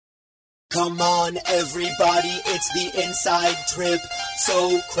Come on, everybody, it's the Inside Trip.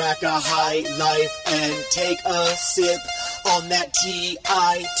 So crack a high life and take a sip on that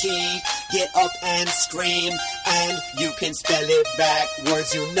T-I-T. Get up and scream, and you can spell it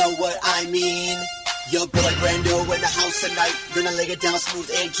backwards, you know what I mean. Your boy Brando in the house tonight, gonna lay it down smooth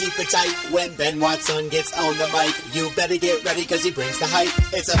and keep it tight. When Ben Watson gets on the mic, you better get ready cause he brings the hype.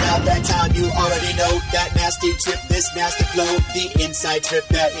 It's about that time, you already know, that nasty trip, this nasty flow. The Inside Trip,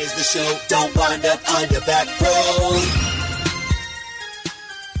 that is the show. Don't wind up on your back, bro.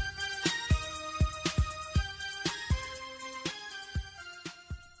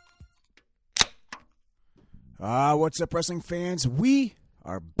 What's up, wrestling fans? We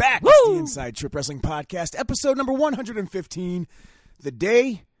are back. It's the Inside Trip Wrestling Podcast, episode number 115, the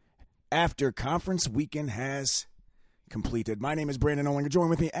day after conference weekend has completed. My name is Brandon Ollinger. Join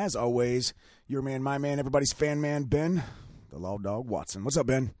with me, as always, your man, my man, everybody's fan man, Ben, the Law Dog Watson. What's up,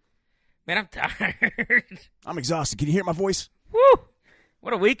 Ben? Man, I'm tired. I'm exhausted. Can you hear my voice? Woo!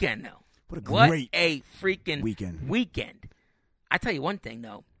 What a weekend, though. What a great freaking weekend. I tell you one thing,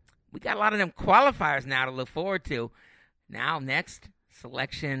 though. We got a lot of them qualifiers now to look forward to. Now, next,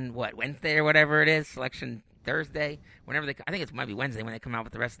 selection, Wednesday or whatever it is, selection Thursday, whenever I think it might be Wednesday when they come out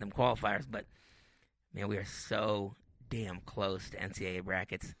with the rest of them qualifiers, but, man, we are so damn close to NCAA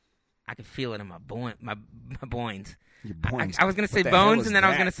brackets. I can feel it in my boins. Your boins. I was going to say bones, and then I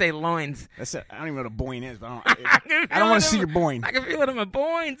was going to say loins. That's it. I don't even know what a boin is, but I don't want to see your boin. I can feel it in my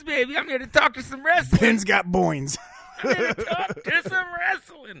boins, baby. I'm here to talk to some wrestling. Ben's got boins. I'm here to talk to some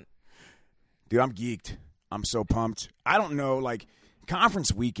wrestling. Dude, I'm geeked. I'm so pumped. I don't know,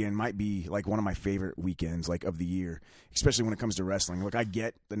 conference weekend might be, one of my favorite weekends, of the year, especially when it comes to wrestling. Look, I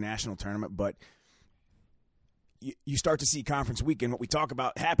get the national tournament, but you start to see conference weekend. What we talk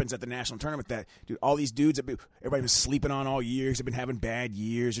about happens at the national tournament that, dude, all these dudes everybody was sleeping on all years, have been having bad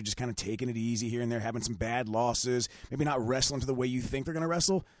years, or just kind of taking it easy here and there, having some bad losses, maybe not wrestling to the way you think they're going to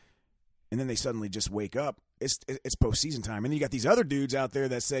wrestle. And then they suddenly just wake up. It's postseason time. And then you got these other dudes out there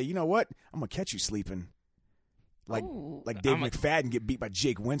that say, you know what? I'm going to catch you sleeping. Like Dave McFadden get beat by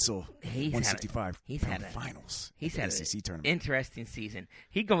Jake Winsel, 165. He's had finals. He's had an SEC tournament. Interesting season.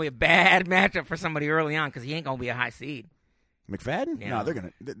 He's going to be a bad matchup for somebody early on because he ain't going to be a high seed. McFadden? Yeah. No, they're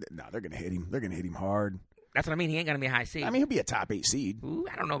gonna hit him. They're gonna hit him hard. That's what I mean. He ain't going to be a high seed. I mean, he'll be a top 8 seed. Ooh,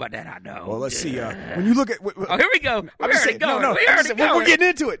 I don't know about that hot dog. Well, let's see. When you look at... here we go. We're getting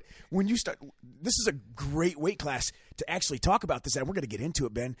into it. When you start... This is a great weight class to actually talk about this, and we're going to get into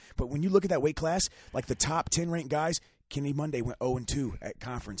it, Ben. But when you look at that weight class, the top 10 ranked guys, Kennedy Monday went 0-2 at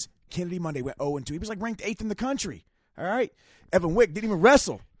conference. Kennedy Monday went 0-2. He was ranked 8th in the country. All right? Evan Wick didn't even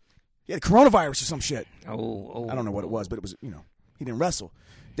wrestle. He had coronavirus or some shit. Oh. I don't know what it was, but it was, he didn't wrestle.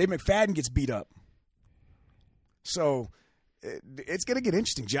 Dave McFadden gets beat up. So it's going to get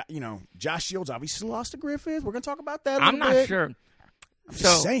interesting. Josh Shields obviously lost to Griffith. We're going to talk about that a little bit. I'm not sure. I'm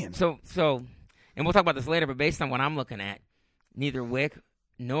just saying. So, and we'll talk about this later, but based on what I'm looking at, neither Wick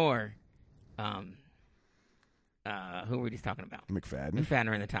nor who were we just talking about? McFadden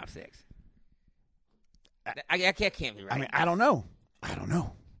are in the top 6. I can't be right. I mean, I don't know.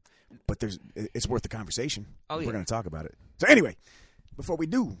 But it's worth the conversation. Oh, yeah. We're going to talk about it. So anyway, before we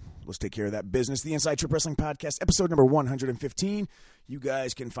do, let's take care of that business. The Inside Trip Wrestling Podcast, episode number 115. You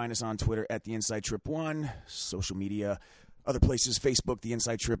guys can find us on Twitter at The Inside Trip 1, social media, other places, Facebook, The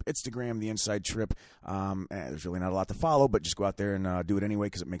Inside Trip, Instagram, The Inside Trip. There's really not a lot to follow, but just go out there and do it anyway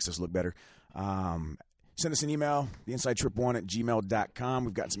because it makes us look better. Send us an email, theinsidetrip1@gmail.com.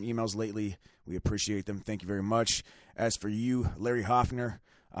 We've gotten some emails lately. We appreciate them. Thank you very much. As for you, Larry Hoffner,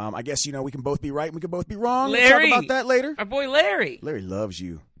 I guess, we can both be right and we can both be wrong. Larry, we'll talk about that later. Our boy Larry. Larry loves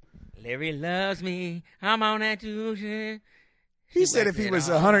you. Larry loves me. I'm on that Tuesday. He said if he was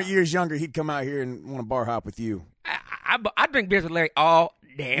 100 years younger, he'd come out here and want to bar hop with you. I drink beers with Larry all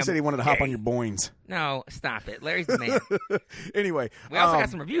damn He said he wanted to hop on your boins. No, stop it. Larry's the man. Anyway. We also got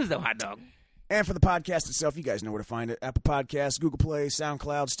some reviews, though, hot dog. And for the podcast itself, you guys know where to find it. Apple Podcasts, Google Play,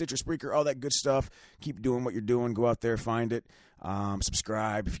 SoundCloud, Stitcher, Spreaker, all that good stuff. Keep doing what you're doing. Go out there, find it.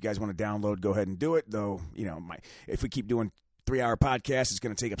 Subscribe. If you guys want to download, go ahead and do it. Though, if we keep doing 3-hour podcasts, it's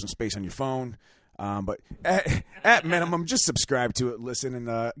going to take up some space on your phone. But at minimum, just subscribe to it, listen,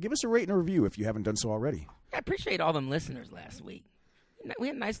 and give us a rate and a review if you haven't done so already. I appreciate all them listeners last week. We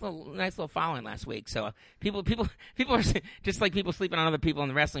had a nice little following last week. So people are just like people sleeping on other people in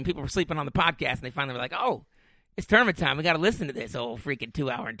the wrestling. People were sleeping on the podcast, and they finally were like, "Oh, it's tournament time. We got to listen to this old freaking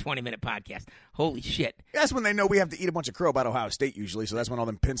 2-hour and 20-minute podcast." Holy shit! That's when they know we have to eat a bunch of crow about Ohio State usually. So that's when all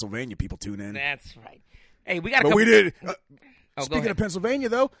them Pennsylvania people tune in. That's right. Hey, we got. But we did. Speaking of Pennsylvania,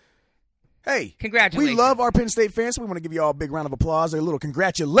 though. Hey, congratulations. We love our Penn State fans, so we want to give you all a big round of applause. A little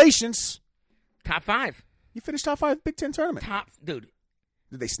congratulations Top 5. You finished top 5 Big Ten tournament. Dude.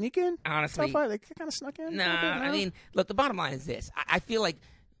 Did they sneak in? Honestly. Top 5? They kind of snuck in? Nah, I mean, look, the bottom line is this. I feel like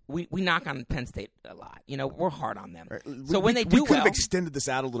we knock on Penn State a lot. You know, we're hard on them. Right. So when they do we could have well, extended this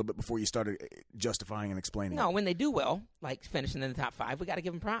out a little bit before you started justifying and explaining. No, when they do well, like finishing in the top 5, we got to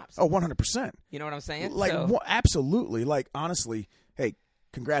give them props. Oh, 100%. You know what I'm saying? Like, absolutely. Like, honestly, hey,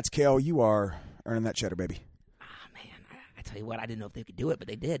 congrats, Kale. You are earning that cheddar, baby. Man, I tell you what, I didn't know if they could do it, but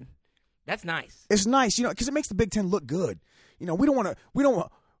they did. That's nice. It's nice, you know, because it makes the Big Ten look good. You know, we don't want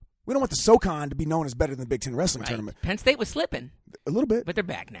the SoCon to be known as better than the Big Ten wrestling tournament. Penn State was slipping a little bit, but they're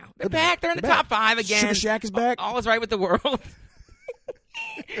back now. They're back. They're in the back. top 5 again. Sugar Shack is back. All is right with the world.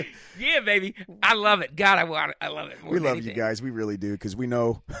 Yeah, baby. I love it. God, I love it. We love you guys. We really do, because we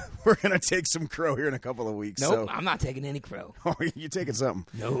know we're going to take some crow here in a couple of weeks. Nope, so. I'm not taking any crow. Oh, you're taking something.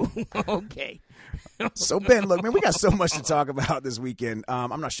 No. Okay. So, Ben, look, man, we got so much to talk about this weekend.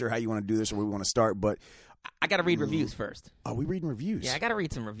 I'm not sure how you want to do this or where we want to start, but I got to read reviews first. Are we reading reviews? Yeah, I got to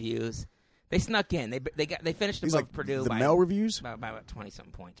read some reviews. They snuck in. They finished above like Purdue the by Mel reviews by about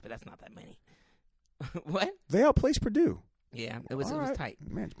 20-something points, but that's not that many. What? They outplaced Purdue. Yeah, it was tight.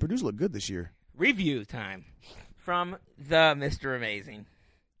 Man, Purdue's look good this year. Review time from the Mr. Amazing.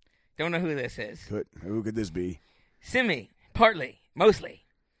 Don't know who this is. Who could this be? Simi, partly, mostly.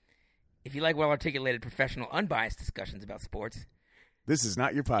 If you like well-articulated, professional, unbiased discussions about sports, this is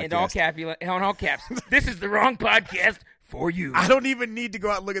not your podcast. In all caps, this is the wrong podcast for you. I don't even need to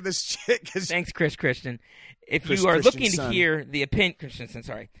go out and look at this shit. Thanks, Chris Christian. If you are looking to hear the opinion, Christensen,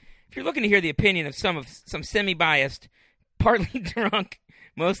 sorry. If you're looking to hear the opinion of some semi-biased, partly drunk,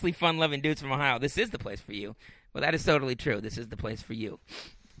 mostly fun-loving dudes from Ohio, this is the place for you. Well, that is totally true. This is the place for you.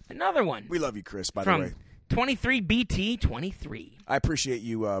 Another one. We love you, Chris, by the way. 23BT23. I appreciate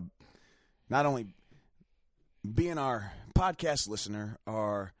you not only being our podcast listener,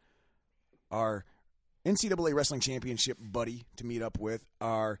 our NCAA Wrestling Championship buddy to meet up with,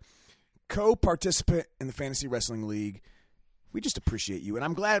 our co-participant in the Fantasy Wrestling League. We just appreciate you, and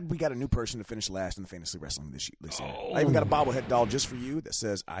I'm glad we got a new person to finish last in the Fantasy Wrestling this year. Oh. I even got a bobblehead doll just for you that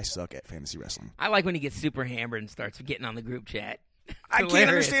says, I suck at Fantasy Wrestling. I like when he gets super hammered and starts getting on the group chat. I can't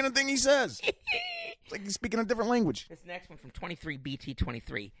understand a thing he says. It's like he's speaking a different language. This next one from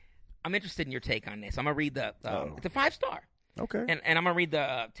 23BT23. I'm interested in your take on this. I'm going to read it's a 5-star. Okay. And I'm going to read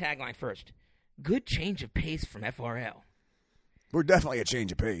the tagline first. Good change of pace from FRL. We're definitely a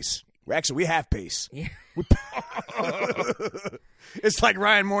change of pace. We have pace. Yeah. It's like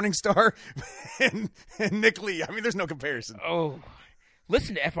Ryan Morningstar and Nick Lee. I mean, there's no comparison. Oh.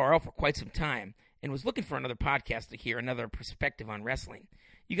 Listened to FRL for quite some time and was looking for another podcast to hear another perspective on wrestling.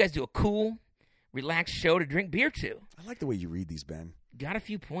 You guys do a cool, relaxed show to drink beer to. I like the way you read these, Ben. Got a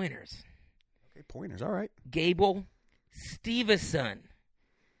few pointers. Okay, pointers. All right. Gable Stevenson.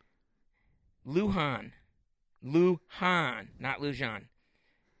 Lujan, not Lujan.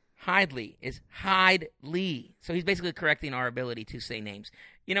 Hidley is Hyde Lee. So he's basically correcting our ability to say names.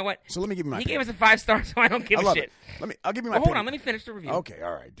 You know what? So let me give you my He opinion. gave us a 5-star, so I don't give a shit. I'll give you my Hold opinion. on, let me finish the review. Okay,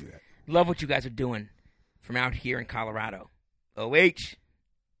 all right, do that. Love what you guys are doing from out here in Colorado. OH.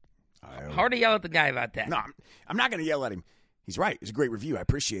 Hard to yell at the guy about that. No, I'm not going to yell at him. He's right. It's a great review. I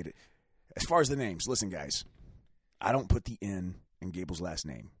appreciate it. As far as the names, listen, guys. I don't put the N in Gable's last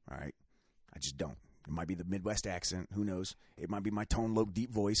name, all right? I just don't. It might be the Midwest accent. Who knows? It might be my tone, low,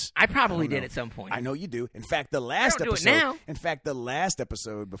 deep voice. I probably did at some point. I know you do. In fact, the last episode. Do it now. In fact, the last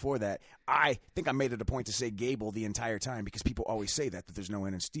episode before that, I think I made it a point to say Gable the entire time because people always say that there's no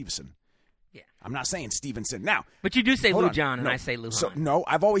N in Stevenson. Yeah. I'm not saying Stevenson now. But you do say hold on. Lujan, and No. I say Lujan. So no,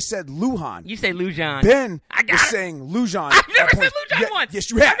 I've always said Lujan. You say Lujan. Ben I got was it. saying Lujan. I've never said Lujan once.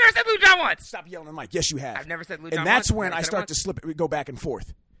 Yes, you have. I've never said Lujan once. Stop yelling at Mike. Yes, you have. I've never said Lujan and once. that's when Never I said it start once. to go back and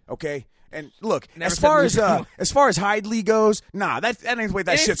forth. Okay. And look, Never as far said Lujan. as far as Hidley goes, nah, that ain't the way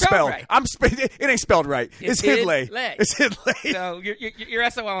that It ain't shit's spelled spelled. right. It ain't spelled right. It's Hidley. It's Hidley. So you're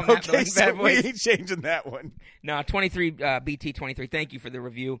SOL on that. Okay, Bad so we voice. ain't changing that one. No, BT23. Thank you for the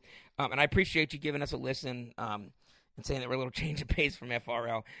review, and I appreciate you giving us a listen and saying that we're a little change of pace from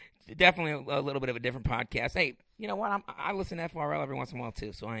FRL. Definitely a little bit of a different podcast. Hey, you know what? I listen to FRL every once in a while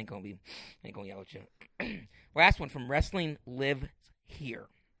too, so I ain't gonna yell at you. Last one from Wrestling Lives Here.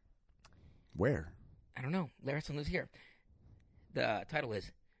 Where? I don't know. Wrestling Lives Here. The title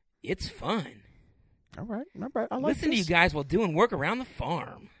is "It's Fun." All right. I like Listen to you guys while doing work around the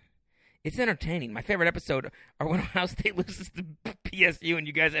farm. It's entertaining. My favorite episode are when Ohio State loses to PSU and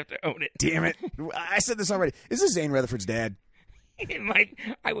you guys have to own it. Damn it. I said this already. Is this Zane Rutherford's dad? It might.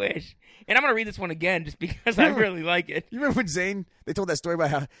 I wish. And I'm going to read this one again just because I really like it. You remember when Zane, they told that story about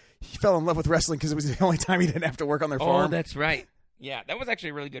how he fell in love with wrestling because it was the only time he didn't have to work on their farm? Oh, that's right. Yeah, that was actually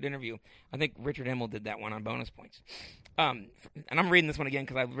a really good interview. I think Richard Emmel did that one on Bonus Points. And I'm reading this one again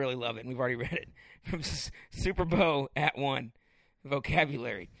because I really love it, and we've already read it. From Super Bow at 1,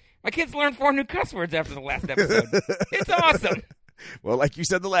 vocabulary. My kids learned 4 new cuss words after the last episode. It's awesome. Well, like you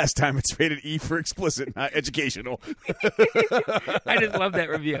said the last time, it's rated E for explicit, not educational. I just love that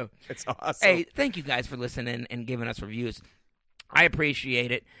review. It's awesome. Hey, thank you guys for listening and giving us reviews. I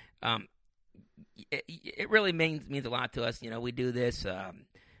appreciate it. It really means a lot to us. You know, we do this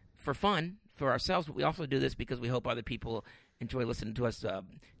for fun, for ourselves, but we also do this because we hope other people enjoy listening to us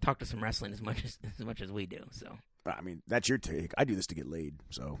talk to some wrestling as much as we do. So, I mean, that's your take. I do this to get laid.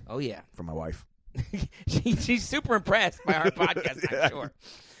 So, oh yeah, for my wife. she's super impressed by our podcast, I'm sure.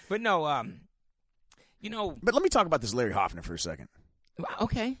 But no, you know. But let me talk about this Larry Hoffner for a second.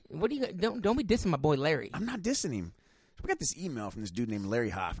 Okay, what do you? Don't be dissing my boy Larry. I'm not dissing him. We got this email from this dude named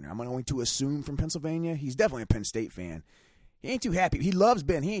Larry Hoffner. I'm going to assume from Pennsylvania. He's definitely a Penn State fan. He ain't too happy. He loves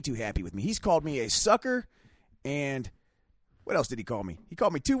Ben. He ain't too happy with me. He's called me a sucker, and what else did he call me? He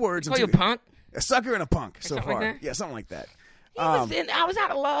called me 2 words. Call you a punk? A sucker and a punk so something far. like that? Yeah, something like that. I was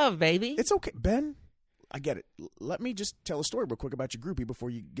out of love, baby. It's okay, Ben. I get it. Let me just tell a story real quick about your groupie before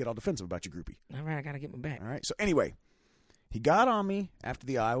you get all defensive about your groupie. All right, I got to get my back. All right. So anyway, he got on me after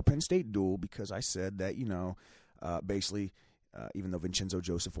the Iowa-Penn State duel because I said that, basically, even though Vincenzo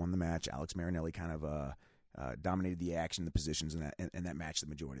Joseph won the match, Alex Marinelli kind of dominated the action, the positions in that match the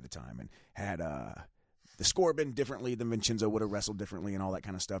majority of the time, and had the score been differently, then Vincenzo would have wrestled differently and all that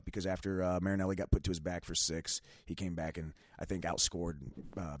kind of stuff, because after Marinelli got put to his back for 6, he came back and I think outscored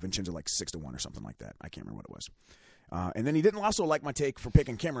Vincenzo like 6-1 or something like that. I can't remember what it was. And then he didn't also like my take for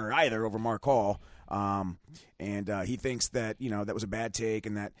picking Kimmerer either over Mark Hall. And he thinks that, that was a bad take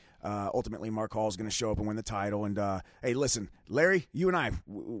and that ultimately Mark Hall is going to show up and win the title. And, hey, listen, Larry, you and I,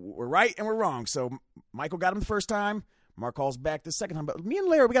 we're right and we're wrong. So Michael got him the first time. Mark Hall's back the second time. But me and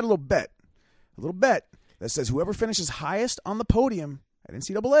Larry, we got a little bet that says whoever finishes highest on the podium at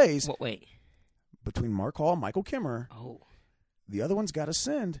NCAA's between Mark Hall and Michael Kimmerer, the other one's got to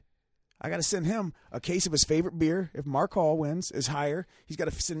send. I got to send him a case of his favorite beer. If Mark Hall wins, is higher, he's got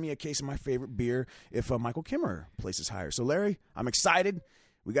to send me a case of my favorite beer if Michael Kimmerer places higher. So, Larry, I'm excited.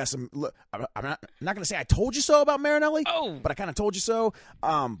 We got some. Look, I'm not going to say I told you so about Marinelli, but I kind of told you so.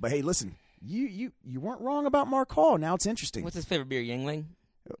 But hey, listen, you weren't wrong about Mark Hall. Now it's interesting. What's his favorite beer? Yuengling.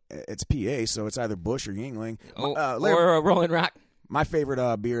 It's PA, so it's either Busch or Yuengling. Larry, or a Rolling Rock. My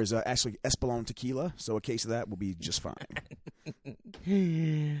favorite beer is actually Espolón tequila, so a case of that will be just fine.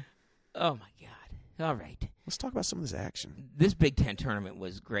 Oh, my God. All right. Let's talk about some of this action. This Big Ten tournament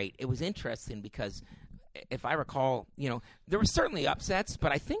was great. It was interesting because, if I recall, there were certainly upsets,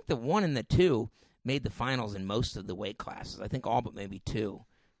 but I think the 1 and the 2 made the finals in most of the weight classes. I think all but maybe 2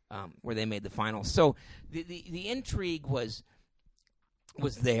 where they made the finals. So the intrigue was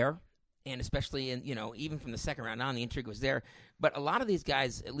there, and especially in, even from the second round on, the intrigue was there. But a lot of these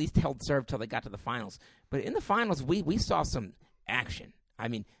guys at least held serve till they got to the finals. But in the finals, we saw some action. I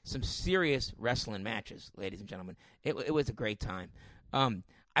mean, some serious wrestling matches, ladies and gentlemen. It was a great time.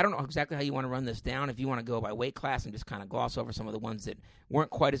 I don't know exactly how you want to run this down. If you want to go by weight class and just kind of gloss over some of the ones that weren't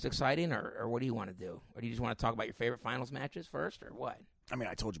quite as exciting, or what do you want to do? Or do you just want to talk about your favorite finals matches first, or what? I mean,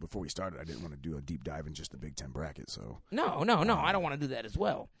 I told you before we started I didn't want to do a deep dive in just the Big Ten bracket. So No. I don't want to do that as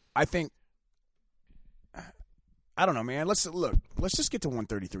well. I think I don't know, man. Let's just get to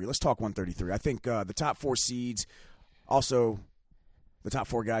 133. Let's talk 133. I think the top 4 seeds, also the top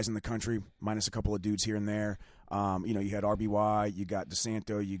 4 guys in the country, minus a couple of dudes here and there. You had RBY, you got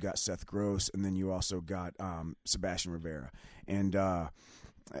DeSanto, you got Seth Gross, and then you also got Sebastian Rivera. And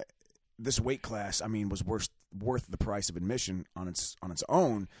this weight class, I mean, was worth the price of admission on its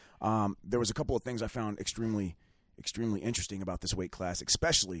own. There was a couple of things I found extremely, extremely interesting about this weight class,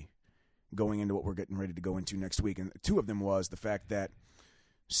 especially going into what we're getting ready to go into next week. And 2 of them was the fact that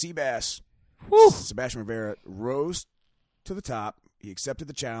Sebastian Rivera rose to the top. He accepted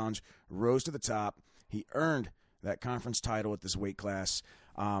the challenge, rose to the top. He earned that conference title at this weight class,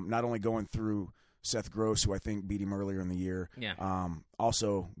 not only going through Seth Gross, who I think beat him earlier in the year,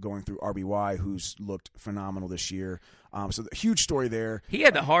 also going through RBY, who's looked phenomenal this year. So the huge story there. He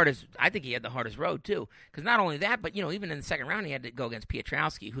had the hardest. I think he had the hardest road too, because not only that, but even in the second round, he had to go against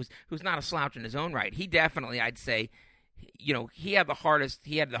Piotrowski, who's not a slouch in his own right. He definitely, I'd say, he had the hardest.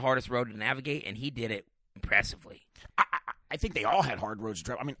 He had the hardest road to navigate, and he did it impressively. I think they all had hard roads to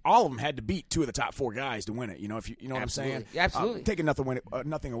travel. I mean, all of them had to beat 2 of the top 4 guys to win it. If you know what I'm saying? Absolutely. Taking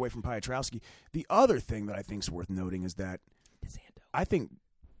nothing away from Piotrowski. The other thing that I think is worth noting is that DeSanto. I think,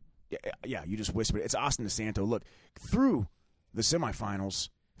 you just whispered it. It's Austin DeSanto. Look, through the semifinals,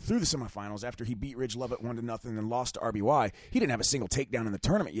 through the semifinals after he beat Ridge Lovett 1-0 and lost to RBY. He didn't have a single takedown in the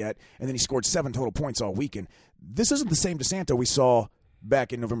tournament yet, and then he scored 7 total points all weekend. This isn't the same DeSanto we saw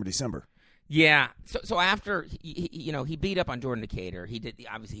back in November, December. Yeah. So after he beat up on Jordan Decatur, he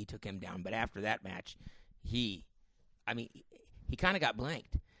took him down. But after that match, he kind of got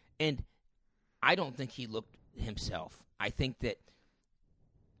blanked, and I don't think he looked himself. I think that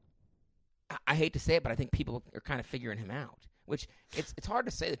I hate to say it, but I think people are kind of figuring him out. Which it's hard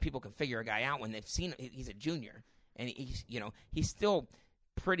to say that people can figure a guy out when they've seen he's a junior, and he's still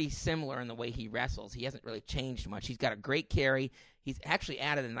pretty similar in the way he wrestles. He hasn't really changed much. He's got a great carry. He's actually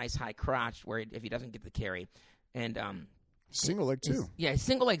added a nice high crotch where if he doesn't get the carry, and single leg too. His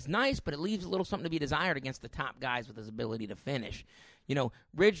single leg's nice, but it leaves a little something to be desired against the top guys with his ability to finish.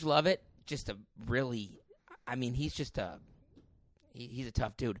 Ridge Lovett, he's a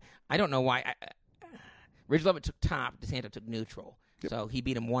tough dude. I don't know why. Ridge Lovett took top, DeSanto took neutral. Yep. So he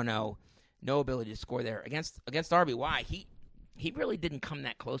beat him 1-0. No ability to score there. Against RBY, he really didn't come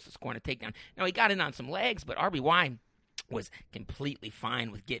that close to scoring a takedown. Now, he got in on some legs, but RBY was completely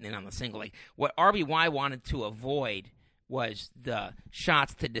fine with getting in on the single leg. What RBY wanted to avoid was the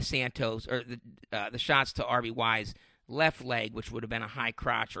shots to DeSanto's, or the shots to RBY's left leg, which would have been a high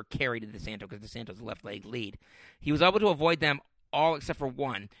crotch or carry to DeSanto because DeSanto's left leg lead. He was able to avoid them all except for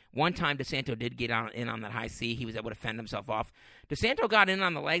one. One time DeSanto did get in on that high C. He was able to fend himself off. DeSanto got in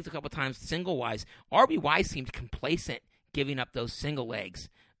on the legs a couple times single-wise. RBY seemed complacent giving up those single legs.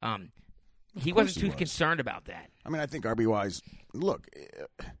 He wasn't too concerned about that. I think RBY's – look,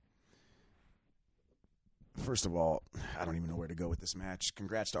 first of all, I don't even know where to go with this match.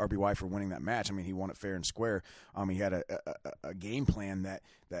 Congrats to RBY for winning that match. He won it fair and square. He had a game plan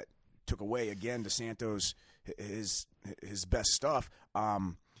that took away, again, DeSanto's – his best stuff. I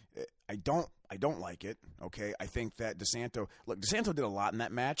don't like it. Okay, I think that DeSanto did a lot in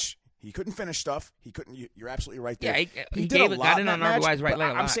that match. He couldn't finish stuff. He couldn't. You're absolutely right there. Yeah, he got in on RBY's right leg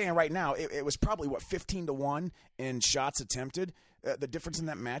a lot. I'm saying right now, it was probably 15-1 in shots attempted. The difference in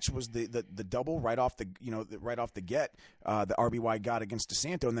that match was the double right off the get the RBY got against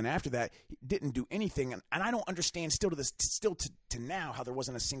DeSanto, and then after that he didn't do anything. And I don't understand still to now how there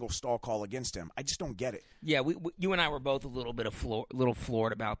wasn't a single stall call against him. I just don't get it. Yeah, you and I were both a little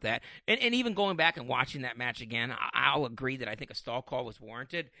floored about that. And even going back and watching that match again, I'll agree that I think a stall call was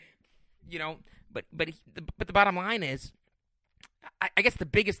warranted. But the bottom line is, I guess the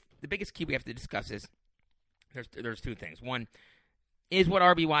biggest key we have to discuss is there's two things. One is what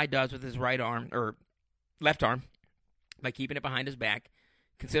RBY does with his right arm or left arm by keeping it behind his back,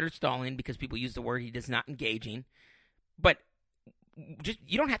 considered stalling because people use the word he does not engaging. But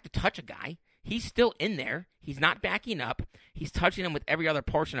you don't have to touch a guy. He's still in there. He's not backing up. He's touching him with every other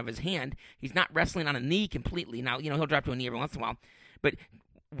portion of his hand. He's not wrestling on a knee completely. Now, he'll drop to a knee every once in a while. But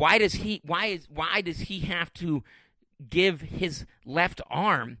why does he have to give his left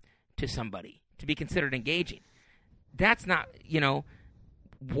arm to somebody to be considered engaging? That's not,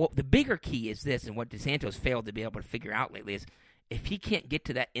 the bigger key is this, and what DeSanto's failed to be able to figure out lately is if he can't get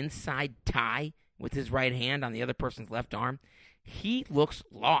to that inside tie with his right hand on the other person's left arm, he looks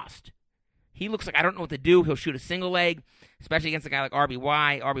lost. He looks like I don't know what to do. He'll shoot a single leg, especially against a guy like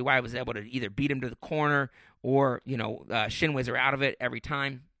RBY. RBY was able to either beat him to the corner or, shin whizzer out of it every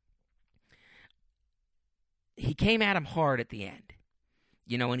time. He came at him hard at the end,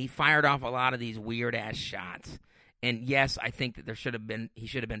 and he fired off a lot of these weird-ass shots. And yes, I think that he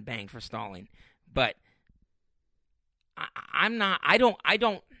should have been banged for stalling, but I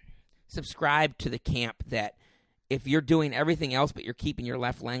don't subscribe to the camp that if you're doing everything else but you're keeping your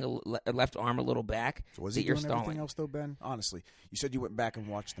left arm a little back, was that he you're doing stalling. Everything else though, Ben? Honestly, you said you went back and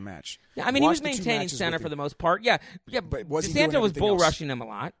watched the match. Yeah, he was maintaining center for the most part. Yeah, but DeSanto was bull rushing him a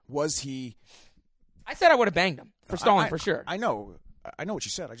lot. Was he? I said I would have banged him for stalling for sure. I know what you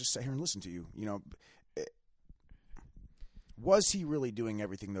said. I just sat here and listened to you. Was he really doing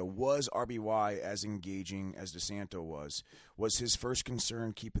everything, though? Was RBY as engaging as DeSanto was? Was his first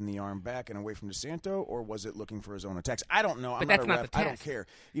concern keeping the arm back and away from DeSanto, or was it looking for his own attacks? I don't know. I'm not a ref. I don't care.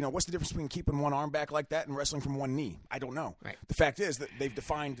 What's the difference between keeping one arm back like that and wrestling from one knee? I don't know. Right. The fact is that they've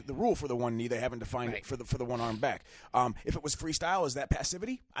defined the rule for the one knee. They haven't defined it for the one arm back. If it was freestyle, is that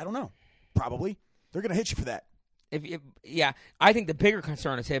passivity? I don't know. Probably. They're going to hit you for that. I think the bigger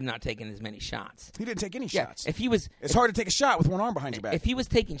concern is him not taking as many shots. He didn't take any shots. It's hard to take a shot with one arm behind your back. If he was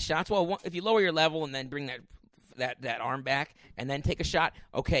taking shots, if you lower your level and then bring that arm back and then take a shot,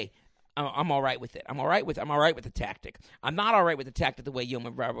 okay, I'm all right with it. I'm all right with the tactic. I'm not all right with the tactic the way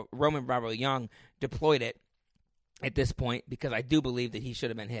Roman Bravo Young deployed it at this point because I do believe that he should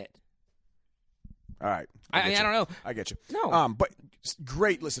have been hit. All right. I don't know. I get you. No. But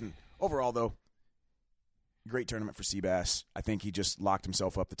great. Listen, overall, though, great tournament for Seabass. I think he just locked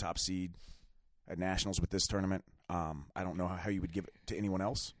himself up the top seed at Nationals with this tournament. I don't know how you would give it to anyone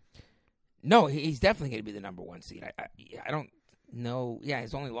else. No, he's definitely going to be the number one seed. I don't know. Yeah,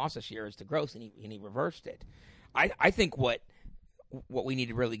 his only loss this year is to Gross, and he reversed it. I think what we need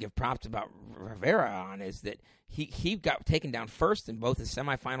to really give props about Rivera on is that he got taken down first in both his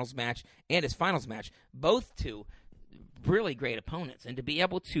semifinals match and his finals match, both to really great opponents, and to be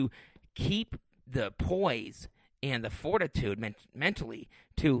able to keep the poise and the fortitude mentally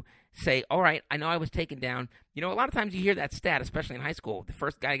to say, all right, I know I was taken down. You know, a lot of times you hear that stat, especially in high school, the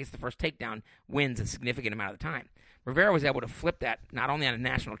first guy who gets the first takedown wins a significant amount of the time. Rivera was able to flip that not only on a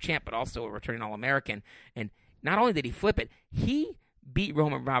national champ, but also a returning All-American. And not only did he flip it, he beat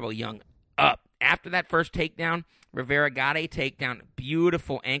Roman Bravo Young up. After that first takedown, Rivera got a takedown,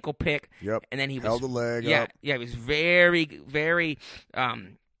 beautiful ankle pick. Yep. And then he held the leg up. Yeah, he was very, very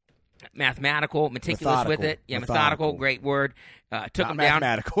mathematical, meticulous with it. Yeah, methodical, great word. Took him down.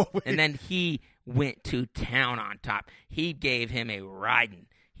 And then he went to town on top. He gave him a riding.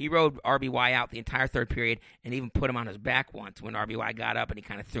 He rode RBY out the entire third period and even put him on his back once when RBY got up and he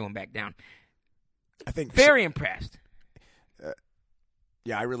kind of threw him back down. I think very impressed.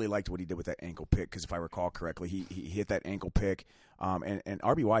 Yeah, I really liked what he did with that ankle pick because if I recall correctly, he hit that ankle pick, and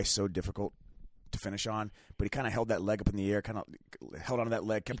RBY is so difficult to finish on, but he kind of held that leg up in the air, kind of held onto that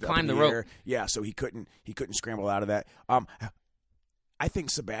leg, kept it up in the air. Yeah, so he couldn't scramble out of that. I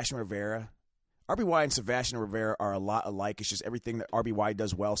think Sebastian Rivera, RBY and Sebastian Rivera are a lot alike. It's just everything that RBY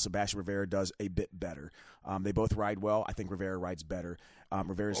does well, Sebastian Rivera does a bit better. They both ride well. I think Rivera rides better.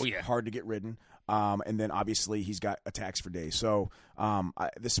 Rivera's hard to get ridden. And then, obviously, he's got attacks for days. So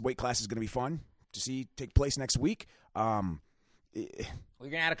this weight class is going to be fun to see take place next week. We're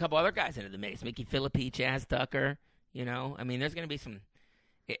going to add a couple other guys into the mix. Mickey Philippi, Chaz Tucker. You know, I mean, there's going to be some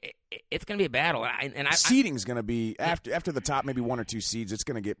it's going to be a battle. Seeding's going to be, after the top maybe one or two seeds, it's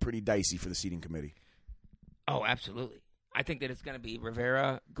going to get pretty dicey for the seeding committee. Oh, absolutely. I think that it's going to be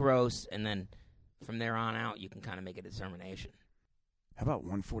Rivera, Gross, and then from there on out, you can kind of make a determination. How about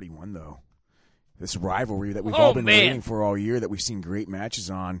 141, though? This rivalry that we've all been waiting for all year, that we've seen great matches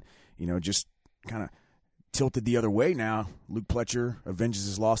on, you know, just kind of tilted the other way now. Luke Pletcher avenges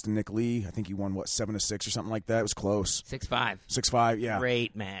his loss to Nick Lee. I think he won, 7-6 or something like that. It was close. 6-5. 6-5, yeah.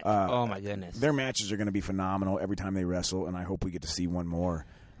 Great match. Oh, my goodness. Their matches are going to be phenomenal every time they wrestle, and I hope we get to see one more.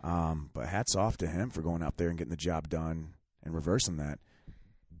 But hats off to him for going out there and getting the job done and reversing that.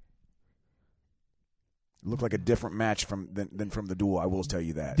 It looked like a different match than from the duel, I will tell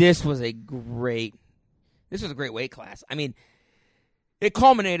you that. This was a great weight class. I mean, it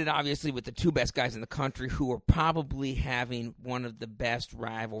culminated, obviously, with the two best guys in the country who are probably having one of the best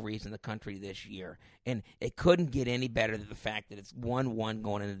rivalries in the country this year. And it couldn't get any better than the fact that it's 1-1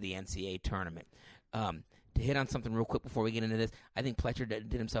 going into the NCAA tournament. To hit on something real quick before we get into this, I think Pletcher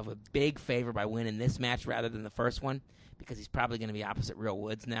did himself a big favor by winning this match rather than the first one, because he's probably going to be opposite Real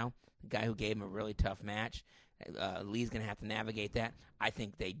Woods now, the guy who gave him a really tough match. Lee's going to have to navigate that. I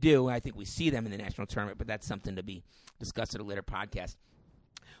think they do. I think we see them in the national tournament, but that's something to be discussed at a later podcast.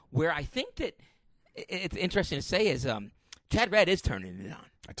 Where I think that it's interesting to say is Chad Red is turning it on.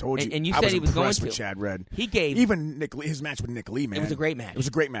 I told you. And you said he was going to. With Chad Red. He gave. Even Nick Lee, his match with Nick Lee, man. It was a great match. It was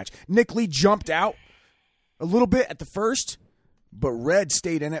a great match. Nick Lee jumped out a little bit at the first, but Red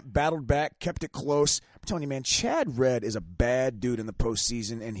stayed in it, battled back, kept it close. I'm telling you, man, Chad Red is a bad dude in the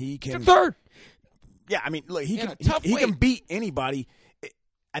postseason, and he can. Third. Yeah, I mean, look, he can beat anybody.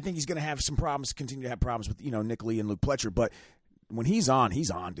 I think he's going to have some problems, continue to have problems with Nick Lee and Luke Pletcher, but when he's on,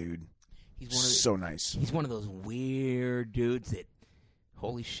 dude. He's so nice. He's one of those weird dudes that,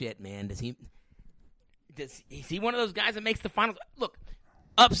 holy shit, man, is he one of those guys that makes the finals? Look,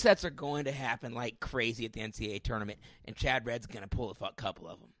 upsets are going to happen like crazy at the NCAA tournament, and Chad Red's going to pull a couple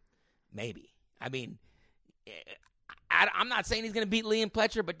of them. Maybe. I mean, I'm not saying he's going to beat Lee and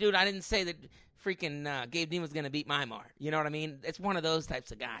Pletcher, but, dude, I didn't say that freaking Gabe Dean was going to beat Mymar. You know what I mean? It's one of those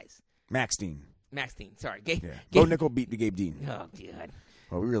types of guys. Max Dean, sorry. Bo Nickel beat Gabe Dean. Oh, God.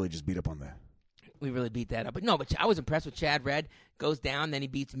 Well, we really just beat up on that. We really beat that up. But no, I was impressed with Chad Red. Goes down, then he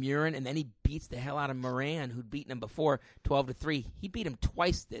beats Murin, and then he beats the hell out of Moran, who'd beaten him before, 12-3. He beat him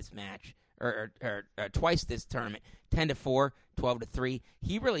twice this match, or twice this tournament, 10-4, 12-3.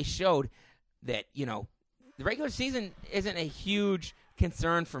 He really showed that, the regular season isn't a huge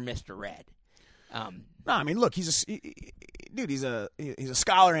concern for Mr. Red. No, I mean, look, he's a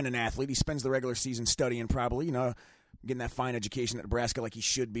scholar and an athlete. He spends the regular season studying, probably, getting that fine education at Nebraska like he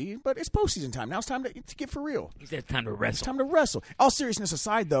should be. But it's postseason time. Now it's time to get for real. He said it's time to wrestle. It's time to wrestle. All seriousness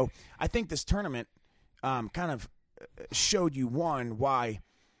aside, though, I think this tournament kind of showed you, one, why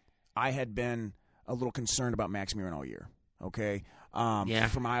I had been a little concerned about Max Murin all year. Okay,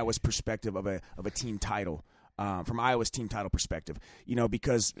 from Iowa's perspective of a team title, from Iowa's team title perspective,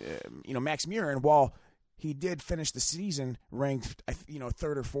 because Max Murin, while he did finish the season ranked,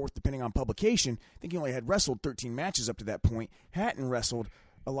 third or fourth, depending on publication. I think he only had wrestled 13 matches up to that point. Hadn't wrestled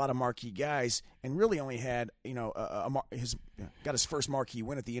a lot of marquee guys, and really only had, got his first marquee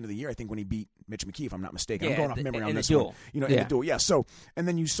win at the end of the year. I think when he beat Mitch McKee, if I'm not mistaken. I'm going off memory on this one. In the duel, yeah. So, and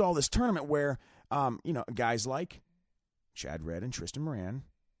then you saw this tournament where, guys like Chad Redd and Tristan Moran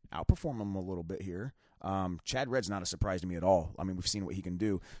outperform him a little bit here. Chad Redd's not a surprise to me at all. I mean, we've seen what he can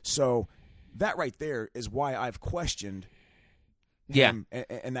do. So. That right there is why I've questioned him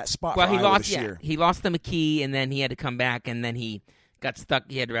and that spot for Iowa this year. He lost to McKee, and then he had to come back, and then he got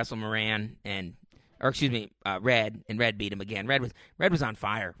stuck. He had to wrestle Moran, Redd, and Redd beat him again. Redd was on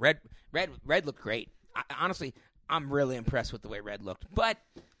fire. Redd looked great. Honestly, I'm really impressed with the way Redd looked. But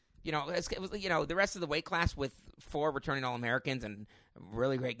it was the rest of the weight class with 4 returning All-Americans and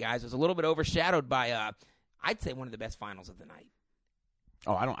really great guys was a little bit overshadowed by I'd say one of the best finals of the night.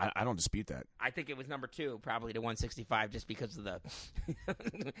 Oh, I don't dispute that. I think it was number 2, probably to 165, just because of the.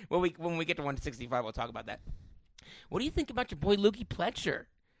 when we get to 165, we'll talk about that. What do you think about your boy Lukey Pletcher?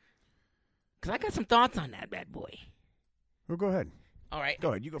 Because I got some thoughts on that bad boy. Well, go ahead. All right, go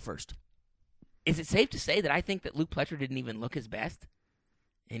ahead. You go first. Is it safe to say that I think that Luke Pletcher didn't even look his best,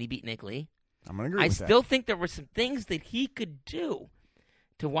 and he beat Nick Lee? I'm gonna agree with that. I still think there were some things that he could do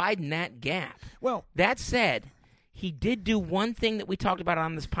to widen that gap. Well, that said. He did do one thing that we talked about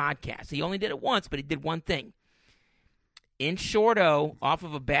on this podcast. He only did it once, but he did one thing. In short O, off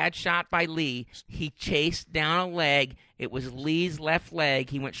of a bad shot by Lee, he chased down a leg. It was Lee's left leg.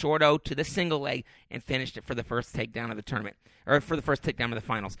 He went short O to the single leg and finished it for the first takedown of the tournament, or for the first takedown of the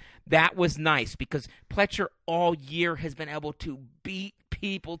finals. That was nice because Pletcher all year has been able to beat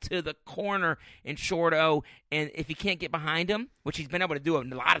people to the corner in short O, and if he can't get behind him, which he's been able to do a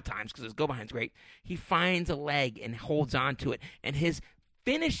lot of times because his go behind's great, he finds a leg and holds on to it, and his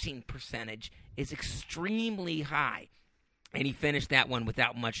finishing percentage is extremely high, and he finished that one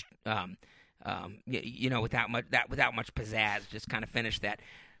without much, without much pizzazz, just kind of finished that.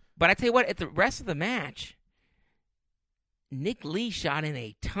 But I tell you what, at the rest of the match, Nick Lee shot in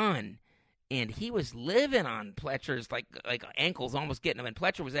a ton. And he was living on Pletcher's like ankles, almost getting him. And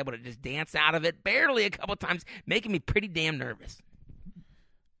Pletcher was able to just dance out of it barely a couple times, making me pretty damn nervous.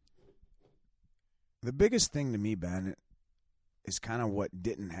 The biggest thing to me, Ben, is kind of what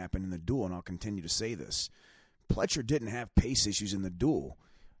didn't happen in the duel, and I'll continue to say this. Pletcher didn't have pace issues in the duel.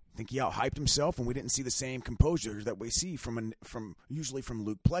 I think he outhyped himself, and we didn't see the same composure that we see usually from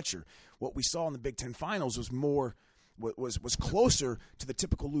Luke Pletcher. What we saw in the Big Ten Finals was more. Was closer to the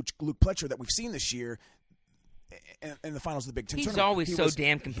typical Luke Pletcher that we've seen this year in the finals of the Big Ten tournament. He's always so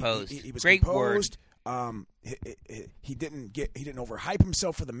damn composed. He was great composed. Word. He didn't overhype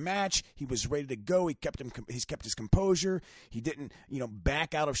himself for the match. He was ready to go. He's kept his composure. He didn't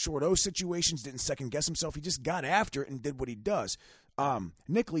back out of short O situations. Didn't second guess himself. He just got after it and did what he does.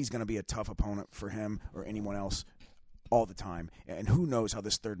 Nick Lee's going to be a tough opponent for him or anyone else all the time, and who knows how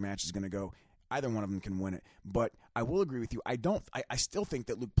this third match is going to go. Either one of them can win it. But I will agree with you. I still think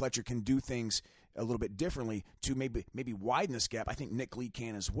that Luke Pletcher can do things a little bit differently to maybe widen this gap. I think Nick Lee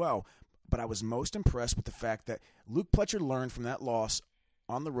can as well. But I was most impressed with the fact that Luke Pletcher learned from that loss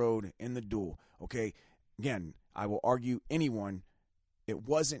on the road in the duel. Okay, again, I will argue anyone.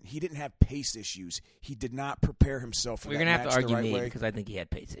 He didn't have pace issues. He did not prepare himself for that match the right way. We're going to have to argue me because I think he had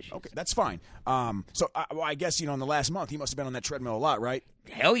pace issues. Okay, that's fine. I guess, in the last month, he must have been on that treadmill a lot, right?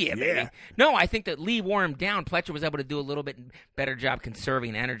 Hell yeah, baby. No, I think that Lee wore him down. Pletcher was able to do a little bit better job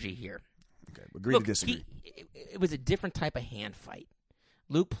conserving energy here. Okay, agree to disagree. It was a different type of hand fight.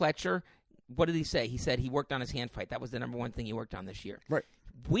 Luke Pletcher, what did he say? He said he worked on his hand fight. That was the number one thing he worked on this year. Right.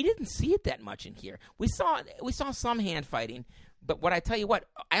 We didn't see it that much in here. We saw some hand fighting, but what I tell you what,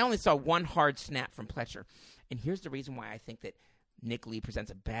 I only saw one hard snap from Pletcher. And here's the reason why I think that Nick Lee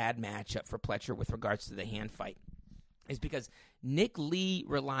presents a bad matchup for Pletcher with regards to the hand fight. Is because Nick Lee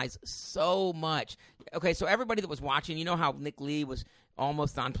relies so much. Okay, so everybody that was watching, you know how Nick Lee was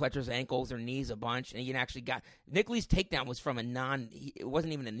almost on Pletcher's ankles or knees a bunch, and you actually got Nick Lee's takedown was from it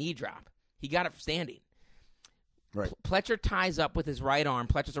wasn't even a knee drop. He got it standing. Right. Pletcher ties up with his right arm.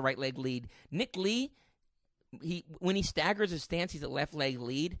 Pletcher's a right leg lead. Nick Lee, when he staggers his stance, he's a left leg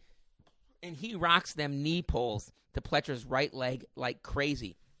lead, and he rocks them knee pulls to Pletcher's right leg like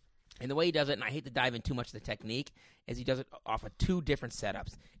crazy. And the way he does it, and I hate to dive in too much of the technique, is he does it off of 2 different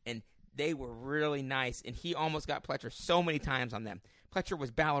setups. And they were really nice, and he almost got Pletcher so many times on them. Pletcher was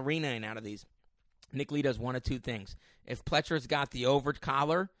ballerinaing out of these. Nick Lee does one of two things. If Pletcher's got the over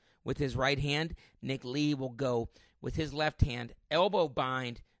collar with his right hand, Nick Lee will go with his left hand, elbow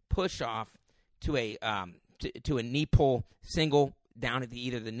bind, push off to a knee pull single down at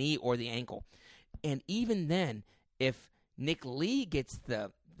either the knee or the ankle. And even then, if Nick Lee gets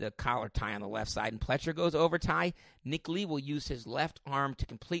the collar tie on the left side and Pletcher goes over tie, Nick Lee will use his left arm to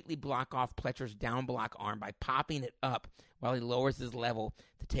completely block off Pletcher's down block arm by popping it up while he lowers his level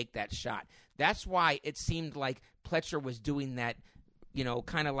to take that shot. That's why it seemed like Pletcher was doing that,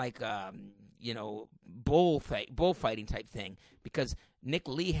 kind of like, bullfighting type thing, because Nick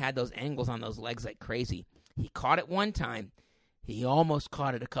Lee had those angles on those legs like crazy. He caught it one time. He almost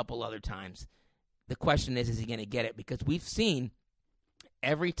caught it a couple other times. The question is he going to get it? Because we've seen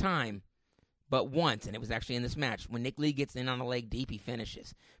every time but once, and it was actually in this match, when Nick Lee gets in on the leg deep, he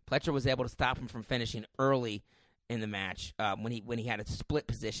finishes. Pletcher was able to stop him from finishing early in the match when he had a split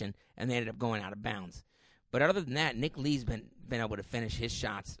position, and they ended up going out of bounds. But other than that, Nick Lee's been able to finish his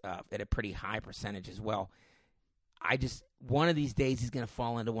shots at a pretty high percentage as well. One of these days he's going to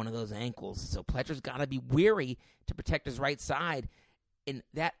fall into one of those ankles. So Pletcher's got to be weary to protect his right side. And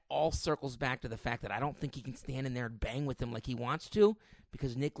that all circles back to the fact that I don't think he can stand in there and bang with him like he wants to,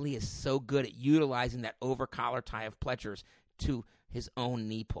 because Nick Lee is so good at utilizing that over collar tie of Pletcher's to his own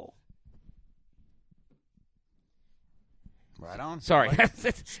knee pull. Right on. Sorry.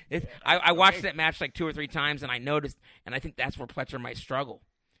 Right. I watched that match like 2 or 3 times, and I noticed, and I think that's where Pletcher might struggle.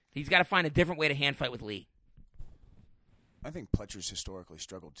 He's got to find a different way to hand fight with Lee. I think Pletcher's historically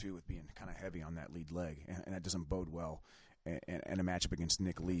struggled, too, with being kind of heavy on that lead leg, and that doesn't bode well in a matchup against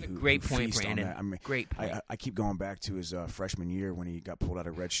Nick Lee. Great point, Brandon. Great point. I keep going back to his freshman year when he got pulled out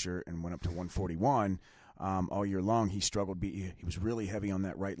of red shirt and went up to 141. All year long, he struggled. He was really heavy on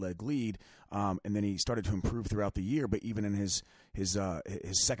that right leg lead, and then he started to improve throughout the year. But even in his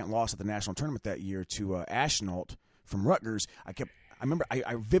second loss at the national tournament that year to Ashnault from Rutgers,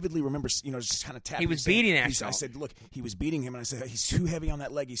 I vividly remember, just kind of tapping. He was beating Ashnault. I said, look, he was beating him, and I said, he's too heavy on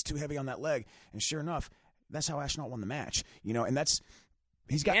that leg. He's too heavy on that leg. And sure enough, that's how Ashnault won the match. And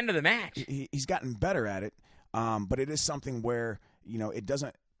he's got the end of the match. He's gotten better at it, but it is something where it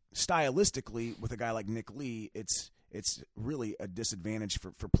doesn't stylistically with a guy like Nick Lee. It's really a disadvantage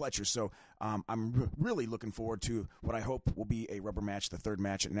for Pletcher. So I'm really looking forward to what I hope will be a rubber match, the third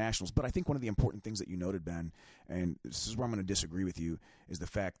match at Nationals. But I think one of the important things that you noted, Ben, and this is where I'm going to disagree with you, is the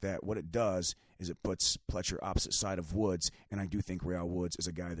fact that what it does is it puts Pletcher opposite side of Woods, and I do think Real Woods is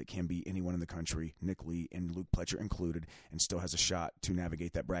a guy that can beat anyone in the country, Nick Lee and Luke Pletcher included, and still has a shot to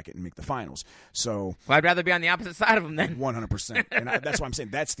navigate that bracket and make the finals. So, well, I'd rather be on the opposite side of him then. 100%. And that's why I'm saying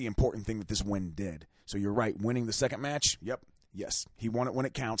that's the important thing that this win did. So you're right, winning the second match, yes, he won it when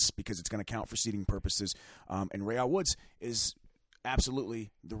it counts because it's going to count for seeding purposes. And Real Woods is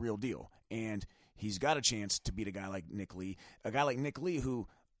absolutely the real deal. And he's got a chance to beat a guy like Nick Lee who,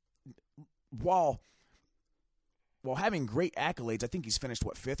 while having great accolades, I think he's finished,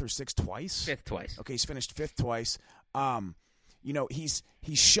 fifth or sixth twice? Fifth twice. Okay, he's finished fifth twice.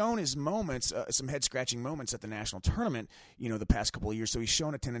 He's shown his moments, some head-scratching moments at the national tournament, the past couple of years. So he's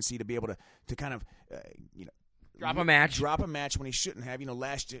shown a tendency to be able to kind of, drop a match when he shouldn't have.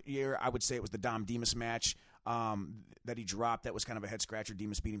 Last year, I would say it was the Dom Demas match that he dropped. That was kind of a head-scratcher.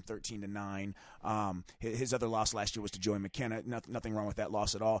 Demas beat him 13-9. His other loss last year was to Joey McKenna. Nothing wrong with that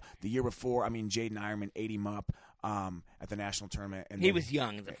loss at all. The year before, Jaden Ironman ate him up at the national tournament. And he was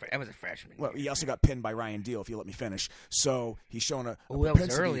young. That was a freshman. Well, he also got pinned by Ryan Deal, if you let me finish. So he's shown a that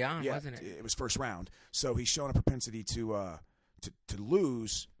was early on, wasn't it? It was first round. So he's shown a propensity to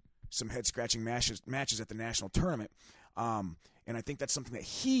lose some head-scratching matches at the national tournament. And I think that's something that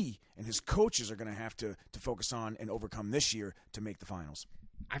he and his coaches are going to have to focus on and overcome this year to make the finals.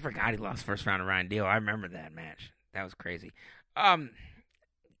 I forgot he lost first round to Ryan Deal. I remember that match. That was crazy.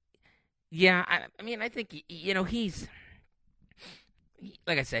 Yeah, I think he's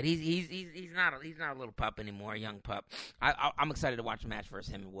like I said, he's not a little pup anymore, a young pup. I'm excited to watch the match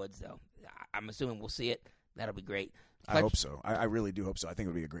versus him and Woods, though. I'm assuming we'll see it. That'll be great. I hope so. I really do hope so. I think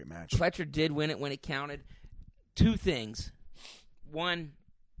it'll be a great match. Pletcher did win it when it counted. 2 things. One,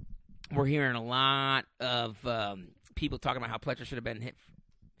 we're hearing a lot of people talking about how Pletcher should have been hit.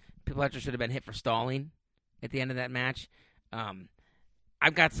 Pletcher should have been hit for stalling at the end of that match.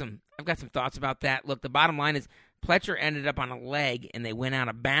 I've got some thoughts about that. Look, the bottom line is Pletcher ended up on a leg, and they went out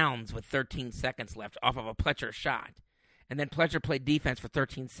of bounds with 13 seconds left off of a Pletcher shot. And then Pletcher played defense for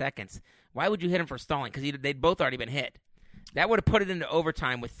 13 seconds. Why would you hit him for stalling? Because they'd both already been hit. That would have put it into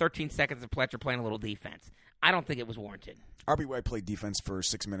overtime with 13 seconds of Pletcher playing a little defense. I don't think it was warranted. RBY played defense for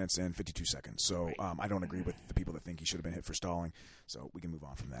 6 minutes and 52 seconds. So I don't agree with the people that think he should have been hit for stalling. So we can move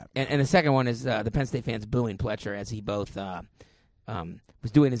on from that. And the second one is the Penn State fans booing Pletcher as he both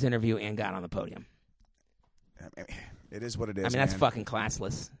was doing his interview and got on the podium. It is what it is. I mean, that's fucking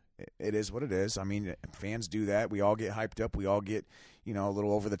classless. It is what it is. I mean, fans do that. We all get hyped up. We all get, a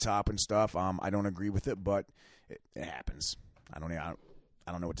little over the top and stuff. I don't agree with it, but it happens. I don't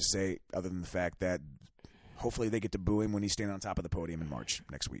know what to say other than the fact that hopefully they get to boo him when he's standing on top of the podium in March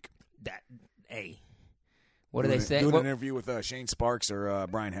next week. What do they say? Doing an interview with Shane Sparks or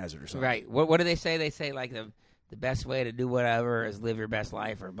Brian Hazard or something. Right. What do they say? They say like the best way to do whatever is live your best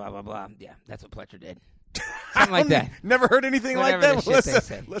life or blah blah blah. Yeah, that's what Pletcher did. Something like that. Never heard anything Whatever like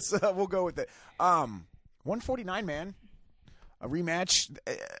that. Let's we'll go with it. 149, man. A rematch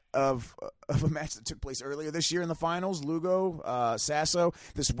of a match that took place earlier this year in the finals. Lugo, Sasso.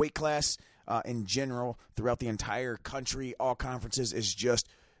 This weight class in general throughout the entire country, all conferences, is just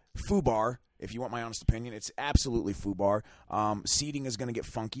FUBAR. If you want my honest opinion, it's absolutely FUBAR. Seeding is going to get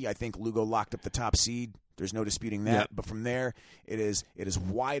funky. I think Lugo locked up the top seed. There's no disputing that. Yep. But from there, it is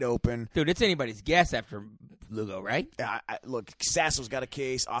wide open. Dude, it's anybody's guess after Lugo, right? Look, Sasso's got a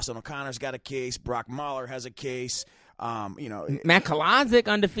case. Austin O'Connor's got a case. Brock Mahler has a case. Matt Kolodzic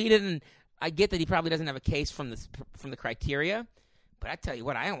undefeated, and I get that he probably doesn't have a case from the criteria. But I tell you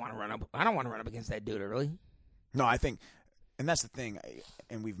what, I don't want to run up against that dude early. No, I think. And that's the thing,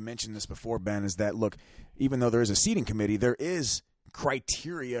 and we've mentioned this before, Ben, is that, look, even though there is a seeding committee, there is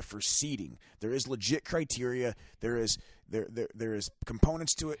criteria for seeding. There is legit criteria. There is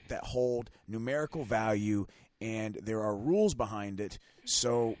components to it that hold numerical value, and there are rules behind it.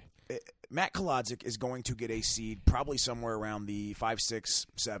 So Matt Kolodzic is going to get a seed probably somewhere around the 5, 6,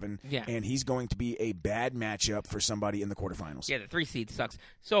 7, and he's going to be a bad matchup for somebody in the quarterfinals. Yeah, the 3 seed sucks.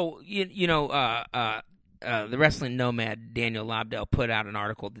 So, the Wrestling Nomad, Daniel Lobdell, put out an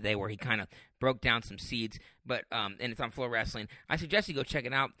article today where he kind of broke down some seeds, but and it's on Flow Wrestling. I suggest you go check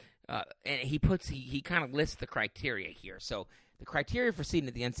it out. And he kind of lists the criteria here. So the criteria for seeding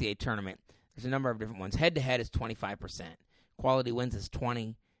at the NCAA tournament, there's a number of different ones. Head-to-head is 25%. Quality wins is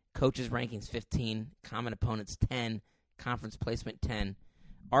 20. Coaches rankings 15. Common opponents 10. Conference placement 10.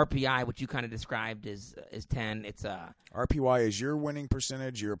 RPI, which you kind of described, is 10. It's RPY is your winning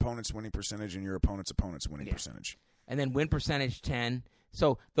percentage, your opponent's winning percentage, and your opponent's winning percentage. And then win percentage 10.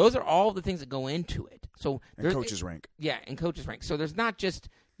 So those are all the things that go into it. So and coaches rank. Yeah, and coaches rank. So there's not just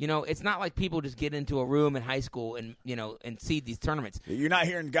it's not like people just get into a room in high school and and seed these tournaments. You're not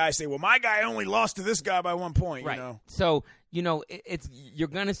hearing guys say, "Well, my guy only lost to this guy by 1 point." Right. So it's you're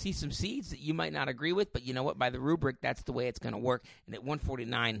going to see some seeds that you might not agree with, but you know what? By the rubric, that's the way it's going to work. And at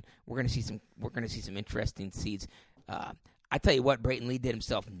 149, we're going to see some interesting seeds. I tell you what, Brayton Lee did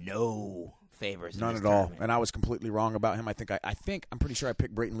himself no favors. None at all. And I was completely wrong about him. I'm pretty sure I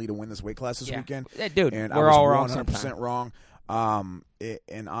picked Brayton Lee to win this weight class this weekend. Yeah, dude, and we're I was all wrong. 100% wrong.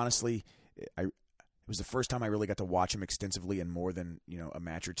 And honestly, it was the first time I really got to watch him extensively in more than a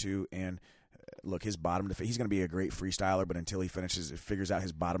match or two. And look, his bottom he's going to be a great freestyler, but until he figures out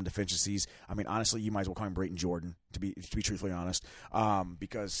his bottom deficiencies, I mean, honestly, you might as well call him Brayton Jordan to be truthfully honest,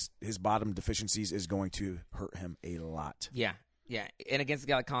 because his bottom deficiencies is going to hurt him a lot. Yeah. Yeah, and against a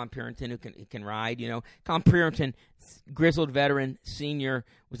guy like Colin Purinton who can ride, Colin Purinton, grizzled veteran, senior,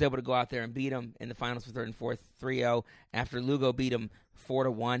 was able to go out there and beat him in the finals for third and fourth, 3-0, after Lugo beat him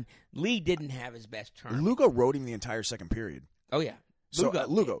 4-1. Lee didn't have his best turn. Lugo rode him the entire second period. Oh, yeah.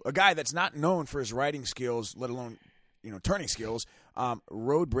 Lugo, a guy that's not known for his riding skills, let alone, turning skills,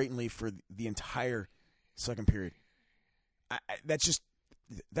 rode Brayton Lee for the entire second period.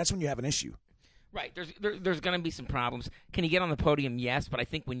 That's when you have an issue. Right. There's going to be some problems. Can he get on the podium? Yes, but I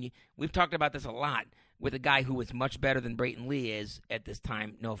think we've talked about this a lot with a guy who was much better than Brayton Lee is at this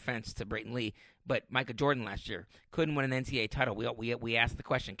time. No offense to Brayton Lee, but Micah Jordan last year couldn't win an NCAA title. We asked the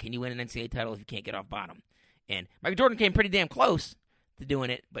question: can you win an NCAA title if you can't get off bottom? And Micah Jordan came pretty damn close to doing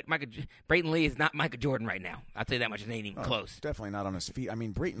it, but Brayton Lee is not Micah Jordan right now. I'll tell you that much. It ain't even close. Definitely not on his feet. I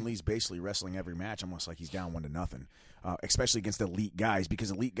mean, Brayton Lee's basically wrestling every match almost like he's down 1-0, especially against elite guys,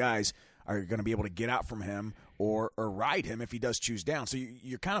 because elite guys are going to be able to get out from him or ride him if he does choose down. So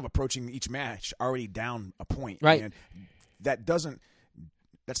you're kind of approaching each match already down a point. Right. And that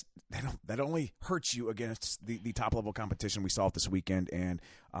only hurts you against the top-level competition we saw this weekend. And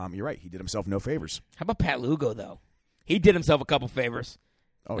you're right. He did himself no favors. How about Pat Lugo, though? He did himself a couple favors.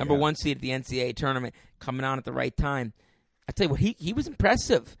 Number 1 seed at the NCAA tournament, coming on at the right time. I tell you what, he was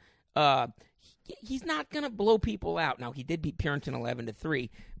impressive. He's not going to blow people out. Now, he did beat Purinton 11-3,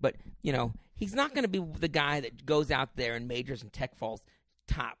 but, he's not going to be the guy that goes out there and majors and tech falls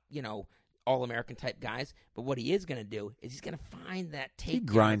top, All-American type guys. But what he is going to do is he's going to find that takedown. He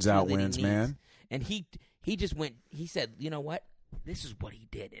grinds out wins, man. And he just went. He said, "You know what? This is what he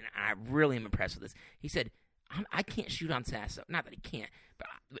did," and I really am impressed with this. He said, "I can't shoot on Sasso. Not that he can't, but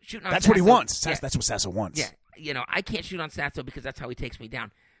shooting on that's Sasso, what he wants. Yeah, that's what Sasso wants. Yeah, I can't shoot on Sasso because that's how he takes me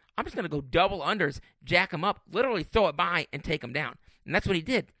down. I'm just going to go double unders, jack him up, literally throw it by, and take him down." And that's what he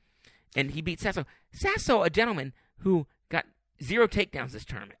did. And he beat Sasso. Sasso, a gentleman who got 0 takedowns this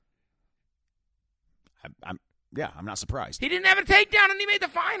tournament. I'm not surprised. He didn't have a takedown, and he made the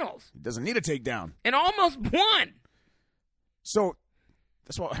finals. He doesn't need a takedown. And almost won. So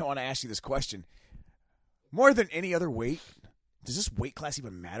that's why I want to ask you this question. More than any other weight, does this weight class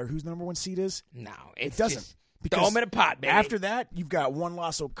even matter who's the number 1 seed is? No, it doesn't. Just throw him in a pot, baby. After that, you've got 1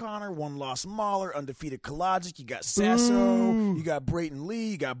 loss O'Connor, 1 loss Mahler, undefeated Kalajic. You got Sasso. You got Brayton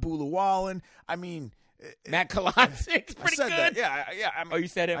Lee. You got Bula Wallen. I mean, Matt Kalajic's pretty good. That. Yeah. I mean, you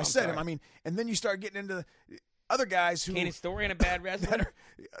said him. I said him. I mean, and then you start getting into other guys who Kane Story and a bad wrestler that are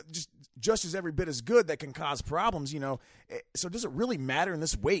just as every bit as good that can cause problems. So does it really matter in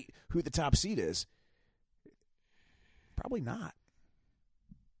this weight who the top seed is? Probably not.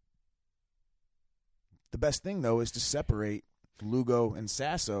 The best thing, though, is to separate Lugo and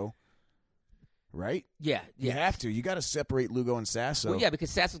Sasso, right? Yeah. You have to. You got to separate Lugo and Sasso. Well, yeah,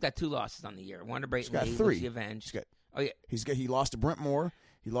 because Sasso's got 2 losses on the year. One to Brayton Lee, 3. which he avenged. He lost to Brent Moore.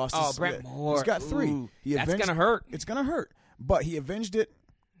 He lost. Brent Moore. He's got 3. Ooh, that's gonna hurt. It's gonna hurt. But he avenged it.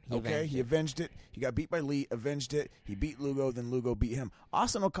 He avenged it. He got beat by Lee, avenged it. He beat Lugo, then Lugo beat him.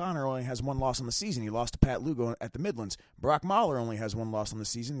 Austin O'Connor only has 1 loss on the season. He lost to Pat Lugo at the Midlands. Brock Mahler only has 1 loss on the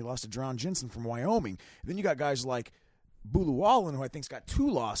season. He lost to John Jensen from Wyoming. And then you got guys like Bula Wallen, who I think's got 2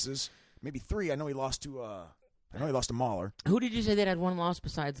 losses, maybe 3. I know he lost to Mahler. Who did you say that had 1 loss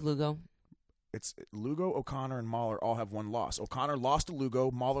besides Lugo? It's Lugo, O'Connor, and Mahler all have 1 loss. O'Connor lost to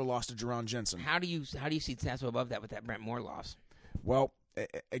Lugo. Mahler lost to Jerron Jensen. How do you see Sasso above that with that Brent Moore loss? Well,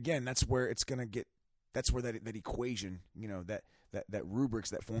 again, that's where it's going to get. That's where that equation, that rubrics,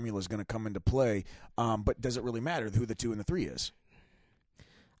 that formula is going to come into play. But does it really matter who the 2 and the 3 is?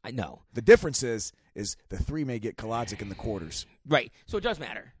 I know. The difference is the 3 may get Kalajic in the quarters. Right. So it does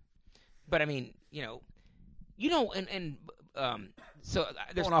matter. But I mean, so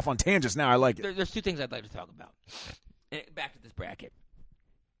there's going off on tangents now. I like it. There's 2 things I'd like to talk about. Back to this bracket.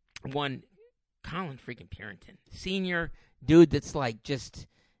 One, Colin freaking Purinton, senior dude that's like just,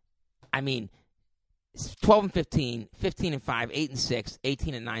 12 and 15, 15 and 5, 8 and 6,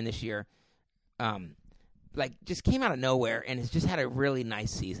 18 and 9 this year. Just came out of nowhere and has just had a really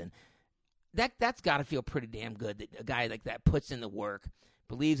nice season. That's got to feel pretty damn good that a guy like that puts in the work,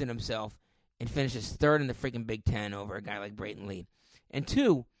 believes in himself, and finishes 3rd in the freaking Big Ten over a guy like Brayton Lee. And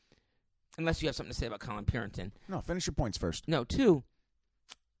 2, unless you have something to say about Colin Purinton. No, finish your points first. No, 2,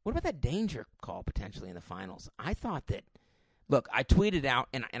 what about that danger call potentially in the finals? I thought that, look, I tweeted out,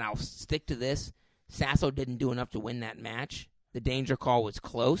 and I'll stick to this, Sasso didn't do enough to win that match. The danger call was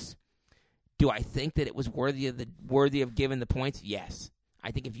close. Do I think that it was worthy of giving the points? Yes.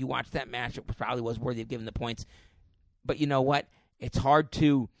 I think if you watch that match, it probably was worthy of giving the points. But you know what? It's hard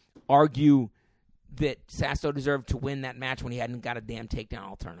to argue that Sasso deserved to win that match when he hadn't got a damn takedown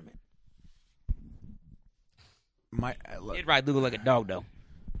all tournament. He'd ride Lugo like a dog, though.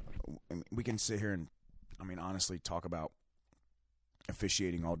 We can sit here and, honestly talk about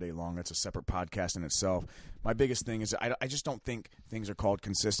officiating all day long. That's a separate podcast in itself. My biggest thing is I just don't think things are called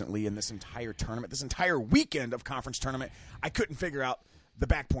consistently in this entire tournament, this entire weekend of conference tournament. I couldn't figure out the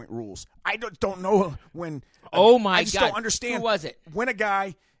back point rules. I don't know when. Oh my God! I just don't understand. Who was it? When a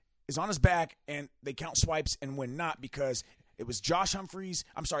guy is on his back and they count swipes, and when not, because it was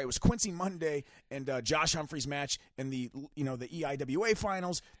it was Quincy Monday and Josh Humphreys' match in the EIWA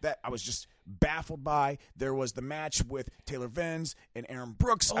finals that I was just baffled by. There was the match with Taylor Venz and Aaron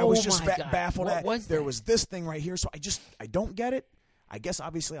Brooks. I was just baffled at. There was this thing right here, so I don't get it. I guess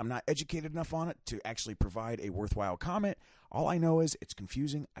obviously I'm not educated enough on it to actually provide a worthwhile comment. All I know is it's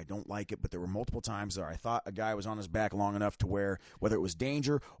confusing. I don't like it, but there were multiple times there I thought a guy was on his back long enough to where, whether it was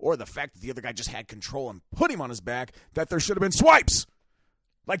danger or the fact that the other guy just had control and put him on his back, that there should have been swipes.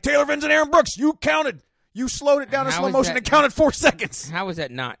 Like Taylor Venz and Aaron Brooks, you counted. You slowed it down in slow motion and counted 4 seconds. How was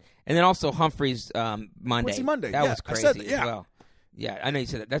that not? And then also Humphreys Monday. Quincy Monday. That was crazy as well. Yeah, I know you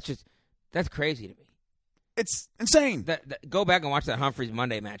said that. That's crazy to me. It's insane. Go back and watch that Humphreys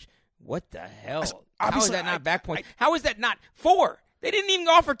Monday match. What the hell? How is that not back point? How is that not 4? They didn't even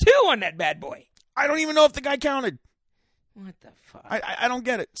go for 2 on that bad boy. I don't even know if the guy counted. What the fuck? I don't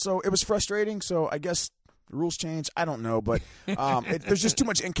get it. So it was frustrating. So I guess the rules changed. I don't know, but there's just too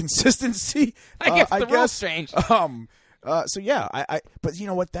much inconsistency. I guess the rules changed. So yeah, but you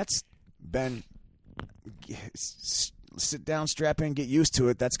know what? That's Ben, sit down, strap in, get used to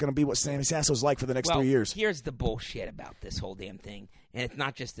it. That's going to be what Sammy Sasso's like for the next 3 years. Here's the bullshit about this whole damn thing, and it's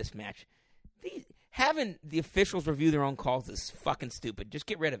not just this match. Having the officials review their own calls is fucking stupid. Just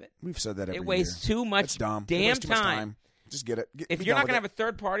get rid of it. We've said that every year. It wastes too much damn too much time. Just get it. If you're not going to have a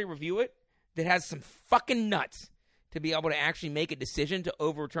third party review it that has some fucking nuts to be able to actually make a decision to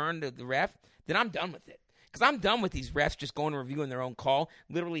overturn the ref, then I'm done with it. Because I'm done with these refs just going and reviewing their own call,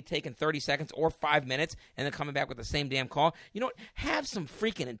 literally taking 30 seconds or 5 minutes and then coming back with the same damn call. You know what? Have some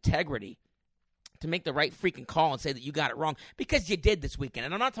freaking integrity to make the right freaking call and say that you got it wrong, because you did this weekend.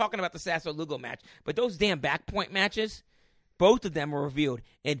 And I'm not talking about the Sasso-Lugo match, but those damn back point matches, both of them were reviewed.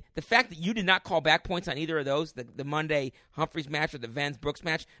 And the fact that you did not call back points on either of those, the Monday Humphreys match or the Vans-Brooks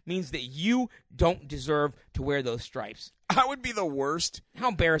match, means that you don't deserve to wear those stripes. I would be the worst. How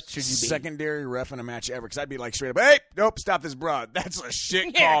embarrassed should you be? Secondary ref in a match ever, because I'd be like straight up, hey, nope, stop this, bro. That's a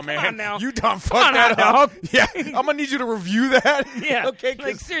shit Yeah, call, come man. on now. You done fucked that up. Yeah, I'm going to need you to review that. Yeah. Okay,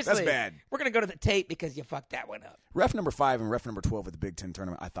 like, seriously. that's bad. We're going to go to the tape because you fucked that one up. Ref number 5 and ref number 12 at the Big Ten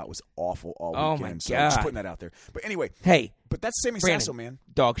tournament I thought was awful all Oh, weekend. my So God. just putting that out there. But anyway, Hey. but that's Sammy Brandon, Sasso, man.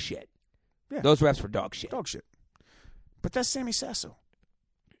 Dog shit. Yeah. Those refs were dog shit. Dog shit. But that's Sammy Sasso.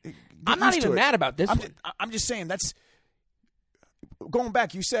 Get I'm not used to even it. mad about this one. I'm just saying that's going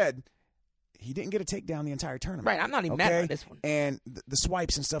back. You said he didn't get a takedown the entire tournament. Right, I'm not even mad about this one. And the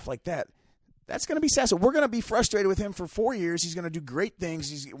swipes and stuff like that. That's going to be Sasso. We're going to be frustrated with him for 4 years. He's going to do great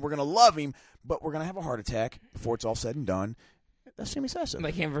things. We're going to love him, but we're going to have a heart attack before it's all said and done. That's Sammy Sasso.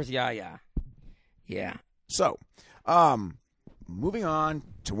 Like him versus Yaya. Yeah. So, moving on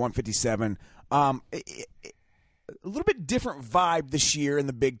to 157. A little bit different vibe this year in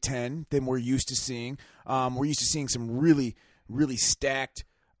the Big Ten than we're used to seeing. We're used to seeing some really, really stacked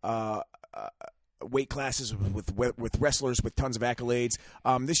weight classes with wrestlers with tons of accolades.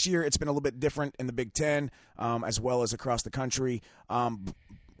 This year, it's been a little bit different in the Big Ten as well as across the country.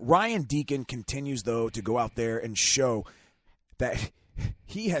 Ryan Deacon continues, though, to go out there and show that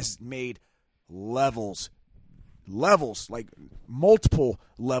he has made levels, like multiple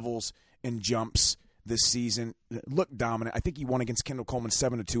levels in jumps this season. Looked dominant. I think he won against Kendall Coleman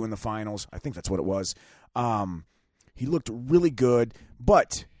 7-2 in the finals. I think that's what it was. He looked really good,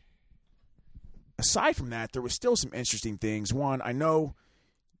 but aside from that, there was still some interesting things. One, I know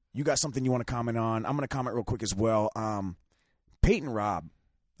you got something you want to comment on. I'm going to comment real quick as well. Peyton Robb.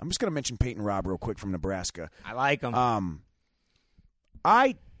 I'm just going to mention Peyton Robb real quick from Nebraska. I like him.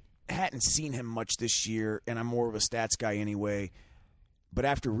 I hadn't seen him much this year, and I'm more of a stats guy anyway. But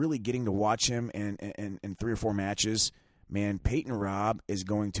after really getting to watch him in 3 or 4 matches, man, Peyton Robb is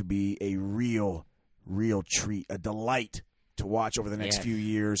going to be a real treat, a delight to watch over the next few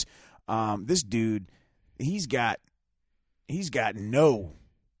years. This dude, he's got no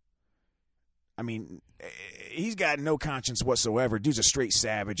conscience whatsoever. Dude's a straight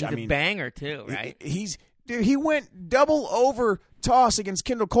savage. He's a banger too, right? He went double over toss against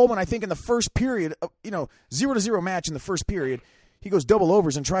Kendall Coleman, I think, in the first period. 0-0 match in the first period. He goes double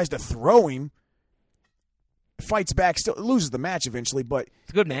overs and tries to throw him. Fights back, still loses the match eventually, but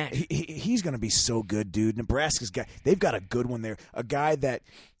it's a good match. He's going to be so good, dude. They've got a good one there. A guy that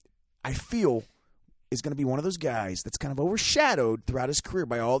I feel is going to be one of those guys that's kind of overshadowed throughout his career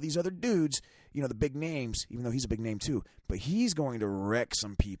by all these other dudes, the big names, even though he's a big name too. But he's going to wreck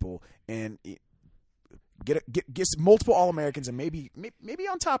some people and get multiple All-Americans and maybe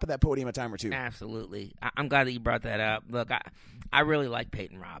on top of that podium a time or two. Absolutely. I'm glad that you brought that up. Look, I really like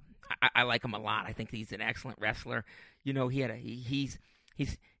Peyton Robb. I like him a lot. I think he's an excellent wrestler. He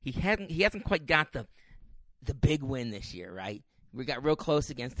hasn't quite got the big win this year, right? We got real close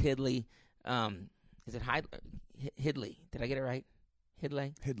against Hidley. Is it Hidley? Did I get it right?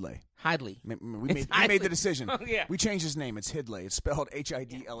 Hidley. We made the decision. Oh, yeah. We changed his name. It's Hidley. It's spelled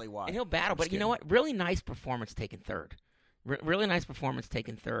Hidlay. And he'll battle, but you know what? Really nice performance taking third. Really nice performance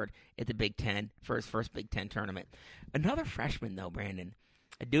taking third at the Big Ten for his first Big Ten tournament. Another freshman, though, Brandon,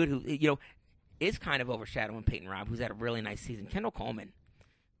 a dude who is kind of overshadowing Peyton Robb, who's had a really nice season. Kendall Coleman,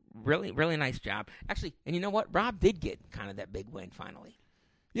 really, really nice job. Actually, and you know what? Robb did get kind of that big win finally.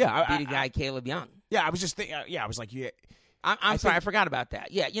 Yeah, beat a guy, Caleb Young. Yeah, I was just thinking. I was like, yeah. I'm sorry, I forgot about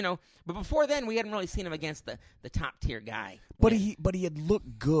that. Yeah, but before then, we hadn't really seen him against the top tier guy. But he had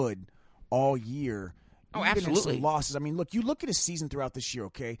looked good all year. Oh, Even absolutely. in some losses. I mean, look, you look at his season throughout this year.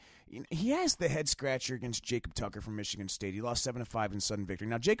 Okay, he has the head scratcher against Jacob Tucker from Michigan State. He lost 7-5 in sudden victory.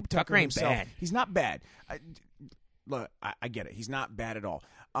 Now, Jacob Tucker ain't himself, bad. He's not bad. I get it. He's not bad at all.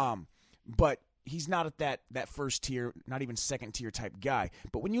 But he's not at that first tier, not even second tier type guy.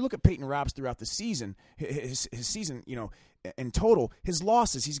 But when you look at Peyton Robbs throughout the season, his season, in total, his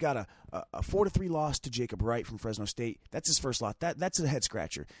losses, he's got a 4-3 loss to Jacob Wright from Fresno State. That's his first loss. That's a head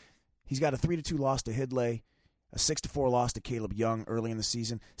scratcher. He's got a 3-2 loss to Hidlay, a 6-4 loss to Caleb Young early in the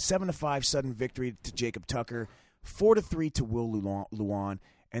season, 7-5 sudden victory to Jacob Tucker, 4-3 to Will Luan,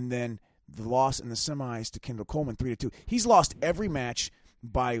 and then the loss in the semis to Kendall Coleman, 3-2. He's lost every match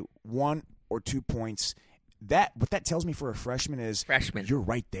by 1 or 2 points. What that tells me for a freshman is you're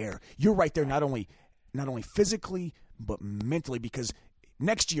right there. You're right there not only physically but mentally, because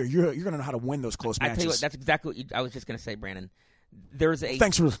next year you're going to know how to win those close matches. I tell you what, that's exactly what I was just going to say, Brandon.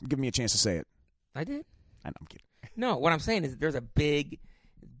 Thanks for giving me a chance to say it. I did. I'm kidding. No, what I'm saying is there's a big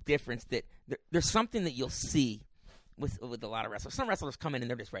difference that there's something that you'll see with a lot of wrestlers. Some wrestlers come in and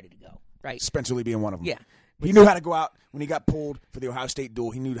they're just ready to go, right? Spencer Lee being one of them. Yeah. He knew how to go out when he got pulled for the Ohio State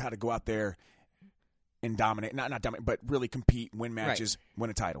duel. He knew how to go out there and dominate, not dominate, but really compete, win matches, win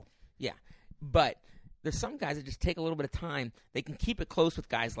a title. Yeah, but there's some guys that just take a little bit of time. They can keep it close with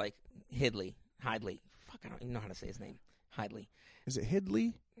guys like Hidley. Fuck, I don't even know how to say his name. Hidley. Is it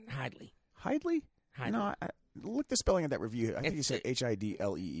Hidley? Hidley. Hidley? No, look the spelling of that review. I think you said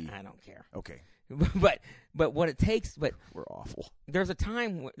Hidlee. I don't care. Okay. But what it takes, we're awful. There's a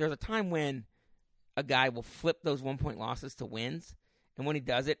time when a guy will flip those 1-point losses to wins, and when he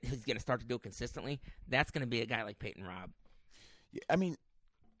does it, he's going to start to do it consistently. That's going to be a guy like Peyton Robb. I mean,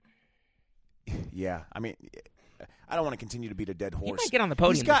 I don't want to continue to beat a dead horse. He might get on the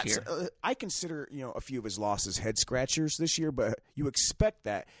podium this year. I consider a few of his losses head scratchers this year, but you expect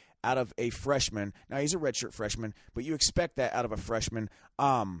that out of a freshman. Now, he's a redshirt freshman, but you expect that out of a freshman.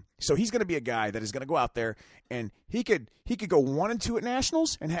 So he's going to be a guy that is going to go out there, and he could go 1-2 at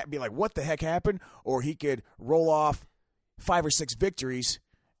nationals and be like, what the heck happened? Or he could roll off 5 or 6 victories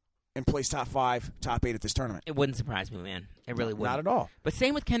and place top 5, top 8 at this tournament. It wouldn't surprise me, man. It really wouldn't. Not at all. But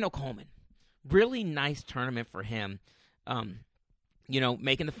same with Kendall Coleman. Really nice tournament for him.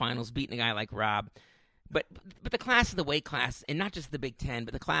 Making the finals, beating a guy like Robb. But the class of the weight class, and not just the Big Ten,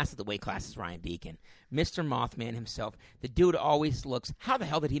 but the class of the weight class is Ryan Deacon. Mr. Mothman himself. The dude always looks, how the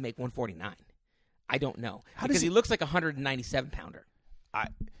hell did he make 149? I don't know. Because he looks like a 197-pounder.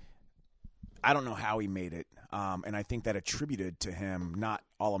 I don't know how he made it, and I think that attributed to him not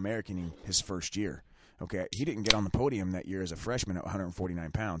All-Americaning his first year. Okay, he didn't get on the podium that year as a freshman at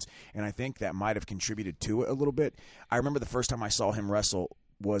 149 pounds, and I think that might have contributed to it a little bit. I remember the first time I saw him wrestle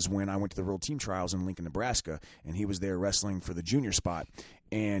was when I went to the World Team Trials in Lincoln, Nebraska, and he was there wrestling for the junior spot,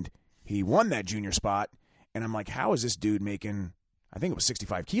 and he won that junior spot, and I'm like, how is this dude making, I think it was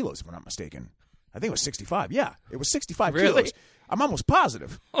 65 kilos, if I'm not mistaken. I think it was 65. Yeah, it was 65 kilos. I'm almost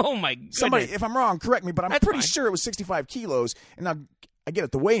positive. Oh, my goodness. Somebody, if I'm wrong, correct me, but I'm pretty fine. sure it was 65 kilos, and now I get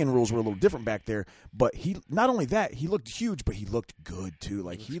it, the weigh-in rules were a little different back there, but he not only that, he looked huge, but he looked good, too.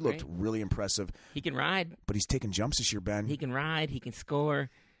 Like, he looked really impressive. He can ride. But he's taking jumps this year, Ben. He can ride. He can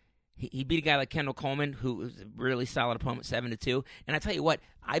score. He beat a guy like Kendall Coleman, who was a really solid opponent, 7-2. And I tell you what,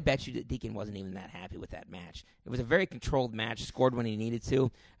 I bet you that Deacon wasn't even that happy with that match. It was a very controlled match, scored when he needed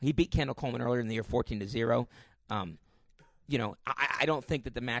to. He beat Kendall Coleman earlier in the year 14-0. I don't think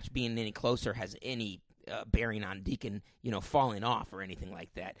that the match being any closer has any bearing on Deacon, falling off or anything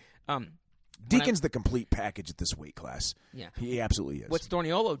like that. Deacon's the complete package at this weight class. Yeah. He absolutely is. What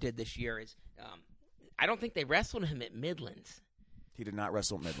Storniolo did this year is, I don't think they wrestled him at Midlands. He did not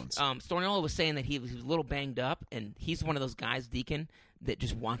wrestle at Midlands. Storniolo was saying that he was a little banged up, and he's one of those guys, Deacon, that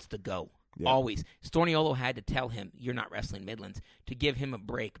just wants to go. Yeah. Always. Storniolo had to tell him, you're not wrestling Midlands, to give him a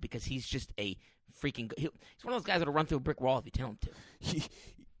break, because he's just a freaking... He's one of those guys that will run through a brick wall if you tell him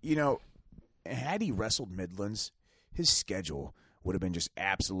to. Had he wrestled Midlands, his schedule would have been just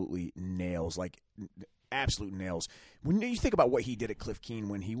absolutely nails, like absolute nails. When you think about what he did at Cliff Keen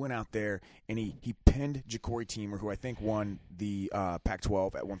when he went out there and he pinned Ja'Cory Teamer, who I think won the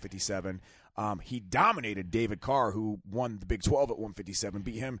Pac-12 at 157. He dominated David Carr, who won the Big 12 at 157,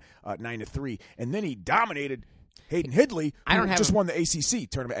 beat him 9-3. And then he dominated Hayden Hidley, who just won the ACC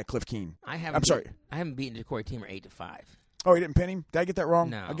tournament at Cliff Keen. I'm sorry. I haven't beaten Ja'Cory Teamer 8-5. Oh, he didn't pin him? Did I get that wrong?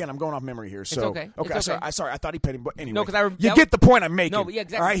 No. Again, I'm going off memory here. So, it's okay. Okay, it's okay. Sorry. I thought he pinned him. But anyway, no, you get the point I'm making. No, but yeah,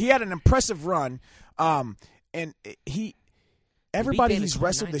 exactly. All right, he had an impressive run. And everybody he's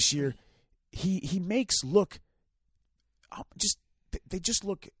wrestled this year, he makes look they just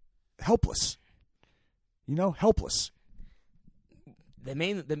look helpless. Helpless. I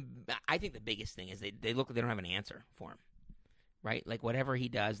think the biggest thing is they look like they don't have an answer for him. Right? Like whatever he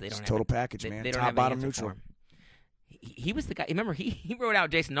does, they don't have total package, man. They don't Top, have bottom, an answer neutral. for him. He was the guy. Remember, he wrote out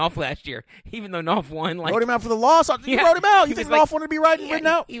Jason Nolf last year, even though Nolf won. Like, wrote him out for the loss. You wrote him out. You think Nolf wanted to be written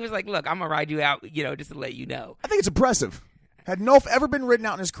out? He was like, "Look, I'm gonna ride you out, just to let you know." I think it's impressive. Had Nolf ever been written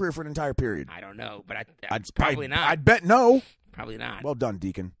out in his career for an entire period? I don't know, but I'd probably not. I'd bet no. Probably not. Well done,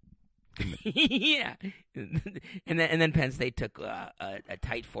 Deacon. Yeah, and then Penn State took a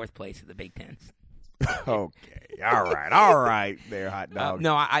tight 4th place at the Big Ten. Okay, all right, there, hot dog.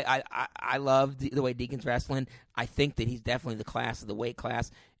 No, I love the way Deacon's wrestling. I think that he's definitely the class of the weight class.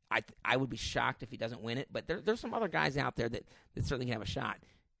 I would be shocked if he doesn't win it, but there's some other guys out there that certainly can have a shot.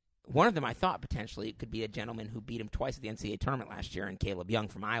 One of them I thought potentially could be a gentleman who beat him twice at the NCAA tournament last year, and Caleb Young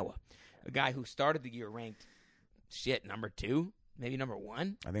from Iowa, a guy who started the year ranked number 2, maybe number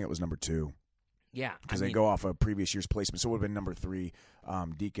 1. I think it was number 2. Yeah, because they go off a previous year's placement, so it would have been number 3.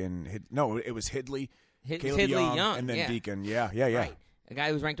 Deacon, it was Hidley, Caleb Young, and then Deacon. Yeah. Right. A guy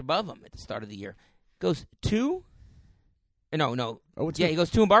who was ranked above him at the start of the year goes 2. No. 0-2. Yeah, he goes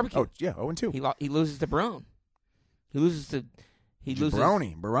 2 in barbecue. Oh, yeah, 0-2. He loses to Barone. He loses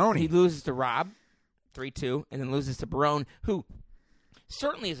Barone. He loses to Rob, 3-2, and then loses to Barone, who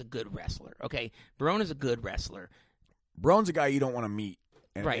certainly is a good wrestler. Okay, Barone is a good wrestler. Barone's a guy you don't want to meet.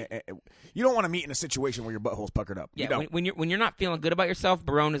 Right. You don't want to meet in a situation where your butthole's puckered up. Yeah, when you're not feeling good about yourself,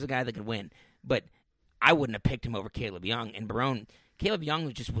 Barone is a guy that could win. But I wouldn't have picked him over Caleb Young. And Caleb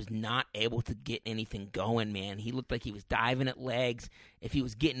Young just was not able to get anything going, man. He looked like he was diving at legs. If he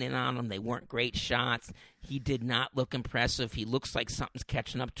was getting in on them, they weren't great shots. He did not look impressive. He looks like something's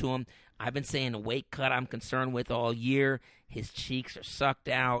catching up to him. I've been saying the weight cut I'm concerned with all year. His cheeks are sucked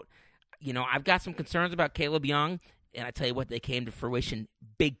out. I've got some concerns about Caleb Young. And I tell you what, they came to fruition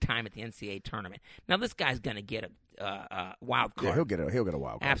big time at the NCAA tournament. Now this guy's going to get a wild card. Yeah, he'll get a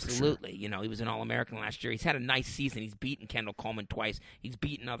wild card. Absolutely. For sure. He was an All-American last year. He's had a nice season. He's beaten Kendall Coleman twice. He's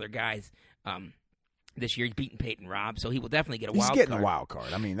beaten other guys this year. He's beaten Peyton Robb, so he will definitely get a wild card. He's getting a wild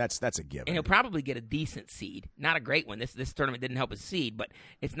card. I mean, that's a given. And he'll probably get a decent seed. Not a great one. This tournament didn't help his seed, but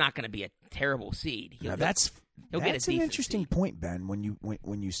it's not going to be a terrible seed. That's an interesting point, Ben. When you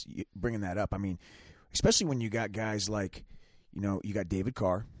bringing that up, I mean. Especially when you got guys like, you got David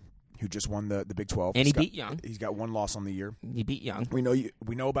Carr, who just won the Big 12. And he beat Young. He's got 1 loss on the year. He beat Young. We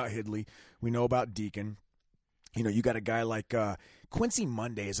know about Hidley. We know about Deacon. You got a guy like Quincy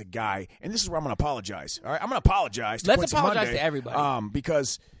Monday is a guy, and this is where I'm going to apologize. All right, I'm going to apologize to Let's Quincy apologize Monday, to everybody.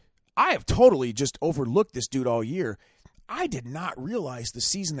 because I have totally just overlooked this dude all year. I did not realize the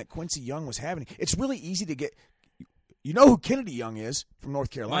season that Quincy Young was having. It's really easy to get. You know who Kennedy Young is from North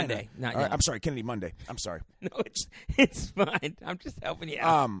Carolina? Monday, not Young. I'm sorry, Kennedy Monday. I'm sorry. No, it's fine. I'm just helping you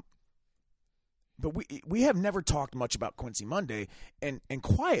out. But we have never talked much about Quincy Monday, and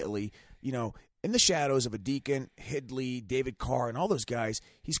quietly, in the shadows of a Deacon, Hidley, David Carr, and all those guys,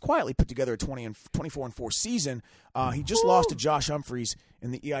 he's quietly put together a 24-4 season. He just lost to Josh Humphreys in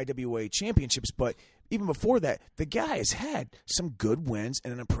the EIWA championships, but even before that, the guy has had some good wins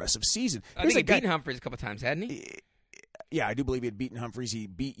and an impressive season. I think he's beaten Humphreys a couple times, hadn't he? Yeah, I do believe he had beaten Humphreys. He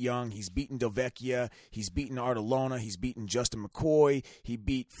beat Young. He's beaten Delvecchia. He's beaten Artolona. He's beaten Justin McCoy. He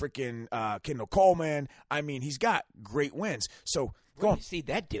beat freaking Kendall Coleman. I mean, he's got great wins. So Where do you see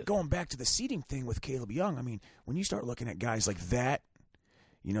that dude? Going back to the seeding thing with Caleb Young, I mean, when you start looking at guys like that,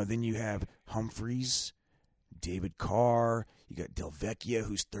 then you have Humphreys, David Carr. You got Delvecchia,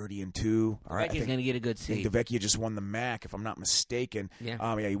 who's 30-2. All right, he's going to get a good seed. Delvecchia just won the MAC, if I'm not mistaken.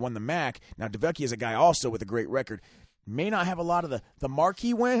 Yeah, he won the MAC. Now, Delvecchia is a guy also with a great record. May not have a lot of the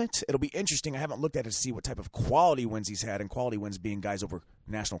marquee wins. It'll be interesting. I haven't looked at it to see what type of quality wins he's had, and quality wins being guys over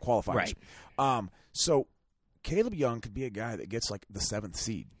national qualifiers. Right. So Caleb Young could be a guy that gets like the 7th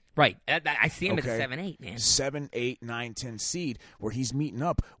seed. Right. I see him as a 7-8, man. 7, 8, 9, 10 seed, where he's meeting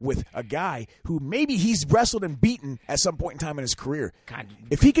up with a guy who maybe he's wrestled and beaten at some point in time in his career. God,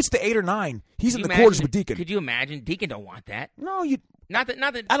 if he gets to 8 or 9, he's in the quarters with Deacon. Could you imagine? Deacon don't want that. No, Not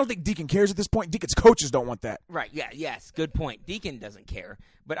that. I don't think Deacon cares at this point. Deacon's coaches don't want that. Right. Yeah. Yes. Good point. Deacon doesn't care.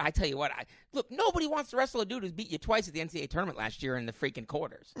 But I tell you what. Look. Nobody wants to wrestle a dude who's beat you twice at the NCAA tournament last year in the freaking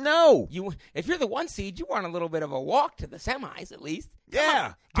quarters. No. If you're the 1 seed, you want a little bit of a walk to the semis at least.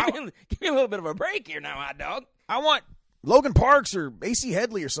 Yeah. Give me a little bit of a break here now, hot dog. I want Logan Parks or AC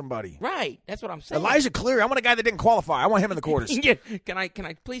Headley or somebody. Right. That's what I'm saying. Elijah Cleary. I want a guy that didn't qualify. I want him in the quarters. Yeah. Can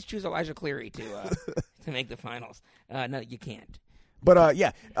I please choose Elijah Cleary to make the finals? No, you can't. But,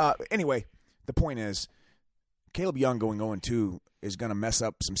 anyway, the point is Caleb Young going 0-2 is going to mess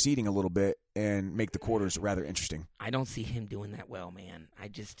up some seeding a little bit and make the quarters rather interesting. I don't see him doing that well, man.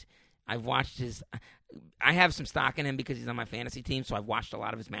 I've watched his – I have some stock in him because he's on my fantasy team, so I've watched a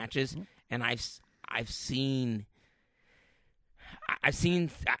lot of his matches, and I've seen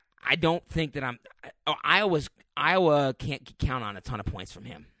I don't think that Iowa can't count on a ton of points from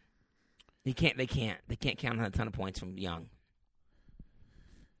him. They can't count on a ton of points from Young.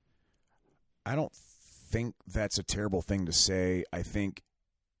 I don't think that's a terrible thing to say. I think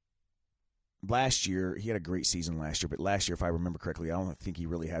last year, he had a great season last year, but last year, if I remember correctly, I don't think he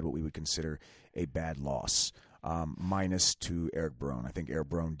really had what we would consider a bad loss, minus to Eric Brown. I think Eric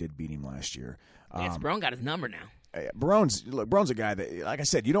Brown did beat him last year. Yes, Brown got his number now. Brown's a guy that, like I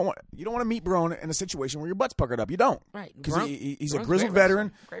said, you don't want to meet Brown in a situation where your butt's puckered up. You don't, right? Because he's a Brown's grizzled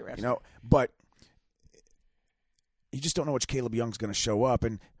veteran, great wrestler. But you just don't know which Caleb Young's going to show up,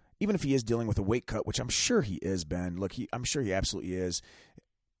 and even if he is dealing with a weight cut, which I'm sure he is, Ben. Look, I'm sure he absolutely is.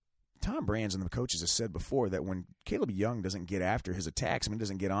 Tom Brands and the coaches have said before that when Caleb Young doesn't get after his attacks,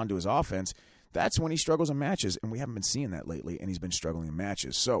 doesn't get onto his offense, that's when he struggles in matches, and we haven't been seeing that lately, and he's been struggling in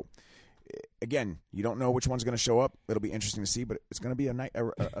matches. So, again, you don't know which one's going to show up. It'll be interesting to see, but it's going to be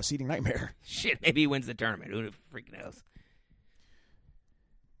a seeding nightmare. Shit, maybe he wins the tournament. Who the freak knows?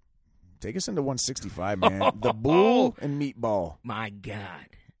 Take us into 165, man. The Bull and Meatball. My God.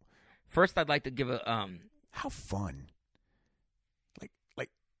 First, I'd like to give a how fun.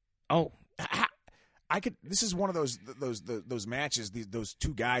 Oh, I could. This is one of those matches. Those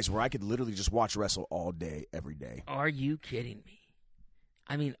two guys where I could literally just watch wrestle all day, every day. Are you kidding me?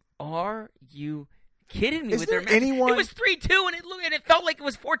 I mean, are you kidding me? Is with there their match? anyone? It was 3-2, and it felt like it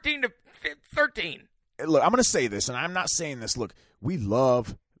was 14-13. Look, I'm going to say this, and I'm not saying this. Look, we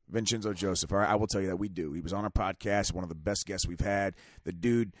love Vincenzo Joseph. All right, I will tell you that we do. He was on our podcast, one of the best guests we've had. The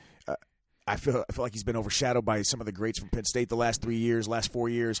dude. I feel like he's been overshadowed by some of the greats from Penn State the last 4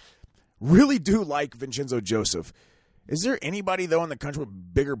 years. Really do like Vincenzo Joseph. Is there anybody, though, in the country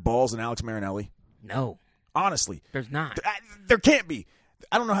with bigger balls than Alex Marinelli? No. Honestly. There's not. There can't be.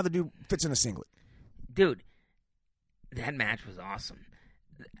 I don't know how the dude fits in a singlet. Dude, that match was awesome.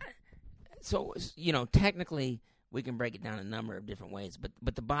 So, technically, we can break it down a number of different ways,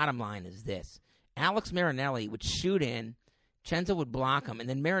 but the bottom line is this. Alex Marinelli would shoot in, Cenzo would block him, and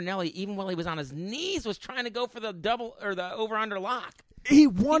then Marinelli, even while he was on his knees, was trying to go for the double or the over-under lock. He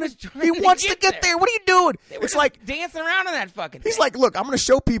wants to get there. What are you doing? It's like dancing around in that fucking thing. He's like, look, I'm going to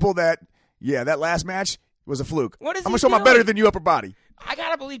show people that, that last match was a fluke. What is I'm going to show my better than you upper body. I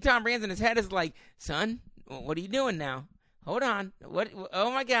got to believe Tom Brands in his head is like, son, what are you doing now? Hold on. What? Oh,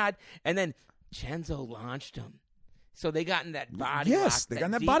 my God. And then Cenzo launched him. So they got in that body lock. Yes, they got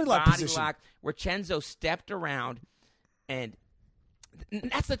in that body lock position. Where Cenzo stepped around. And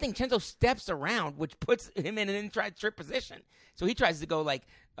that's the thing. Cenzo steps around, which puts him in an inside trip position. So he tries to go like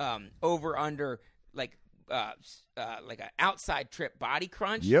over under like an outside trip body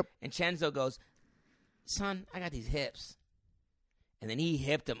crunch. Yep. And Cenzo goes, son, I got these hips. And then he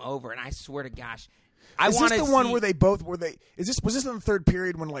hipped him over. And I swear to gosh, is this the one where they both was this in the third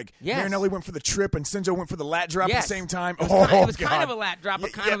period when Marinelli went for the trip and Cenzo went for the lat drop at the same time? It was kind of a lat drop,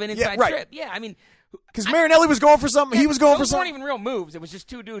 but kind of an inside trip. Yeah, I mean. Because Marinelli was going for something, he was going for something. Those weren't even real moves. It was just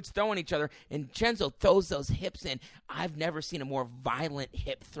two dudes throwing each other, and Cenzo throws those hips in. I've never seen a more violent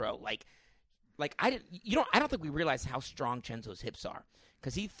hip throw. I don't think we realize how strong Cenzo's hips are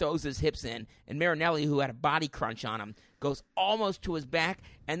because he throws his hips in, and Marinelli, who had a body crunch on him, goes almost to his back,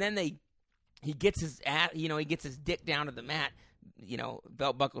 and then he gets his dick down to the mat,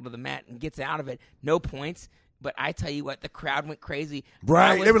 belt buckle to the mat, and gets out of it. No points. But I tell you what, the crowd went crazy.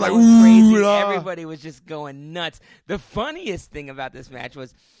 Right. They were like, ooh, crazy. La. Everybody was just going nuts. The funniest thing about this match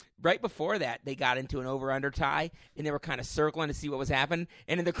was right before that, they got into an over-under tie, and they were kind of circling to see what was happening.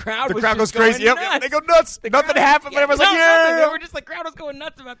 And then the crowd goes crazy. Yep, they go nuts. Nothing happened, but everyone's like, yeah. They were just like, crowd was going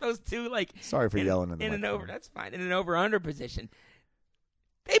nuts about those two. Sorry for yelling in an over. That's fine. In an over-under position.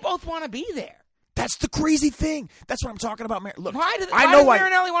 They both want to be there. That's the crazy thing. That's what I'm talking about. Look, why does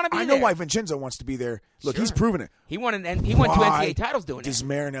Marinelli want to be there? I know why Vincenzo wants to be there. Look, He's proven it. He won 2 NCAA titles doing it. Does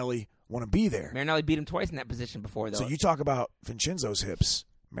Marinelli want to be there? Marinelli beat him twice in that position before, though. So you talk about Vincenzo's hips.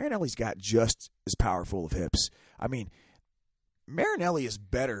 Marinelli's got just as powerful of hips. I mean, Marinelli is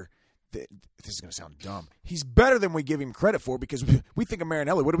better. This is going to sound dumb. He's better than we give him credit for because we think of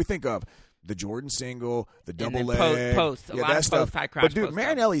Marinelli. What do we think of? The Jordan single, the double leg. Post. A lot that of stuff. Post, but, dude,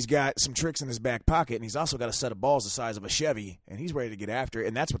 Marinelli's got some tricks in his back pocket, and he's also got a set of balls the size of a Chevy, and he's ready to get after it,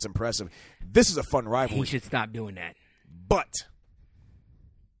 and that's what's impressive. This is a fun rivalry. He should stop doing that. But.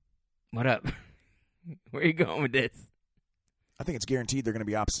 What up? Where are you going with this? I think it's guaranteed they're going to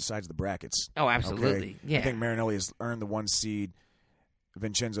be opposite sides of the brackets. Oh, absolutely. Okay? Yeah. I think Marinelli has earned the 1 seed.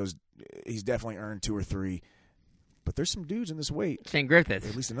 Vincenzo's, he's definitely earned 2 or 3. But there's some dudes in this weight. Shane Griffith.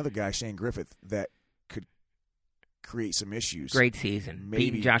 At least another guy, Shane Griffith, that could create some issues. Great season.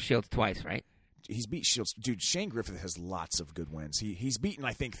 Beating Josh Shields twice, right? he's beat Shields. Dude, Shane Griffith has lots of good wins. He's beaten,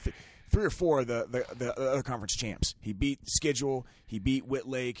 I think, 3 or 4 of the other conference champs. He beat Schedule. He beat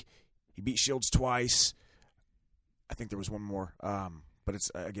Whitlake. He beat Shields twice. I think there was one more, but it's,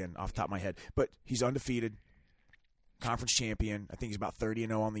 again, off the top of my head. But he's undefeated, conference champion. I think he's about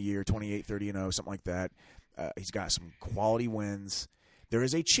 30-0 on the year, 28, 30-0, something like that. He's got some quality wins. There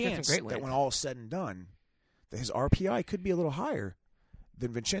is a chance that when all is said and done, that his RPI could be a little higher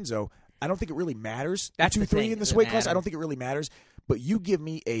than Vincenzo. I don't think it really matters. That's 2-3 in this weight class. I don't think it really matters. But you give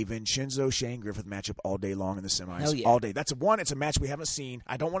me a Vincenzo-Shane Griffith matchup all day long in the semis. Hell yeah. All day. It's a match we haven't seen.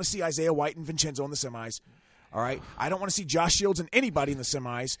 I don't want to see Isaiah White and Vincenzo in the semis. All right? I don't want to see Josh Shields and anybody in the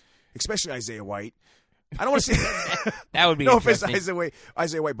semis, especially Isaiah White. I don't want to see that would be no offense to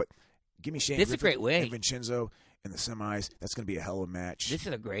Isaiah White, but give me Shane This is Griffith a great weight. and Vincenzo in the semis. That's going to be a hell of a match. This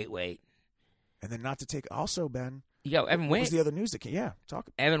is a great weight. And then not to take also, Ben. Yo, Evan Wick. What was the other news that came? Yeah, talk.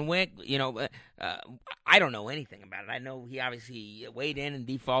 Evan Wick, I don't know anything about it. I know he obviously weighed in and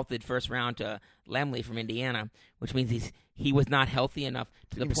defaulted first round to Lemley from Indiana, which means he was not healthy enough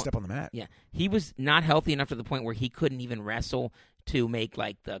to the point. Step on the mat. Yeah, he was not healthy enough to the point where he couldn't even wrestle to make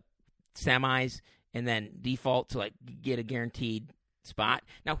like the semis and then default to like get a guaranteed spot.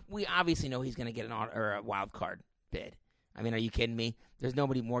 Now we obviously know he's going to get a wild card bid. I mean, are you kidding me? There's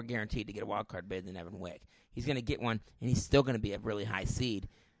nobody more guaranteed to get a wild card bid than Evan Wick. He's going to get one, and he's still going to be a really high seed.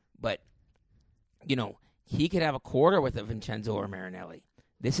 But, he could have a quarter with a Vincenzo or Marinelli.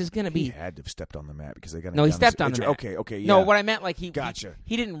 This is going to be. He had to have stepped on the mat because they got. No, he stepped on the mat. Okay, yeah. No, what I meant, like he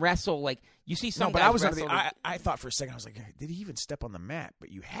didn't wrestle like you see some. No, but guys I was. wrestle I thought for a second I was like, did he even step on the mat?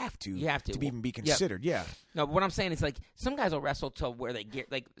 But you have to. You have to even be considered. Yep. Yeah. No, but what I'm saying is like some guys will wrestle till where they get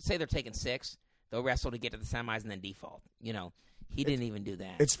like say they're taking 6, they'll wrestle to get to the semis and then default. He didn't even do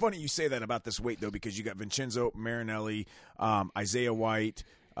that. It's funny you say that about this weight, though, because you got Vincenzo, Marinelli, Isaiah White,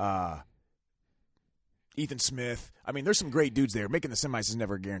 Ethan Smith. I mean, there's some great dudes there. Making the semis is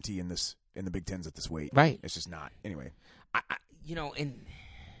never a guarantee in the Big Tens at this weight. Right. It's just not. Anyway. And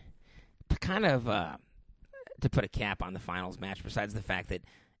to kind of to put a cap on the finals match, besides the fact that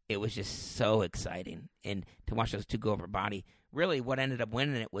it was just so exciting, and to watch those two go over body, really what ended up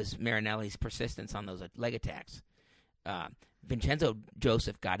winning it was Marinelli's persistence on those leg attacks. Vincenzo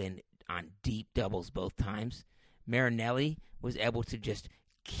Joseph got in on deep doubles both times. Marinelli was able to just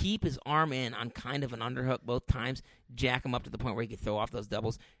keep his arm in on kind of an underhook both times, jack him up to the point where he could throw off those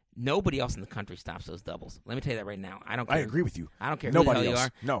doubles. Nobody else in the country stops those doubles. Let me tell you that right now. I don't care. I agree with you. I don't care Nobody who the hell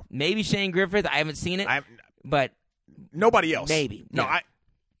else. you are. No. Maybe Shane Griffith. I haven't seen it. But nobody else. Maybe. No, yeah.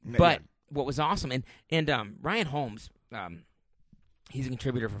 But what was awesome, and Ryan Holmes, he's a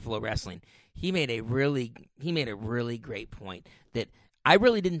contributor for Flow Wrestling. He made a really great point that I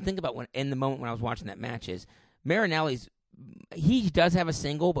really didn't think about in the moment when I was watching that match. Is Marinelli's he does have a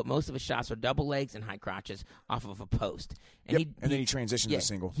single, but most of his shots are double legs and high crotches off of a post. And then he transitioned to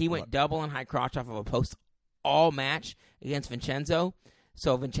single. He went double and high crotch off of a post all match against Vincenzo.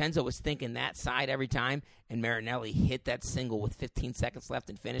 So Vincenzo was thinking that side every time, and Marinelli hit that single with 15 seconds left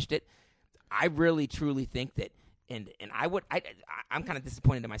and finished it. I really, truly think that, and I'm kind of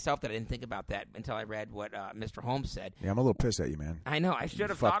disappointed in myself that I didn't think about that until I read what Mr. Holmes said. Yeah, I'm a little pissed at you, man. I know. I should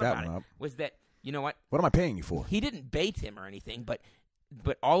have thought about it. Up. Was that, you know what? What am I paying you for? He didn't bait him or anything, but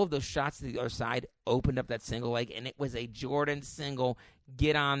all of those shots to the other side opened up that single leg, and it was a Jordan single,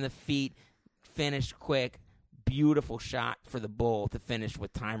 get on the feet, finish quick, beautiful shot for the bull to finish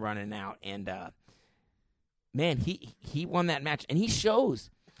with time running out. And, man, he won that match, and he shows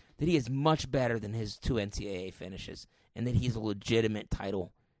that he is much better than his 2 NCAA finishes and that he's a legitimate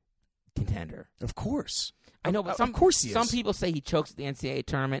title contender. Of course. I know, but of course he is. Some people say he chokes at the NCAA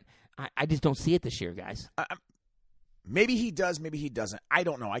tournament. I just don't see it this year, guys. Maybe he does, maybe he doesn't. I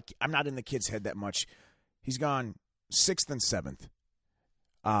don't know. I'm not in the kid's head that much. He's gone 6th and 7th.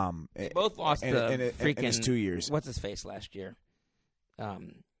 They both lost freaking in his 2 years. What's his face last year?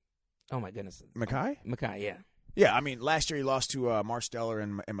 Oh my goodness, Mackay, yeah. Yeah, I mean, last year he lost to Mark Steller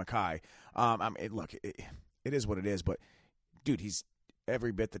and Mackay. Look, it is what it is, but dude, he's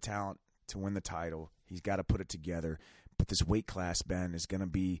every bit the talent to win the title. He's got to put it together. But this weight class, Ben, it's going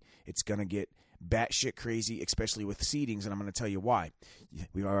to get batshit crazy, especially with seedings, and I'm going to tell you why.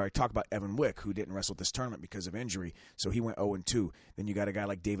 We already talked about Evan Wick, who didn't wrestle this tournament because of injury, so he went 0-2. Then you got a guy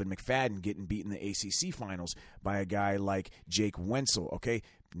like David McFadden getting beat in the ACC finals by a guy like Jake Wenzel, okay?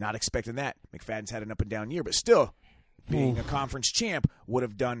 Not expecting that. McFadden's had an up-and-down year, but still, being a conference champ would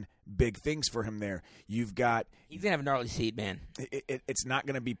have done big things for him there. He's going to have an early seed, man. It's not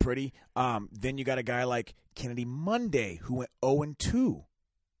going to be pretty. Then you got a guy like Kennedy Monday, who went 0-2.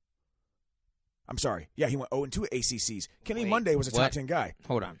 I'm sorry. Yeah, he went 0-2 at ACCs. Kennedy Monday was a top 10 guy.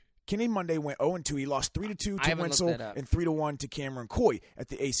 Hold on. Kennedy Monday went 0-2. He lost 3-2 to Wenzel and 3-1 to Cameron Coy at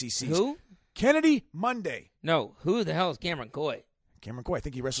the ACCs. Who? Kennedy Monday. No, who the hell is Cameron Coy? Cameron Coy. I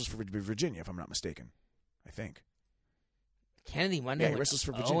think he wrestles for Virginia, if I'm not mistaken. I think. Kennedy Monday. Yeah, he wrestles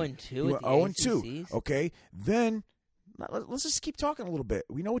for Virginia. 0-2 at the 0-2. ACCs? Okay, then let's just keep talking a little bit.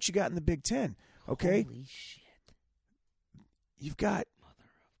 We know what you got in the Big Ten. Okay. Holy shit! You've got. Mother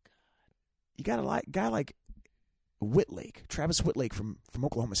of God. You got a guy like Whitlake, Travis Whitlake from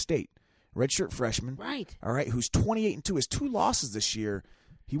Oklahoma State, redshirt freshman. Right. All right, who's 28-2. His 2 losses this year.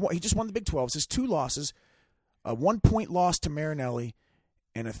 He just won the Big 12. His 2 losses, a 1-point loss to Marinelli,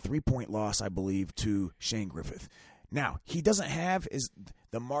 and a 3-point loss, I believe, to Shane Griffith. Now, he doesn't have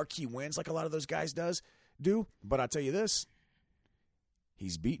the marquee wins like a lot of those guys do, but I'll tell you this.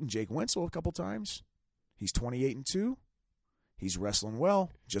 He's beaten Jake Wenzel a couple times. He's 28-2. He's wrestling well.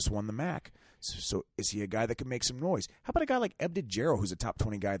 Just won the MAC. So is he a guy that can make some noise? How about a guy like Ebdid Jarrow, who's a top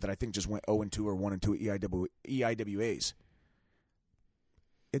 20 guy that I think just went 0-2 or 1-2 at EIWAs?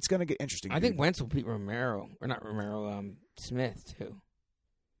 It's going to get interesting. I think Wenzel beat Romero, or not Romero, Smith, too.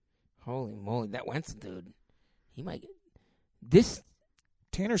 Holy moly, that Wenzel dude. He might get this.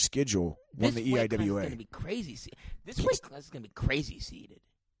 Tanner Schedule won the EIWA. This going to be crazy. This weight class is going to be crazy seeded.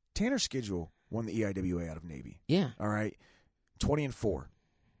 Tanner Schedule won the EIWA out of Navy. Yeah. All right. 20-4.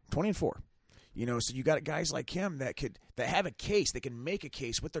 20-4. You know, so you got guys like him that have a case. They can make a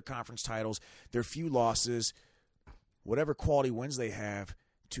case with their conference titles, their few losses, whatever quality wins they have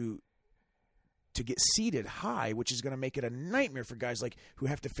to get seeded high, which is going to make it a nightmare for guys like who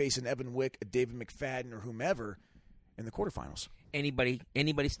have to face an Evan Wick, a David McFadden, or whomever in the quarterfinals. Anybody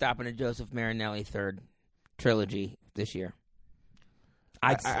stopping a Joseph Marinelli third trilogy this year?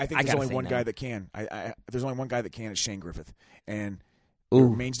 I think there's only one guy that can. There's only one guy that can. It's Shane Griffith, and it Ooh,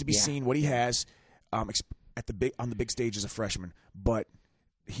 remains to be seen what he has on the big stage as a freshman. But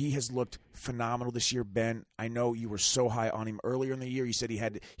he has looked phenomenal this year, Ben. I know you were so high on him earlier in the year. You said he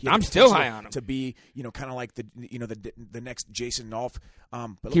had I'm still high on him to be, kind of like the next Jason Nolf.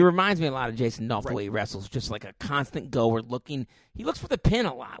 But he reminds me a lot of Jason Nolf the way he wrestles, just like a constant goer. He looks for the pin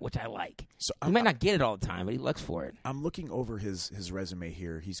a lot, which I like. So he might not get it all the time, but he looks for it. I'm looking over his resume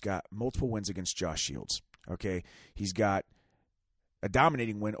here. He's got multiple wins against Josh Shields. Okay, he's got a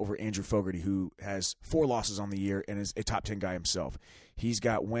dominating win over Andrew Fogarty, who has 4 losses on the year and is a top 10 guy himself. He's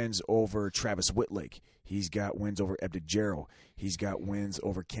got wins over Travis Whitlake. He's got wins over Ebdid Jarrow. He's got wins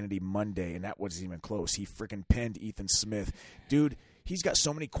over Kennedy Monday, and that wasn't even close. He freaking pinned Ethan Smith. Dude, he's got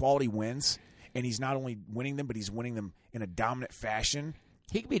so many quality wins, and he's not only winning them, but he's winning them in a dominant fashion.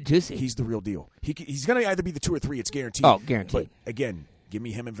 He could be juicy. He's the real deal. He's going to either be the 2 or 3. It's guaranteed. Oh, guaranteed. But, again, give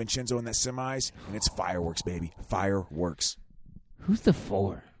me him and Vincenzo in that semis, and it's fireworks, baby. Fireworks. Who's the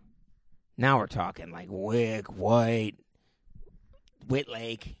 4? Now we're talking like Wick, White,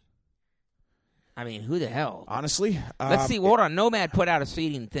 Whitlake. I mean, who the hell? Honestly, let's see. Hold on, Nomad put out a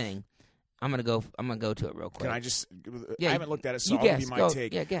seeding thing. I'm gonna go to it real quick. Can I just? Yeah, I haven't looked at it, so I'll give you my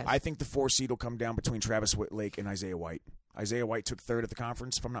take. Yeah, guess. I think the 4 seed will come down between Travis Whitlake and Isaiah White. Isaiah White took 3rd at the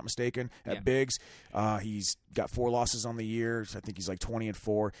conference, if I'm not mistaken, at Biggs. He's got 4 losses on the year. So I think he's like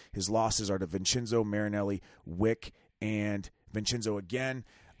 20-4. His losses are to Vincenzo, Marinelli, Wick, and Vincenzo again.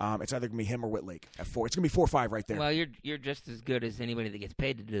 It's either going to be him or Whitlake at 4. It's going to be 4-5 right there. Well, you're just as good as anybody that gets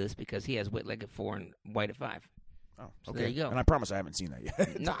paid to do this because he has Whitlake at 4 and White at 5. Oh, okay. So there you go. And I promise I haven't seen that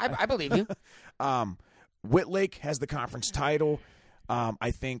yet. No, I believe you. Whitlake has the conference title.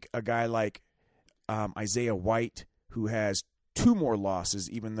 I think a guy like Isaiah White, who has 2 more losses,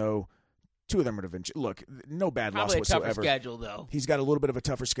 even though 2 of them are to Vincenzo. Look, no bad loss whatsoever. Tougher schedule, though. He's got a little bit of a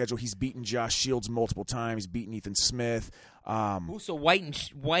tougher schedule. He's beaten Josh Shields multiple times. He's beaten Ethan Smith. So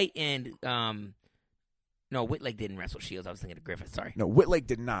no, Whitlake didn't wrestle Shields. I was thinking of Griffith. Sorry. No, Whitlake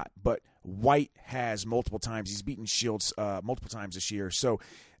did not, but White has multiple times. He's beaten Shields multiple times this year. So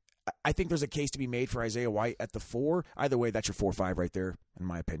I think there's a case to be made for Isaiah White at the 4. Either way, that's your 4-5 right there, in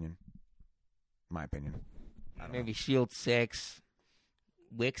my opinion. Maybe Shields 6,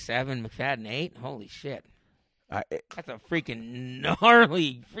 Wick 7, McFadden 8. Holy shit. That's a freaking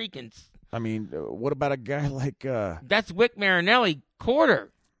gnarly freaking. I mean, what about a guy like? That's Wick Marinelli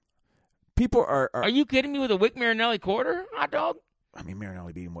quarter. People are. Are you kidding me with a Wick Marinelli quarter, hot dog? I mean,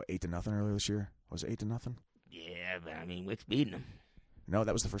 Marinelli beat him 8-0 earlier this year. Was it 8-0? Yeah, but I mean, Wick's beating him. No,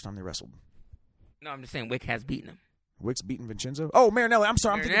 that was the first time they wrestled. No, I'm just saying Wick has beaten him. Wick's beaten Vincenzo? Oh, Marinelli. I'm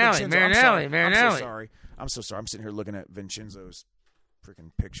sorry. Marinelli, I'm thinking Vincenzo. Marinelli. I'm so sorry. I'm sitting here looking at Vincenzo's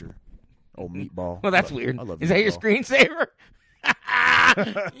freaking picture. Old meatball. Well, that's weird. I love Is that your screensaver?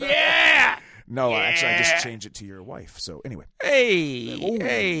 Yeah. No, actually, I just changed it to your wife. So, anyway. Hey,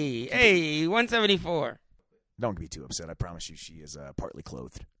 174. Don't be too upset. I promise you she is partly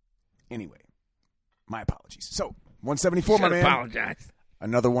clothed. Anyway, my apologies. So, 174, my Should man. apologize.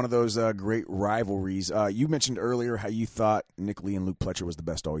 Another one of those great rivalries. You mentioned earlier how you thought Nick Lee and Luke Pletcher was the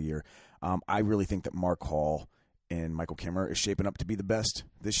best all year. I really think that Mark Hall and Michael Kimmer is shaping up to be the best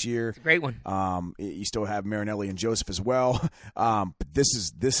this year. It's a great one. You still have Marinelli and Joseph as well. But this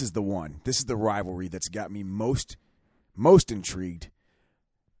is the one. This is the rivalry that's got me most intrigued.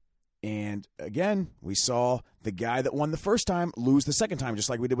 And again, we saw the guy that won the first time lose the second time,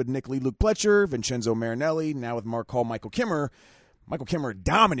 just like we did with Nick Lee, Luke Pletcher, Vincenzo Marinelli. Now with Mark Hall, Michael Kimmer. Michael Kimmer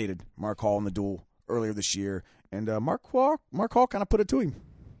dominated Mark Hall in the duel earlier this year, and Mark Hall kind of put it to him.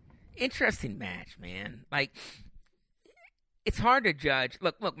 Interesting match, man. Like, it's hard to judge.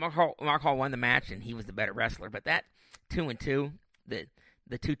 Look, Mark Hall won the match, and he was the better wrestler. But that 2-2, the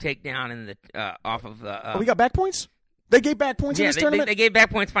 2 takedown and the off of the. We got back points. They gave back points in this tournament? They gave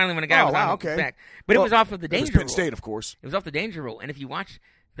back points finally when a guy was on his back. But it was off of the danger rule. Penn State, of course. It was off the danger rule. And if you watch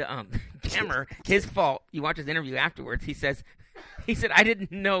the Kimmer, his fault, you watch his interview afterwards, he said, I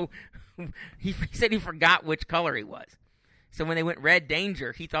didn't know. He said he forgot which color he was. So when they went red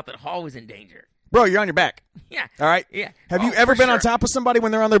danger, he thought that Hall was in danger. Bro, you're on your back. Yeah. All right? Yeah. Have you ever been on top of somebody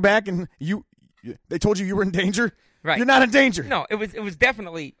when they're on their back and they told you were in danger? Right. You're not in danger. No, it was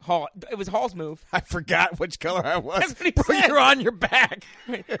definitely Hall. It was Hall's move. I forgot which color I was. That's what he Bro, said. you're on your back.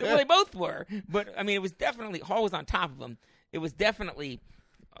 Well, they both were. But, I mean, it was definitely Hall was on top of him. It was definitely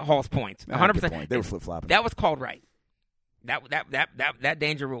Hall's points. 100%. Point. They were flip-flopping. That was called right. That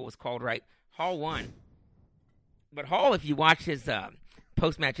danger rule was called right. Hall won. But Hall, if you watch his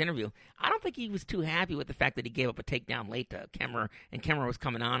post-match interview, I don't think he was too happy with the fact that he gave up a takedown late to Kimmer, and Kimmer was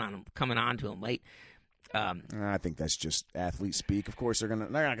coming on to him late. I think that's just athlete speak. Of course, they're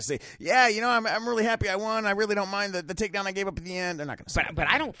not gonna say, "Yeah, I'm really happy I won. I really don't mind the takedown I gave up at the end." They're not gonna say. But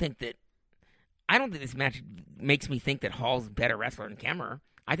I don't think this match makes me think that Hall's a better wrestler than Kimmer.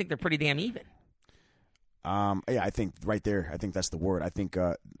 I think they're pretty damn even. Yeah, I think right there. I think that's the word. I think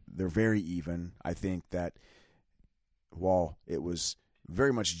they're very even. I think that while it was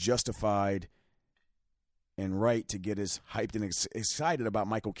very much justified and right to get as hyped and excited about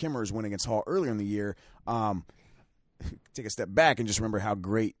Michael Kimmer's win against Hall earlier in the year, take a step back and just remember how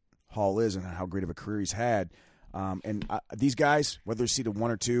great Hall is and how great of a career he's had. And these guys, whether they're seeded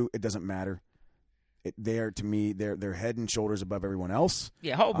 1 or 2, it doesn't matter. To me, they're head and shoulders above everyone else.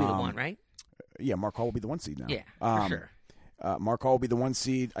 Yeah, Hall will be the one, right? Yeah, Mark Hall will be the 1 seed now. Yeah, for sure. Mark Hall will be the 1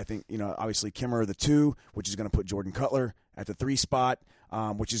 seed. I think, obviously Kimmer the 2, which is going to put Jordan Cutler at the 3 spot,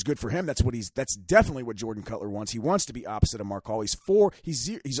 which is good for him. That's definitely what Jordan Cutler wants. He wants to be opposite of Mark Hall. He's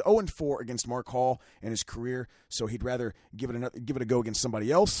 0-4 against Mark Hall in his career, so he'd rather give it a go against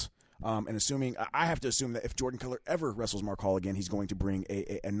somebody else. And I have to assume that if Jordan Cutler ever wrestles Mark Hall again, he's going to bring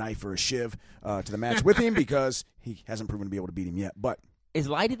a knife or a shiv to the match with him because he hasn't proven to be able to beat him yet. But is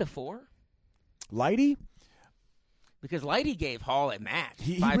Lighty the 4? Lighty? Because Lighty gave Hall a match.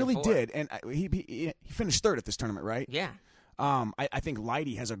 He really did, and he finished 3rd at this tournament, right? Yeah. I think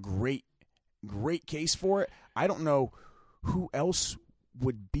Lighty has a great case for it. I don't know who else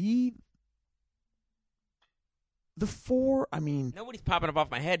would be the 4. I mean, nobody's popping up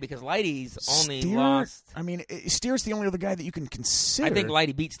off my head because Lighty's only Steer, lost. I mean, Steer's the only other guy that you can consider. I think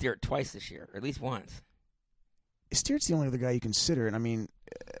Lighty beat Steer twice this year, or at least once. Steer's the only other guy you consider, and I mean,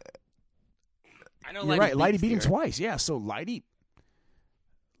 I know you're right. Lighty beat him Steer twice. Yeah, so Lighty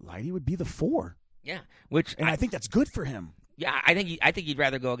would be the 4. Yeah, I think that's good for him. Yeah, I think you'd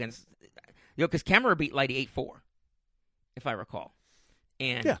rather go against, because Kimmer beat Lighty 8-4, if I recall,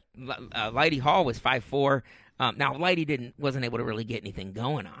 and Lighty Hall was 5-4. Now Lighty wasn't able to really get anything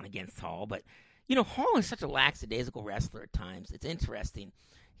going on against Hall, but Hall is such a lackadaisical wrestler at times. It's interesting.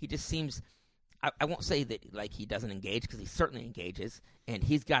 He just seems. I won't say that like he doesn't engage, because he certainly engages, and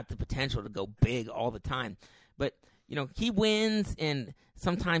he's got the potential to go big all the time. But he wins, and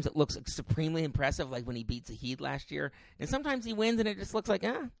sometimes it looks supremely impressive, like when he beat Zahid last year. And sometimes he wins, and it just looks like,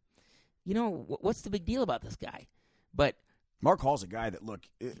 what's the big deal about this guy? But Mark Hall's a guy that,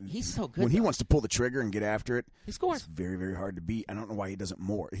 he's so good. When he wants to pull the trigger and get after it, he scores. It's very, very hard to beat. I don't know why he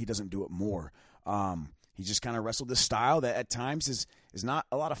doesn't do it more. He just kind of wrestled this style that at times is not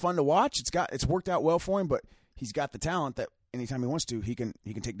a lot of fun to watch. It's worked out well for him, but he's got the talent that anytime he wants to, he can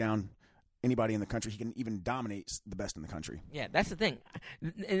take down anybody in the country. He can even dominate the best in the country. Yeah, that's the thing.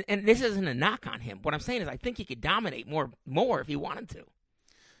 And this isn't a knock on him. What I'm saying is I think he could dominate more if he wanted to.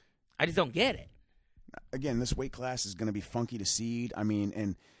 I just don't get it. Again, this weight class is going to be funky to seed. I mean,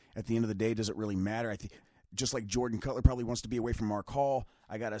 and at the end of the day, does it really matter? I think just like Jordan Cutler probably wants to be away from Mark Hall,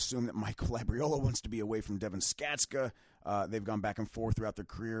 I got to assume that Michael Labriola wants to be away from Devin Skatska. They've gone back and forth throughout their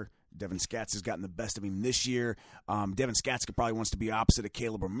career. Devin Skatska's gotten the best of him this year. Devin Skatska probably wants to be opposite of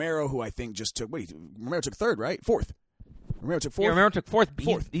Caleb Romero, who I think just took Romero took third, right? Fourth. Romero took fourth. Yeah, Romero took fourth.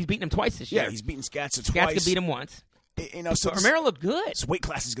 Fourth. He's beaten him twice this year. Yeah, he's beaten Skatska twice. Skatska beat him once. So Romero looked good. This weight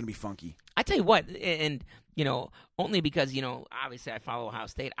class is going to be funky. I tell you what, and only because obviously I follow Ohio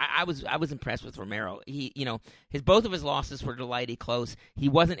State. I was impressed with Romero. He, both of his losses were to Lighty close. He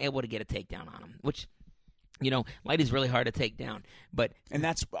wasn't able to get a takedown on him, which, Lighty's really hard to take down. And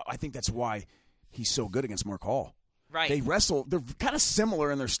I think that's why he's so good against Mark Hall. Right. They wrestle. They're kind of similar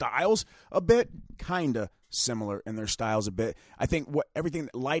in their styles a bit. Kind of similar in their styles a bit. I think everything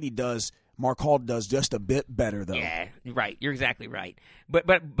that Lighty does, Mark Hall does just a bit better, though. Yeah, right. You're exactly right.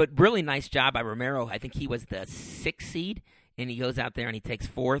 But really nice job by Romero. I think he was the 6th seed, and he goes out there and he takes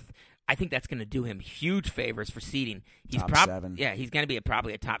 4th. I think that's going to do him huge favors for seeding. He's top 7. Yeah, he's going to be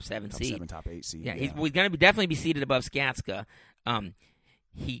probably a top 7 seed. Top 7, top 8 seed. Yeah, he's going to definitely be seated above Skatska.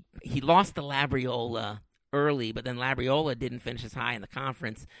 He lost to Labriola early, but then Labriola didn't finish as high in the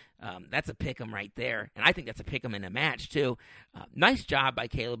conference. That's a pick'em right there, and I think that's a pick'em in a match too. Nice job by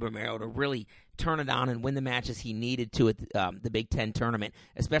Caleb Romero to really turn it on and win the matches he needed to at the Big Ten tournament,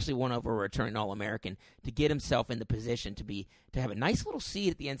 especially one over a returning All-American, to get himself in the position to have a nice little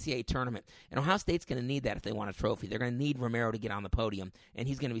seed at the NCAA tournament. And Ohio State's going to need that if they want a trophy. They're going to need Romero to get on the podium, and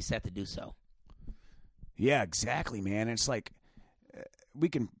he's going to be set to do so. Yeah, exactly, man. It's like we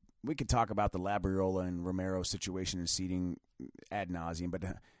could talk about the Labriola and Romero situation and seeding ad nauseum, but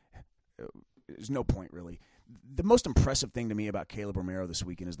there's no point really. The most impressive thing to me about Caleb Romero this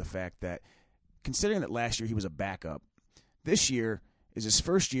weekend is the fact that, considering that last year he was a backup, this year is his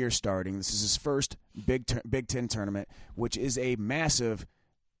first year starting. This is his first Big Ten tournament, which is a massive,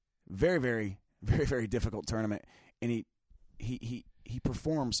 very, very, very, very difficult tournament, and he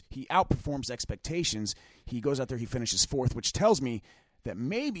performs. He outperforms expectations. He goes out there. He finishes 4th, which tells me that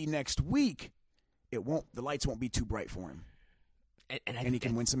maybe next week the lights won't be too bright for him. And he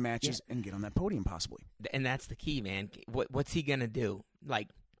can win some matches and get on that podium possibly. And that's the key, man. What's he going to do? Like,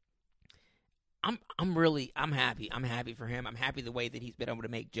 I'm happy. I'm happy for him. I'm happy the way that he's been able to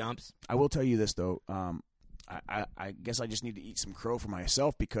make jumps. I will tell you this, though. I guess I just need to eat some crow for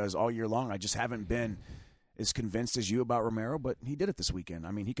myself, because all year long I just haven't been as convinced as you about Romero, but he did it this weekend.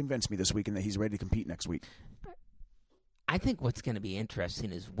 I mean, he convinced me this weekend that he's ready to compete next week. I think what's going to be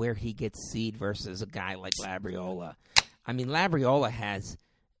interesting is where he gets seed versus a guy like Labriola. I mean, Labriola has,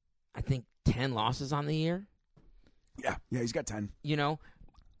 I think, 10 losses on the year. Yeah, he's got 10.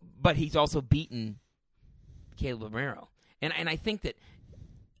 But he's also beaten Caleb Romero. And I think that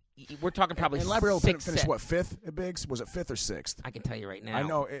we're talking probably and Labriola finished, what, 5th at Biggs? Was it 5th or 6th? I can tell you right now. I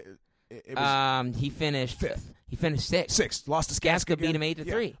know. It was he finished 5th. He finished 6th. 6th. Lost to Skatska. Beat him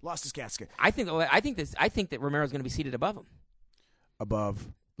 8-3. Yeah, lost to Skatska. I think that Romero's going to be seated above him. Above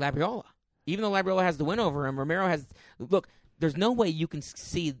Labriola. Even though Labriola has the win over him, Romero has. Look, there's no way you can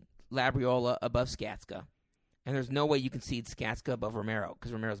seed Labriola above Skatska, and there's no way you can seed Skatska above Romero,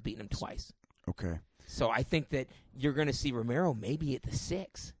 because Romero's beaten him twice. Okay. So I think that you're going to see Romero maybe at the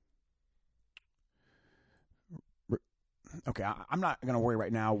 6. Okay, I'm not going to worry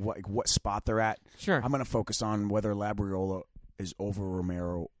right now what spot they're at. Sure. I'm going to focus on whether Labriola is over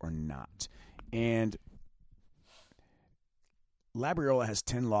Romero or not. And Labriola has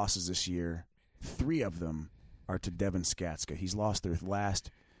 10 losses this year. 3 of them are to Devin Skatska. He's lost their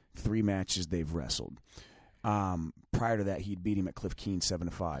last 3 matches they've wrestled. Prior to that, he'd beat him at Cliff Keen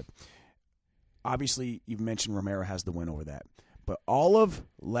 7-5. Obviously, you've mentioned Romero has the win over that. But all of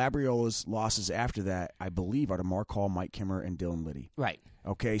Labriola's losses after that, I believe, are to Mark Hall, Mike Kimmer, and Dylan Liddy. Right.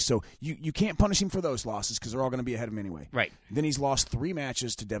 Okay, so you can't punish him for those losses because they're all going to be ahead of him anyway. Right. Then he's lost 3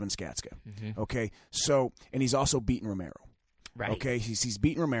 matches to Devin Skatska. Mm-hmm. Okay, so, and he's also beaten Romero. Right. Okay, he's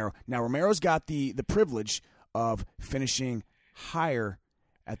beaten Romero. Now, Romero's got the privilege of finishing higher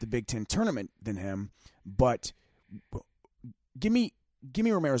at the Big Ten tournament than him, but give me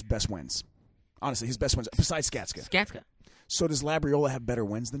Romero's best wins. Honestly, his best wins, besides Skatska. Skatska. So does Labriola have better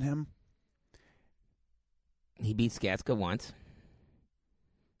wins than him? He beat Skatska once.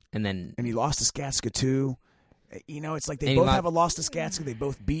 And he lost to Skatska too. It's like they both have a loss to Skatska. They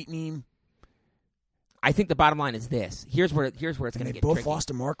both beaten him. I think the bottom line is this. Here's where it's going to get tricky. They both lost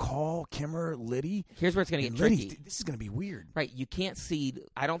to Mark Hall, Kimmer, Liddy. Here's where it's going to get tricky. This is going to be weird. Right. You can't seed.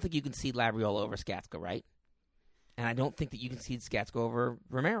 I don't think you can seed Labriola over Skatska, right? And I don't think that you can seed Skatska over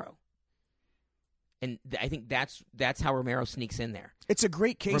Romero. And I think that's how Romero sneaks in there. It's a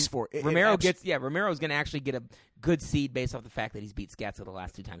great case for it. Romero's going to actually get a good seed based off the fact that he's beat Skatska the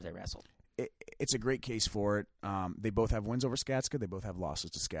last 2 times they wrestled. it's a great case for it. They both have wins over Skatska. They both have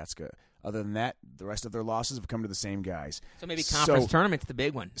losses to Skatska. Other than that, the rest of their losses have come to the same guys. So maybe conference tournament's the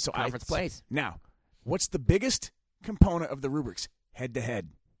big one. So conference plays. Now, what's the biggest component of the rubrics? Head-to-head.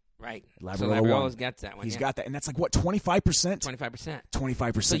 Right. Labriola's got that one. He's got that. And that's like, what, 25%? 25%.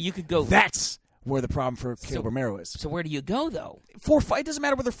 25%. So you could go. That's where the problem for Caleb Romero is. So where do you go, though? 4-5. It doesn't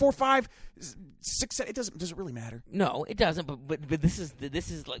matter whether 4-5, 6-7. It doesn't really matter. No, it doesn't. But this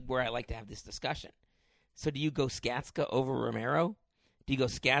is like where I like to have this discussion. So do you go Skatska over Romero? Do you go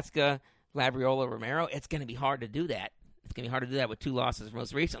Skatska, Labriola, Romero? It's going to be hard to do that. It's going to be hard to do that with 2 losses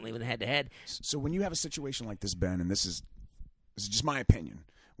most recently with a head-to-head. So when you have a situation like this, Ben, and this is just my opinion,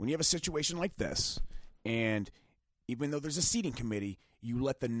 when you have a situation like this, and even though there's a seating committee, you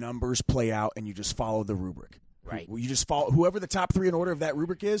let the numbers play out and you just follow the rubric. Right. You just follow whoever the top 3 in order of that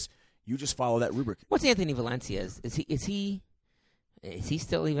rubric is. You just follow that rubric. What's Anthony Valencia? Is he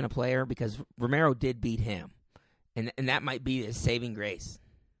still even a player? Because Romero did beat him, and that might be his saving grace.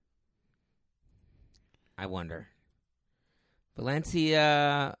 I wonder.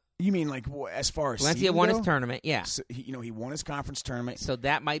 Valencia. You mean like as far as Valencia won his tournament? Yeah. So, he won his conference tournament. So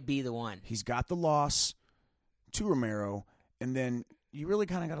that might be the one. He's got the loss to Romero, and then you really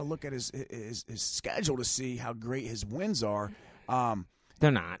kind of got to look at his schedule to see how great his wins are.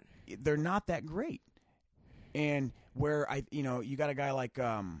 They're not. They're not that great. And where you got a guy like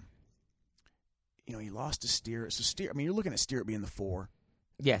he lost to Steer. So Steer, I mean, you're looking at Steer being the 4.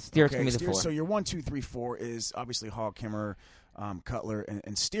 Yes, Steer's going to be the 4. So your 1, 2, 3, 4 is obviously Hogg, Kimmer, Cutler,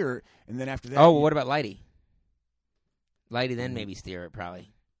 and Steer, and then after that. Oh, well, what about Lighty? Lighty, then maybe Steer,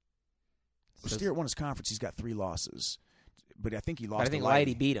 probably. Well, Steer won his conference. He's got 3 losses, but I think he lost. But I think to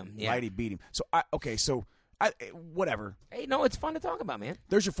Lighty beat him. Yeah. Lighty beat him. So whatever. Hey, no, it's fun to talk about, man.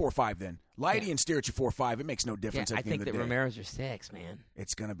 There's your 4-5 then. Lighty and Steer at your 4-5. It makes no difference. Yeah, at the end of the day. Romero's your 6, man.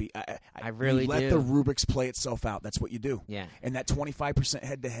 It's gonna be. I really let the rubrics play itself out. That's what you do. Yeah. And that 25%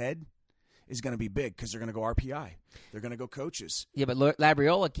 head to head is going to be big because they're going to go RPI. They're going to go coaches. Yeah, but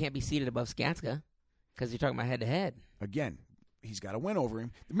Labriola can't be seated above Skatska because you're talking about head-to-head. Again, he's got to win over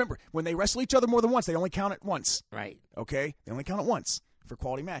him. Remember, when they wrestle each other more than once, they only count it once. Right. Okay? They only count it once for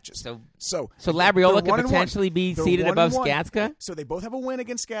quality matches. So Labriola could potentially be seated above Skatska? So they both have a win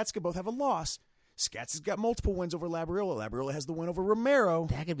against Skatska, both have a loss. Skatska's got multiple wins over Labriola. Labriola has the win over Romero.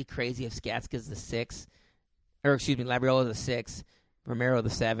 That could be crazy if Skatska's the 6. Or, excuse me, Labriola the 6. Romero the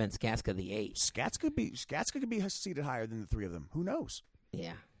 7, Skatska the 8. Skatska could be seated higher than the 3 of them. Who knows?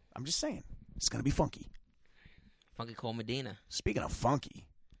 Yeah. I'm just saying. It's going to be funky. Funky Cole Medina. Speaking of funky,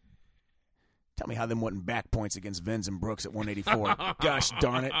 tell me how them wasn't back points against Vins and Brooks at 184. Gosh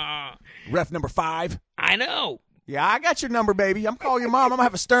darn it. Ref number 5. I know. Yeah, I got your number, baby. I'm calling your mom. I'm going to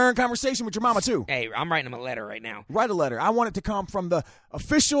have a stern conversation with your mama, too. Hey, I'm writing him a letter right now. Write a letter. I want it to come from the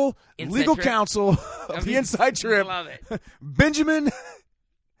official legal counsel of the Inside Trip. I love it. Benjamin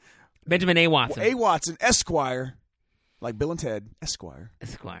A. Watson. A. Watson, Esquire. Like Bill and Ted, Esquire.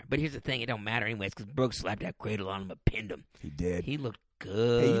 But here's the thing. It don't matter anyways because Brooks slapped that cradle on him and pinned him. He did. He looked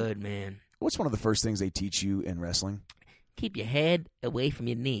good, man. What's one of the first things they teach you in wrestling? Keep your head away from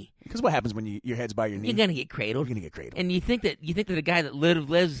your knee. Because what happens when your head's by your knee? You're gonna get cradled. You're gonna get cradled. And you think that a guy that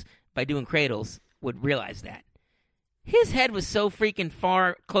lives by doing cradles would realize that. His head was so freaking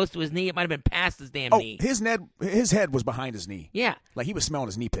far close to his knee, it might have been past his damn knee. His head was behind his knee. Yeah. Like he was smelling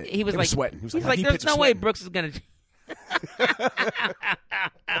his knee pit. He was sweating. He was like there's no way Brooks is gonna.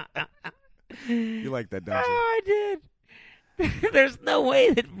 You like that, don't you? Oh, I did. There's no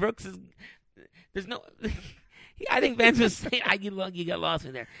way that Brooks is. There's no. I think Vince was saying, you got lost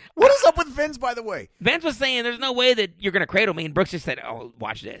in there. What is up with Vince, by the way? Vince was saying there's no way that you're going to cradle me, and Brooks just said, oh,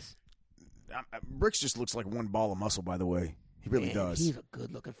 watch this. Brooks just looks like one ball of muscle, by the way. He really does. He's a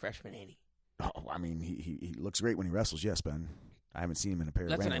good-looking freshman, ain't he? Oh, I mean, he looks great when he wrestles, yes, Ben. I haven't seen him in a pair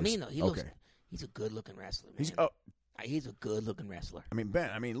of That's Wranglers. what I mean, though. He's a good-looking wrestler, man. He's a good-looking wrestler. I mean, Ben,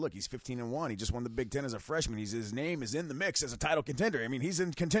 look, he's 15-1. He just won the Big Ten as a freshman. His name is in the mix as a title contender. I mean, he's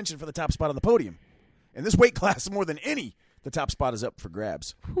in contention for the top spot on the podium. In this weight class, more than any, the top spot is up for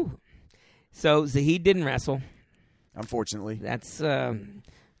grabs. Whew. So Zahid didn't wrestle. Unfortunately. That's a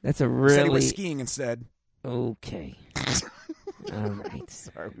really... Said he was skiing instead. Okay. All right.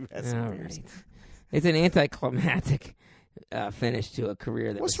 Sorry, we've had some All beers. right. It's an anticlimactic finish to a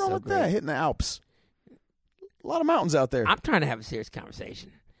career that What's was wrong so with great. that? Hitting the Alps. A lot of mountains out there. I'm trying to have a serious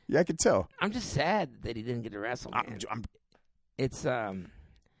conversation. Yeah, I can tell. I'm just sad that he didn't get to wrestle, man.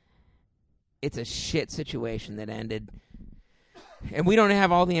 It's a shit situation that ended. And we don't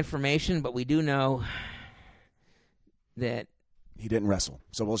have all the information, but we do know that he didn't wrestle.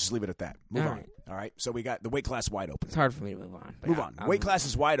 So we'll just leave it at that. Move on. Right. All right, so we got the weight class wide open. It's hard for me to move on. Move on. Weight class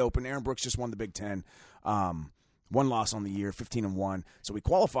is wide open. Aaron Brooks just won the Big Ten. One loss on the year, 15-1. So he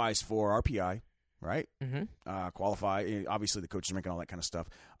qualifies for RPI, right? Mm-hmm. Qualify. Obviously, the coaches are making all that kind of stuff.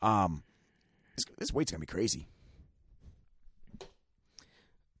 This weight's going to be crazy.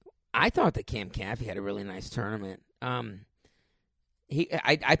 I thought that Cam Caffey had a really nice tournament. I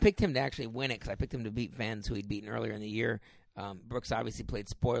picked him to actually win it because I picked him to beat Venz, who he'd beaten earlier in the year. Brooks obviously played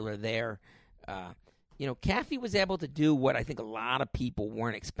spoiler there. Caffey was able to do what I think a lot of people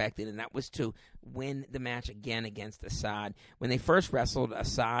weren't expecting, and that was to win the match again against Assad. When they first wrestled,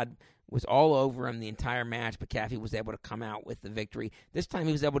 Assad was all over him the entire match, but Caffey was able to come out with the victory. This time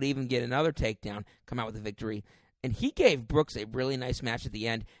he was able to even get another takedown, come out with the victory. And he gave Brooks a really nice match at the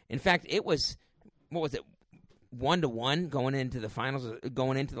end. In fact, it was, 1-1 going into the finals,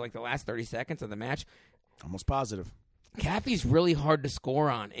 going into the last 30 seconds of the match. Almost positive. Caffey's really hard to score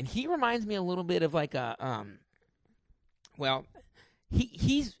on, and he reminds me a little bit of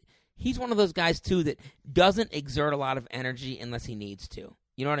he's one of those guys too that doesn't exert a lot of energy unless he needs to.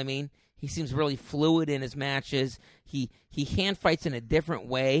 You know what I mean? He seems really fluid in his matches. He hand fights in a different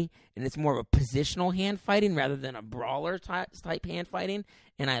way, and it's more of a positional hand fighting rather than a brawler type hand fighting,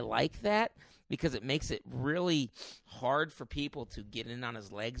 and I like that because it makes it really hard for people to get in on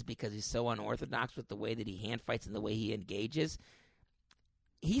his legs because he's so unorthodox with the way that he hand fights and the way he engages.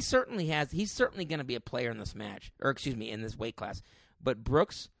 He's certainly going to be a player in this match, in this weight class. But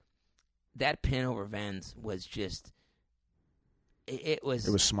Brooks, that pin over Venz was just it was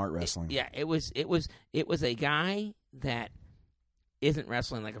smart wrestling. It was a guy that isn't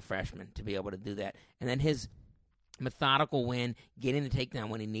wrestling like a freshman to be able to do that. And then his methodical win, getting the takedown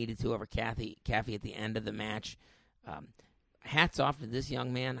when he needed to over Caffey at the end of the match. Hats off to this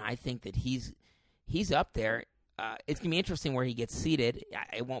young man. I think that he's up there. It's going to be interesting where he gets seated.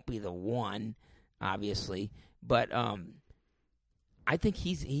 It won't be the one, obviously, but I think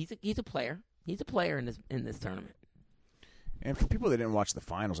he's a player. He's a player in this tournament. And for people that didn't watch the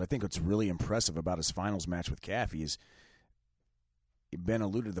finals, I think what's really impressive about his finals match with Caffey is Ben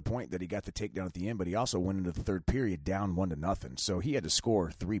alluded to the point that he got the takedown at the end, but he also went into the third period down 1-0. So he had to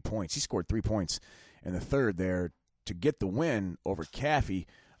score 3 points. He scored 3 points in the third there to get the win over Caffey.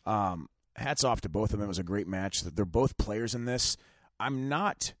 Hats off to both of them. It was a great match. They're both players in this. I'm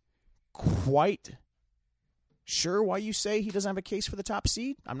not quite sure why you say he doesn't have a case for the top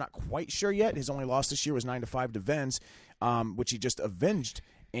seed. I'm not quite sure yet. His only loss this year was 9-5 to Venz, which he just avenged,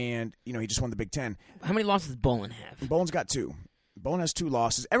 and he just won the Big Ten. How many losses does Bolin have? Bolin's got 2. Bolin has 2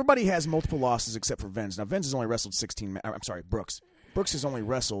 losses. Everybody has multiple losses except for Venz. Now, Venz has only wrestled 16 I'm sorry, Brooks. Brooks has only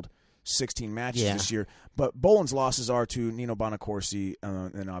wrestled 16 matches this year. But Bolin's losses are to Nino Bonacorsi,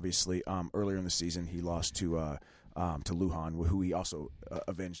 and obviously earlier in the season he lost to Lujan, who he also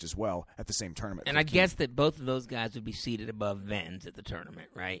avenged as well at the same tournament. And 15. I guess that both of those guys would be seated above Venz at the tournament,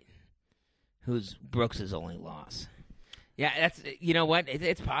 right? Who's Brooks' only loss. Yeah, that's what?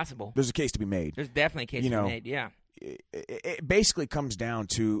 It's possible. There's a case to be made. There's definitely a case to be made, yeah. It basically comes down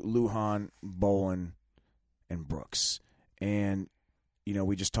to Lujan, Bolin, and Brooks. And,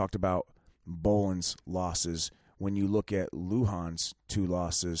 we just talked about Bolin's losses. When you look at Lujan's 2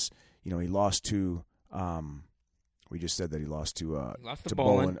 losses, he lost to we just said that he lost to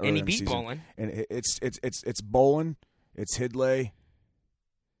Bolin, and he beat Bolin. And it's Bolin, it's Hidlay.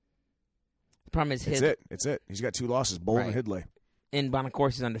 The problem is It's it. He's got 2 losses, Bolin and Hidlay. And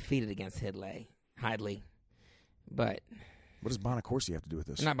Bonacorsi's undefeated against Hidlay. But what does Bonacorsi have to do with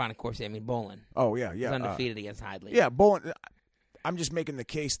this? Not Bonacorsi, I mean Bolin. Oh, yeah. He's undefeated against Hidlay. Yeah, Bolin. I'm just making the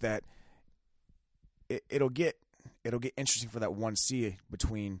case that it'll get interesting for that 1C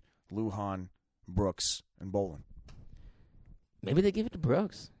between Lujan, Brooks, and Bolin. Maybe they give it to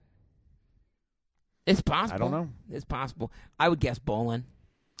Brooks. It's possible. I don't know. It's possible. I would guess Bolin.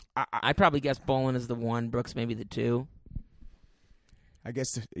 I'd probably guess Bolin is the 1, Brooks maybe the 2. I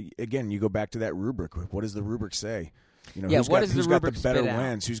guess, again, you go back to that rubric. What does the rubric say? Who's got the better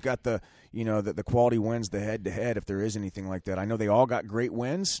wins? Who's got the quality wins, the head-to-head, if there is anything like that? I know they all got great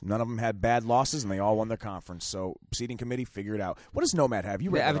wins. None of them had bad losses, and they all won their conference. So, seating committee, figure it out. What does Nomad have? You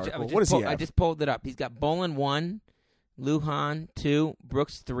read that article. What does he have? I just pulled it up. He's got Bolin 1, Lujan 2,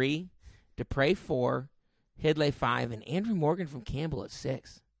 Brooks 3, Dupre 4, Hidlay 5, and Andrew Morgan from Campbell at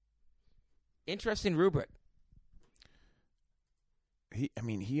 6. Interesting rubric.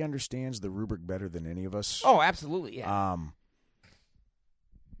 He understands the rubric better than any of us. Oh, absolutely, yeah.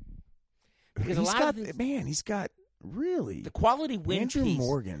 Because he's got really the quality win Andrew piece.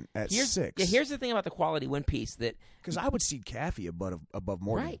 Morgan at 6. Yeah, here's the thing about the quality win piece because I would seed Caffey above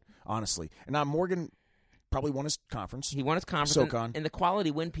Morgan, right? Honestly, and now Morgan probably won his conference. He won his conference, SoCon, and the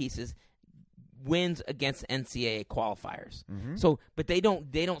quality win pieces. wins against NCAA qualifiers. So, but they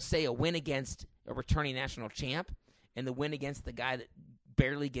don't say a win against a returning national champ and the win against the guy that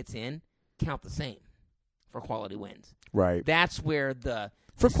barely gets in count the same for quality wins. Right. That's where the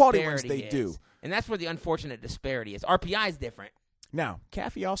for quality wins disparity they is. do. And that's where the unfortunate disparity is. RPI is different. Now,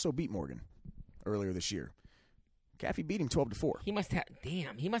 Caffey also beat Morgan earlier this year. Caffey beat him 12-4. He must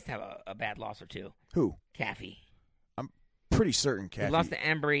have a bad loss or two. Who? Caffey. I'm pretty certain Caffey He lost to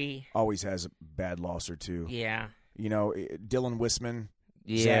Embry. always has a bad loss or two. Yeah. You know, Dylan Wisman,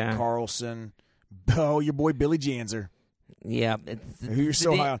 Yeah. Zach Carlson, your boy Billy Janzer. Yeah. Who you're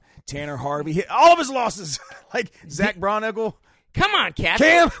so high on. Tanner Harvey hit all of his losses. Like Zach Bronicle. Come on, Caffey.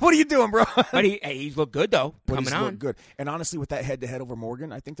 Cam, what are you doing, bro? But he's looked good, though, But coming he's on. looked good. And honestly, with that head-to-head over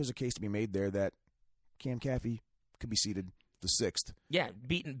Morgan, I think there's a case to be made there that Cam Caffey could be seated the 6th. Yeah,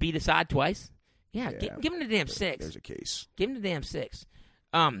 beat Assad twice. Yeah, Yeah. give him the damn 6. There's a case. Give him the damn 6.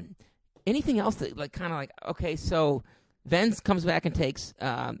 Anything else that okay, so Venz comes back and takes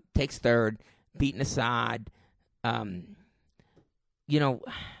third, beating Assad. I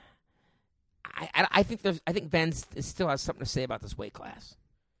think Venz still has something to say about this weight class.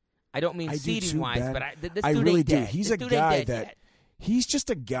 I don't mean seeding wise, but this I dude really ain't do. dead. He's This a dude ain't guy dead that yet. he's just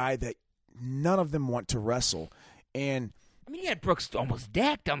a guy that none of them want to wrestle. And I mean, he had Brooks almost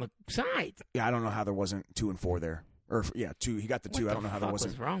decked on the sides. yeah, I don't know how there wasn't 2 and 4 there. Or 2. He got the 2. I don't know how there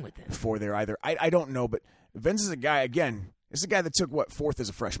wasn't What's wrong with him? 4 there either. I don't know, but Vince is a guy again. This is a guy that took 4th as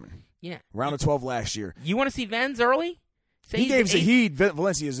a freshman. Yeah, Round of 12 last year. You want to see Venz early? Say He he's gave the eighth- Zahid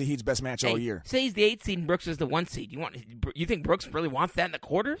Valencia Zahid's best match all Hey, year. Say he's the 8th seed and Brooks is the 1 seed. You think Brooks really wants that in the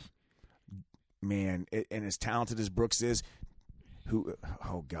quarters? Man, and as talented as Brooks is,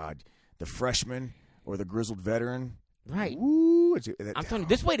 oh God, the freshman or the grizzled veteran, Right. Ooh, I'm telling you,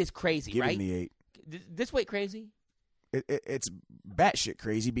 this weight is crazy, give right? him the 8. This weight crazy? It's batshit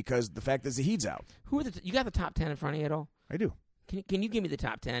crazy because the fact that Zahid's out. Who are you got the top 10 in front of you at all? I do. Can you give me the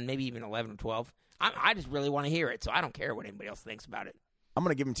top 10, maybe even 11 or 12? I just really want to hear it, so I don't care what anybody else thinks about it. I'm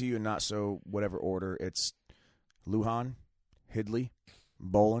going to give them to you in not so whatever order. It's Lujan, Hidley,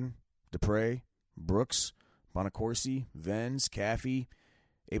 Bolin, Dupre, Brooks, Bonacorsi, Venz, Caffey,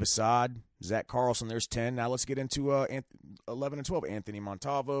 Abe Assad, Zach Carlson. There's 10. Now let's get into 11 and 12. Anthony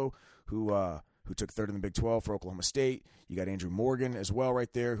Montavo, who took 3rd in the Big 12 for Oklahoma State. You got Andrew Morgan as well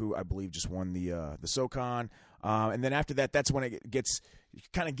right there, who I believe just won the SoCon. And then after that, that's when it gets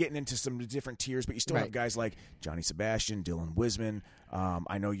kind of getting into some different tiers, but you still have guys like Johnny Sebastian, Dylan Wisman.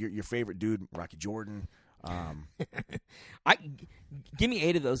 I know your favorite dude, Rocky Jordan. Give me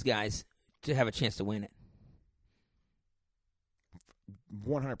 8 of those guys to have a chance to win it.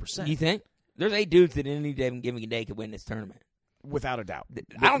 100%. You think? There's 8 dudes that any given day could win this tournament. Without a doubt.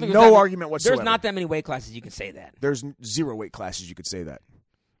 I don't think no argument whatsoever. There's not that many weight classes you can say that. There's 0 weight classes you could say that.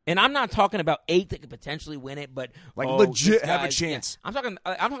 And I'm not talking about 8 that could potentially win it, but legit have a chance. Yeah.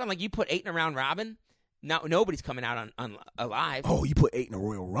 I'm talking like you put 8 in a round robin. Now nobody's coming out on alive. Oh, you put 8 in a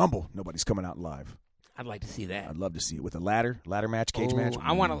Royal Rumble. Nobody's coming out live. I'd like to see that. I'd love to see it with a ladder match, cage match.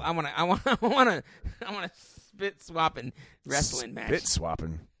 I want to spit swapping wrestling match. Spit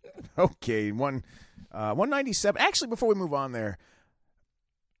swapping. Okay, 197. Actually, before we move on there,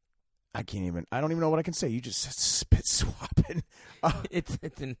 I don't even know what I can say. You just said spit swapping. It's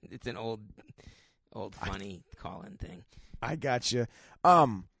an old funny call-in thing. I got you.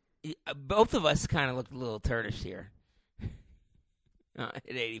 Both of us kind of looked a little turdish here. At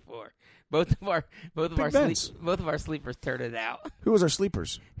 84, both of our sleepers turned out. Who was our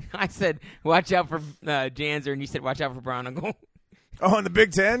sleepers? I said, "Watch out for Janzer," and you said, "Watch out for Bronicle." Oh, in the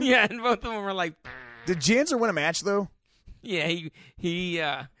Big Ten? Yeah, and both of them were like, did Janzer win a match though? Yeah, he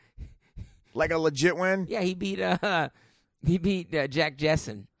like a legit win? Yeah, he beat Jack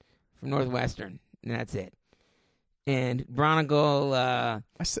Jessen from Northwestern, and that's it. And Bronicle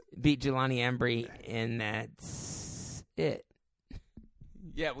beat Jelani Embry, and that's it.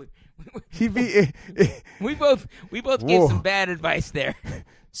 Yeah, we both gave some bad advice there.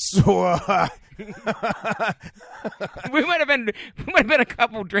 So we might have been a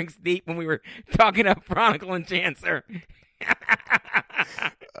couple drinks deep when we were talking up Bronicle and Janzer.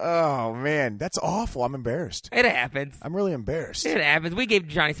 Oh man, that's awful. I'm embarrassed. It happens. I'm really embarrassed. It happens. We gave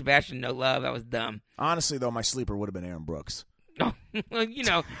Johnny Sebastian no love. That was dumb. Honestly, though, my sleeper would have been Aaron Brooks. Oh, it's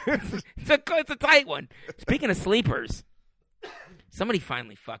a tight one. Speaking of sleepers, somebody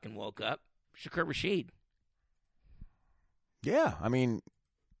finally fucking woke up. Shakur Rashid. Yeah, I mean,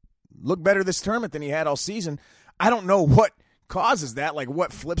 look better this tournament than he had all season. I don't know what causes that, like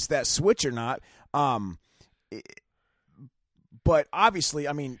what flips that switch or not. But obviously,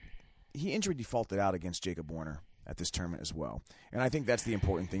 I mean, he injury defaulted out against Jacob Warner. at this tournament as well. And I think that's the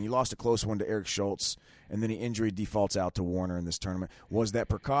important thing. You lost a close one to Eric Schultz, and then the injury defaults out to Warner in this tournament. Was that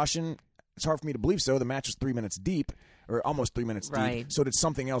precaution? It's hard for me to believe so. The match was 3 minutes deep, or almost 3 minutes deep. So did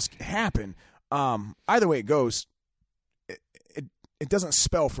something else happen? Either way it goes, it doesn't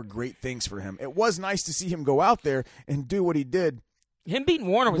spell for great things for him. It was nice to see him go out there and do what he did. Him beating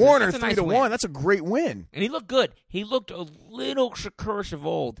Warner was Warner that's a nice 3-1. win. That's a great win. And he looked good. He looked a little Shakur of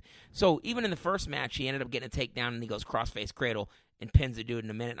old. So even in the first match, he ended up getting a takedown, and he goes crossface cradle and pins the dude in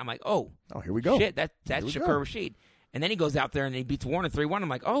a minute. I'm like, oh, here we go. Shit, that's Shakur Rashid. And then he goes out there and he beats Warner 3-1. I'm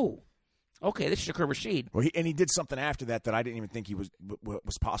like, oh, okay, this is Shakur Rashid. Well, he did something after that I didn't even think he was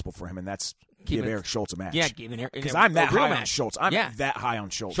possible for him, and that's give Eric Schultz a match. Yeah, giving Eric. Because I'm that high on match. Schultz. I'm that high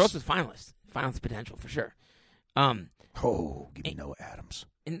on Schultz. Schultz is finalist potential for sure. Give me Noah Adams.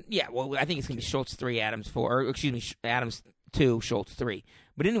 And yeah, well, I think it's going to be Schultz 3, Adams 4, or excuse me, Adams 2, Schultz 3.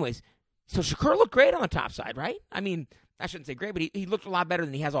 But anyways, so Shakur looked great on the top side, right? I mean, I shouldn't say great, but he looked a lot better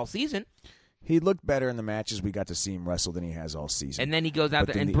than he has all season. He looked better in the matches we got to see him wrestle than he has all season. And then he goes out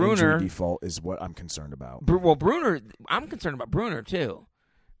there, and the Bruner injury default is what I'm concerned about. Bruner, I'm concerned about Bruner too.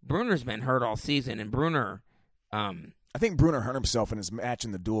 Bruner's been hurt all season, and Bruner. I think Bruner hurt himself in his match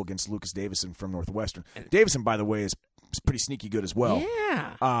in the duel against Lucas Davison from Northwestern. Davison, by the way, is pretty sneaky good as well.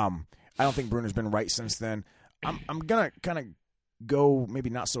 Yeah. I don't think Bruner's been right since then. I'm gonna kind of go maybe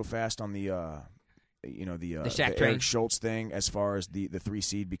not so fast on the Eric Schultz thing as far as the 3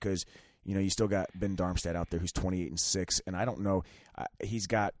 seed, because you still got Ben Darmstadt out there who's 28-6, and I don't know. He's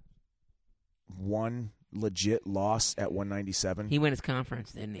got one legit loss at 197. He won his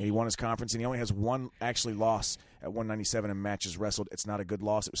conference, didn't he? He won his conference, and he only has one actually loss at 197 in matches wrestled. It's not a good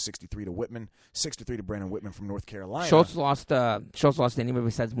loss. It was 63 to Whitman, 63 to Brandon Whitman from North Carolina. Schultz lost to anybody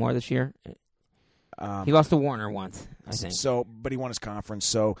besides Moore this year. He lost to Warner once, I think. So, but he won his conference.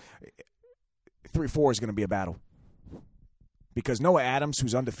 So 3-4 is going to be a battle, because Noah Adams,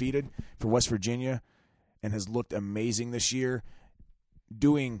 who's undefeated for West Virginia and has looked amazing this year,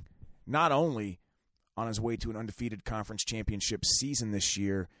 doing not only on his way to an undefeated conference championship season this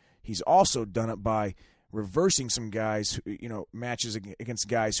year, he's also done it by reversing some guys, matches against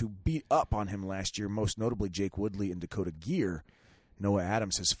guys who beat up on him last year, most notably Jake Woodley and Dakota Gear. Noah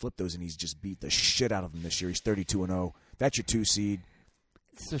Adams has flipped those, and he's just beat the shit out of them this year. He's 32-0. That's your 2 seed.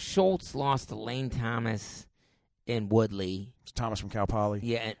 So Schultz lost to Lane Thomas and Woodley. It's Thomas from Cal Poly.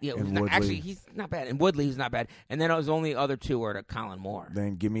 Yeah, and Woodley. Actually, he's not bad. And Woodley, he's not bad. And then his only other 2 were to Colin Moore.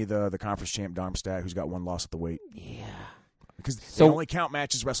 Then give me the conference champ Darmstadt, who's got 1 loss at the weight. Yeah. Because they only count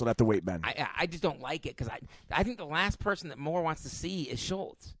matches wrestled at the weight, Ben. I just don't like it, because I think the last person that Moore wants to see is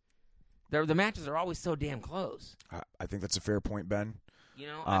Schultz. The matches are always so damn close. I think that's a fair point, Ben.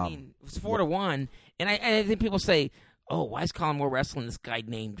 I mean, it's 4-1, and I think people say, "Oh, why is Colin Moore wrestling this guy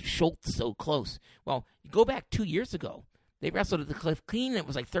named Schultz so close?" Well, you go back 2 years ago. They wrestled at the Cliff Clean, and it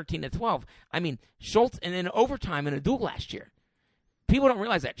was like 13-12. I mean, Schultz, and then overtime in a duel last year. People don't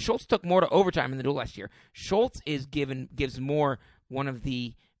realize that Schultz took more to overtime in the duel last year. Schultz gives Moore one of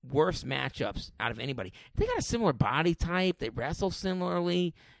the worst matchups out of anybody. They got a similar body type. They wrestle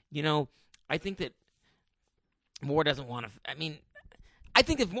similarly. I think that Moore doesn't want to. I mean, I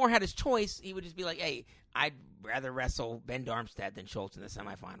think if Moore had his choice, he would just be like, "Hey, I'd rather wrestle Ben Darmstadt than Schultz in the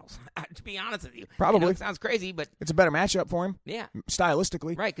semifinals." To be honest with you, probably it sounds crazy, but it's a better matchup for him. Yeah,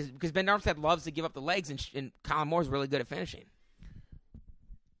 stylistically, right? Because Ben Darmstadt loves to give up the legs, and Colin Moore's really good at finishing.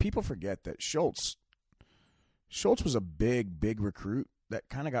 People forget that Schultz was a big recruit that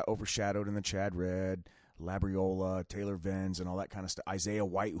kind of got overshadowed in the Chad Red, Labriola, Taylor Venz, and all that kind of stuff. Isaiah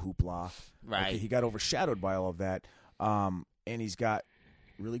White hoopla. Right. Okay, he got overshadowed by all of that. And he's got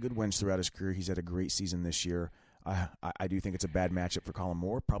really good wins throughout his career. He's had a great season this year. I do think it's a bad matchup for Colin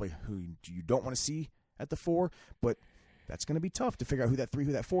Moore, probably who you don't want to see at the 4, but that's going to be tough to figure out who that 3,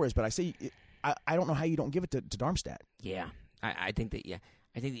 who that 4 is. But I don't know how you don't give it to Darmstadt. Yeah, I think that,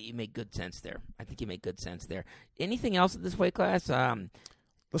 I think that you make good sense there. Anything else in this weight class?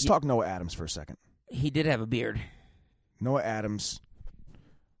 Let's talk Noah Adams for a second. He did have a beard. Noah Adams,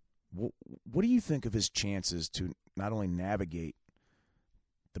 what do you think of his chances to not only navigate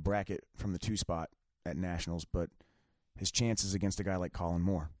the bracket from the 2 spot at Nationals, but his chances against a guy like Colin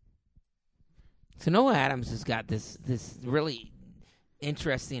Moore? So Noah Adams has got this really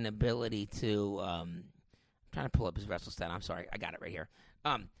interesting ability to I'm trying to pull up his wrestle stat. I'm sorry, I got it right here.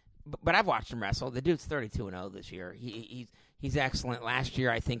 But I've watched him wrestle. The dude's 32-0 this year. He's excellent. Last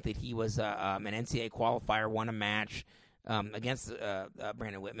year, I think that he was an NCAA qualifier, won a match against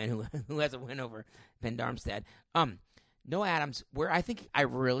Brandon Whitman, who has a win over Ben Darmstadt. Noah Adams, where I think I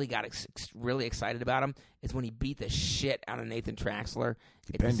really got really excited about him is when he beat the shit out of Nathan Traxler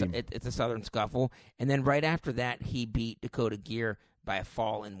at the Southern Scuffle. And then right after that, he beat Dakota Gear by a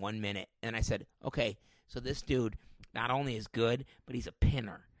fall in 1 minute. And I said, okay, so this dude not only is good, but he's a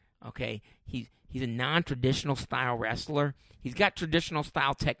pinner. Okay, he's a non-traditional style wrestler. He's got traditional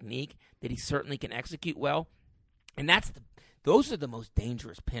style technique that he certainly can execute well. And those are the most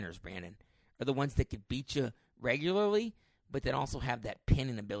dangerous pinners, Brandon, are the ones that could beat you regularly, but that also have that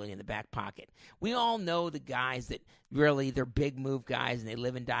pinning ability in the back pocket. We all know the guys that really, they're big move guys, and they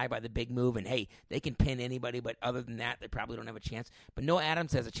live and die by the big move, and hey, they can pin anybody, but other than that, they probably don't have a chance. But Noah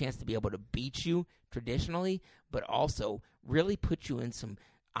Adams has a chance to be able to beat you traditionally, but also really put you in some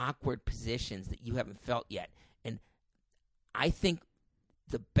awkward positions that you haven't felt yet. And I think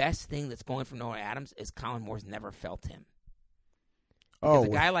the best thing that's going for Noah Adams is Colin Moore's never felt him. Because a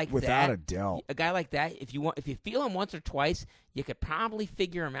guy like without that, a doubt. A guy like that, if you feel him once or twice, you could probably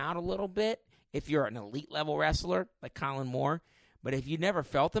figure him out a little bit if you're an elite level wrestler like Colin Moore. But if you never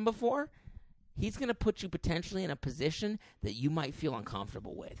felt him before, he's going to put you potentially in a position that you might feel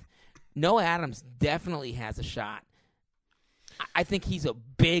uncomfortable with. Noah Adams definitely has a shot. I think he's a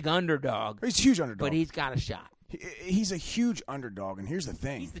big underdog. He's a huge underdog. But he's got a shot. He's a huge underdog, and here's the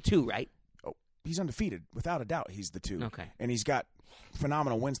thing. He's the 2, right? Oh, he's undefeated. Without a doubt, he's the 2. Okay. And he's got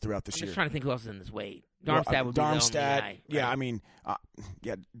phenomenal wins throughout this I'm year. just trying to think who else is in this weight. Darmstadt would be the only guy. Right? Yeah, I mean,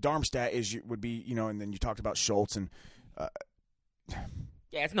 Darmstadt would be, and then you talked about Schultz and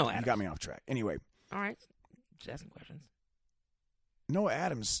yeah, it's Noah Adams. You got me off track. Anyway. All right. Just asking questions. Noah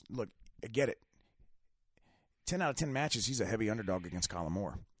Adams, look, I get it. 10 out of 10 matches, he's a heavy underdog against Colin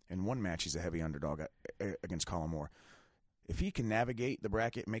Moore. In one match, he's a heavy underdog against Colin Moore. If he can navigate the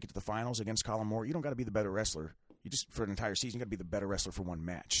bracket and make it to the finals against Colin Moore, you don't got to be the better wrestler. You just, for an entire season, you got to be the better wrestler for one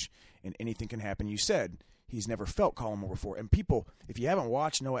match. And anything can happen. You said he's never felt Colin Moore before. And people, if you haven't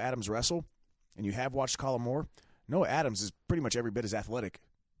watched Noah Adams wrestle, and you have watched Colin Moore, Noah Adams is pretty much every bit as athletic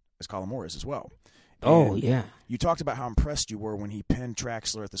as Colin Moore is as well. Oh, yeah. You talked about how impressed you were when he pinned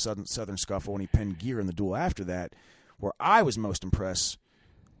Traxler at the Southern Scuffle and he pinned Gear in the duel after that. Where I was most impressed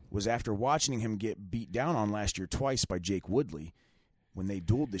was after watching him get beat down on last year twice by Jake Woodley. When they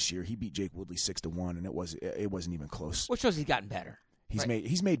dueled this year, he beat Jake Woodley 6-1, and it wasn't even close. Which shows he's gotten better.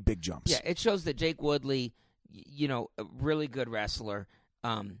 He's made big jumps. Yeah, it shows that Jake Woodley, a really good wrestler.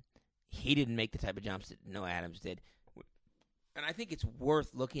 He didn't make the type of jumps that Noah Adams did. And I think it's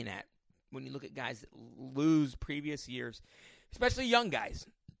worth looking at when you look at guys that lose previous years, especially young guys,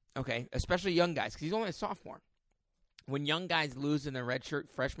 okay? Especially young guys, because he's only a sophomore. When young guys lose in their redshirt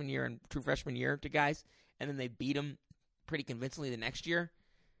freshman year and true freshman year to guys, and then they beat them pretty convincingly the next year,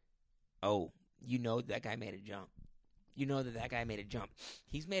 that guy made a jump. You know that guy made a jump.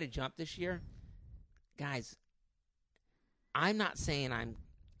 He's made a jump this year. Guys, I'm not saying I'm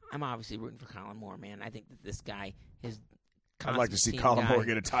obviously rooting for Colin Moore, man. I think that this guy is I'd like to see Colin Moore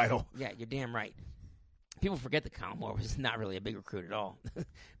get a title. Yeah, you're damn right. People forget that Colin Moore was not really a big recruit at all.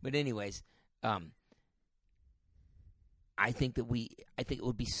 But anyways, I think it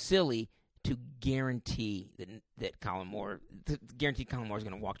would be silly to guarantee that Colin Moore is going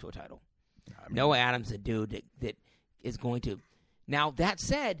to walk to a title. Noah Adams, a dude that is going to. Now that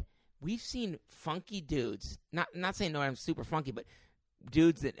said, we've seen funky dudes. Not saying Noah Adams is super funky, but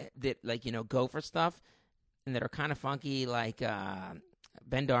dudes that go for stuff and that are kind of funky, like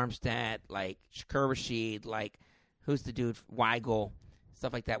Ben Darmstadt, like Shakur Rashid, like who's the dude, Weigel,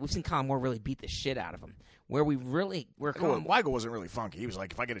 stuff like that. We've seen Colin Moore really beat the shit out of him. Weigel wasn't really funky. He was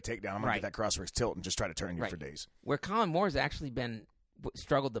like, if I get a takedown, I'm going to get that crossface tilt and just try to turn you for days. Where Colin Moore's actually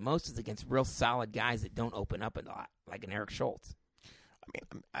struggled the most is against real solid guys that don't open up a lot, like an Eric Schultz.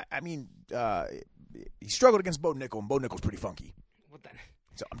 He struggled against Bo Nickel, and Bo Nickel's pretty funky. What the?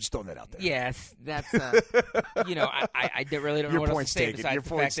 So I'm just throwing that out there. Yes, that's I really don't know what else to say besides the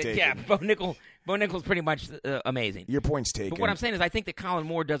fact that Bo Nickel's pretty much amazing. Your point's taken. But what I'm saying is I think that Colin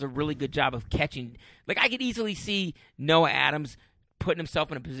Moore does a really good job of catching. Like, I could easily see Noah Adams putting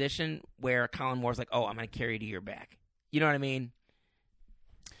himself in a position where Colin Moore's like, oh, I'm going to carry you to your back. You know what I mean?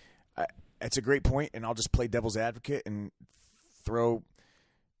 That's a great point, and I'll just play devil's advocate and throw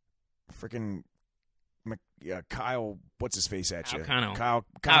freaking Kyle, what's his face at you? Kyle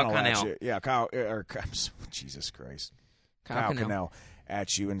at you. Yeah, Kyle. Jesus Christ. Kyle Cannell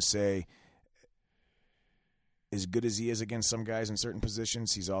at you and say, as good as he is against some guys in certain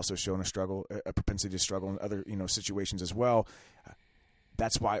positions, he's also shown a propensity to struggle in other situations as well.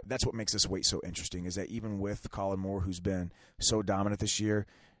 That's what makes this weight so interesting, is that even with Colin Moore, who's been so dominant this year,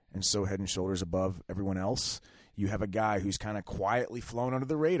 and so head and shoulders above everyone else. You have a guy who's kind of quietly flown under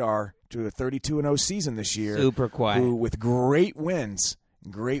the radar to a 32-0 season this year. Super quiet. Who, with great wins,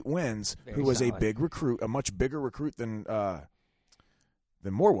 Very who was solid. a big recruit, a much bigger recruit than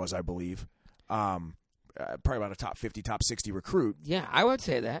Moore was, I believe. Probably about a top 50, top 60 recruit. Yeah, I would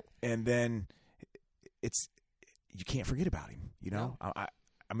say that. And then you can't forget about him. You know, No.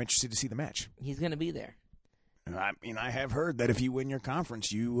 I'm interested to see the match. He's going to be there. And I have heard that if you win your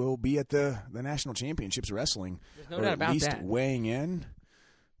conference, you will be at the national championships wrestling. There's no or doubt at about least that. weighing in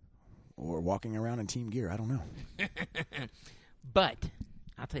or walking around in team gear. I don't know. But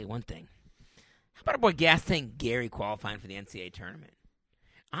I'll tell you one thing. How about our boy Gas Tank Gary qualifying for the NCAA tournament?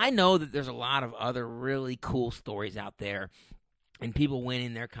 I know that there's a lot of other really cool stories out there and people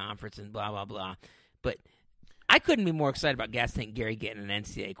winning their conference and blah, blah, blah. But I couldn't be more excited about Gas Tank Gary getting an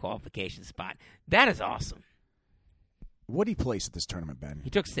NCAA qualification spot. That is awesome. What did he place at this tournament, Ben? He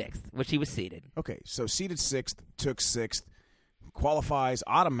took 6th, which he was seeded. Okay, so seeded 6th, took 6th, qualifies,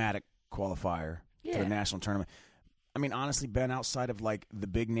 automatic qualifier to Yeah. the national tournament. I mean, honestly, Ben, outside of like the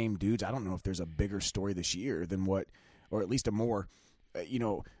big name dudes, I don't know if there's a bigger story this year than what, or at least a more,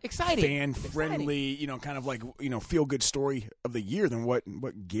 Exciting. fan-friendly, kind of like, feel-good story of the year than what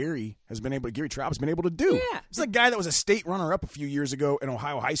Gary Traub has been able to do. Yeah. It's a guy that was a state runner-up a few years ago in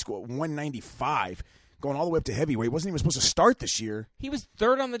Ohio High School at 195, going all the way up to heavyweight. Wasn't even supposed to start this year. He was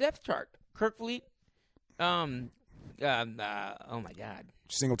 3rd on the depth chart. Kirk Fleet, oh my God.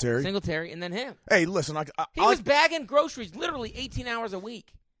 Singletary. And then him. Hey, listen, He was bagging groceries literally 18 hours a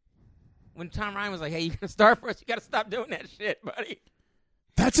week. When Tom Ryan was like, hey, you going to start for us? You got to stop doing that shit, buddy.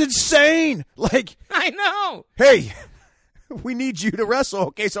 That's insane. Like, I know. hey, we need you to wrestle.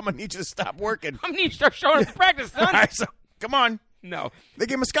 Okay, so I'm going to need you to stop working. I'm going to need to start showing up to practice, son. All right, so come on. No. They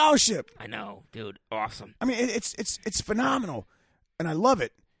gave him a scholarship. I know, dude. Awesome. I mean, it's phenomenal, and I love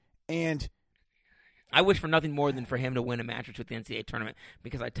it. And I wish for nothing more than for him to win a match with the NCAA tournament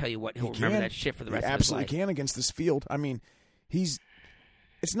because I tell you what, he'll remember that shit for the rest of his life. Absolutely can against this field. I mean,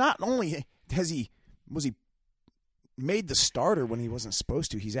 it's not only was he made the starter when he wasn't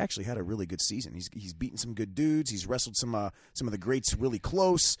supposed to. He's actually had a really good season. He's beaten some good dudes. He's wrestled some of the greats really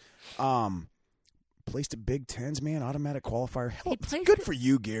close. Placed at Big Tens, man. Automatic qualifier. Hell, it's good for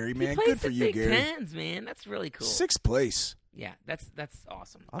you, Gary, man. Good for you, Gary. Big Tens, man. That's really cool. 6th place. Yeah, that's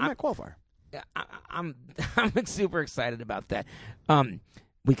awesome. Automatic qualifier. I'm super excited about that.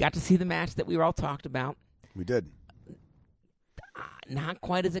 We got to see the match that we were all talked about. We did. Not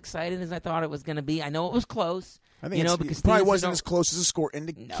quite as excited as I thought it was going to be. I know it was close. I think because it probably wasn't as close as the score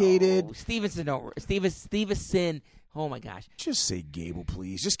indicated. No, Stevenson. Oh my gosh! Just say Gable,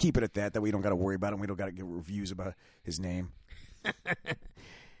 please. Just keep it at that. That we don't got to worry about him. We don't got to get reviews about his name.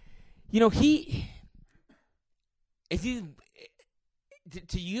 He is he.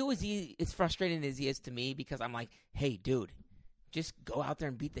 To you, is he as frustrating as he is to me? Because I'm like, hey, dude, just go out there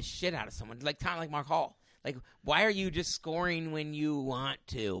and beat the shit out of someone. Like Mark Hall. Like, why are you just scoring when you want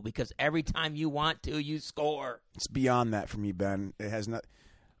to? Because every time you want to, you score. It's beyond that for me, Ben. It has not.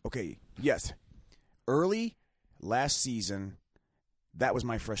 Okay, yes. Early last season, that was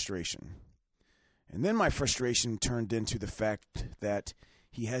my frustration. And then my frustration turned into the fact that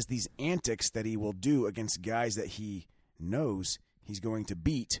he has these antics that he will do against guys that he knows he's going to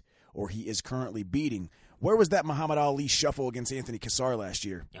beat or he is currently beating. Where was that Muhammad Ali shuffle against Anthony Cassar last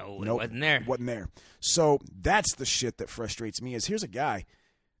year? No, it wasn't there. Wasn't there. So that's the shit that frustrates me is here's a guy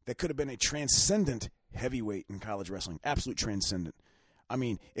that could have been a transcendent heavyweight in college wrestling. Absolute transcendent. I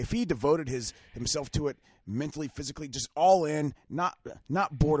mean, if he devoted himself to it mentally, physically, just all in, not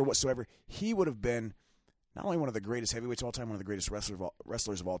bored or whatsoever, he would have been not only one of the greatest heavyweights of all time, one of the greatest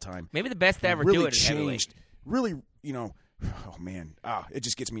wrestlers of all time. Maybe the best to ever really do it. Changed. Really, oh man, it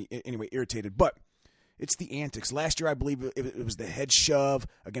just gets me anyway irritated. But it's the antics. Last year, I believe it was the head shove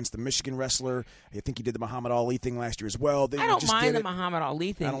against the Michigan wrestler. I think he did the Muhammad Ali thing last year as well. I don't mind the Muhammad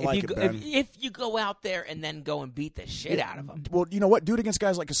Ali thing. I don't like it, Ben. If you go out there and then go and beat the shit out of him. Well, you know what? Do it against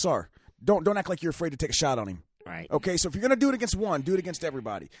guys like Cassar. Don't act like you're afraid to take a shot on him. Right. Okay, so if you're going to do it against one, do it against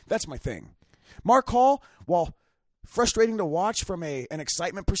everybody. That's my thing. Mark Hall, while frustrating to watch from an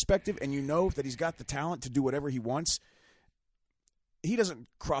excitement perspective, and you know that he's got the talent to do whatever he wants, he doesn't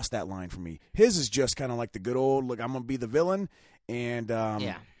cross that line for me. His is just kind of like the good old, look, I'm going to be the villain, and I'm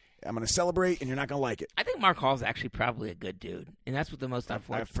going to celebrate, and you're not going to like it. I think Mark Hall's actually probably a good dude, and that's what the most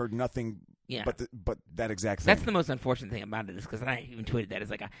unfortunate. I've heard nothing but that exact thing. That's the most unfortunate thing about it is because I even tweeted that.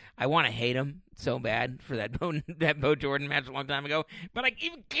 It's like I want to hate him so bad for that Bo Jordan match a long time ago, but I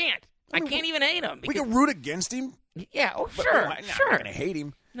even can't. I can't even hate him. We can root against him. Yeah, sure. I'm not going to hate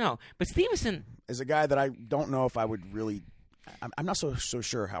him. No, but Stevenson is a guy that I don't know if I would really I'm not so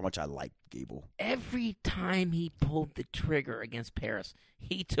sure how much I like Gable. Every time he pulled the trigger against Paris,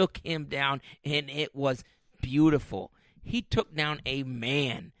 he took him down, and it was beautiful. He took down a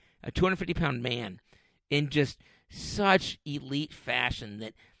man, a 250-pound man, in just such elite fashion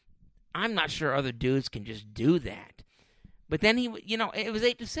that I'm not sure other dudes can just do that. But then it was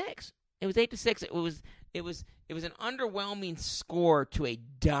 8-6. It was 8-6. It was an underwhelming score to a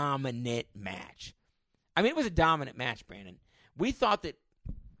dominant match. I mean, it was a dominant match, Brandon. We thought that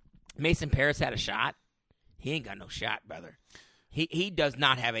Mason Paris had a shot. He ain't got no shot, brother. He does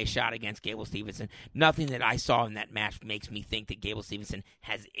not have a shot against Gable Stevenson. Nothing that I saw in that match makes me think that Gable Stevenson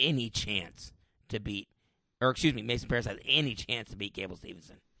has any chance to beat, Mason Paris has any chance to beat Gable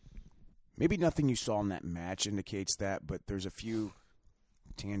Stevenson. Maybe nothing you saw in that match indicates that, but there's a few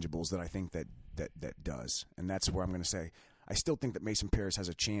tangibles that I think that does, and that's where I'm going to say I still think that Mason Paris has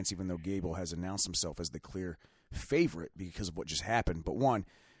a chance, even though Gable has announced himself as the clear favorite because of what just happened. But one,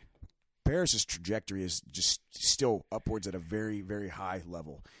 Paris' trajectory is just still upwards at a very, very high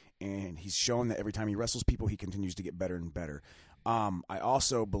level, and he's shown that every time he wrestles people, he continues to get better and better. I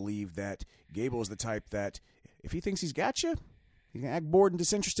also believe that Gable is the type that if he thinks he's got you, he can act bored and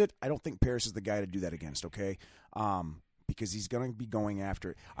disinterested. I don't think Paris is the guy to do that against, okay? Because he's going to be going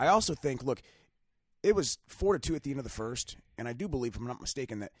after it. I also think, look, it was 4-2 at the end of the first, and I do believe, if I'm not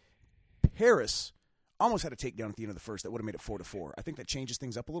mistaken, that Paris almost had a takedown at the end of the first that would have made it 4-4. I think that changes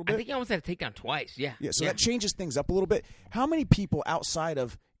things up a little bit. I think he almost had a takedown twice, yeah. Yeah, so that changes things up a little bit. How many people outside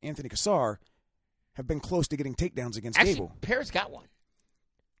of Anthony Cassar have been close to getting takedowns against Gable? Paris got one.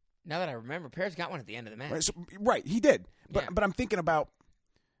 Now that I remember, Paris got one at the end of the match. Right, he did. But I'm thinking about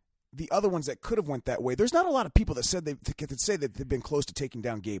the other ones that could have went that way. There's not a lot of people that said they've been close to taking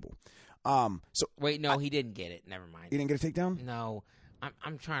down Gable. He didn't get it. Never mind. He didn't get a takedown? No.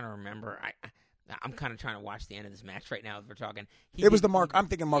 I'm trying to remember. I'm kind of trying to watch the end of this match right now as we're talking. I'm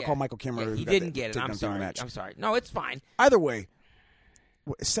thinking Mark Hall, Michael Kimmerer. Yeah, he didn't get it. I'm sorry. No, it's fine. Either way,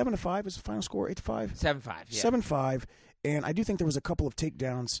 7-5 is the final score. 8-5. 7-5. Yeah. 7-5, and I do think there was a couple of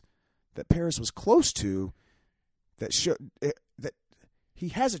takedowns that Paris was close to that he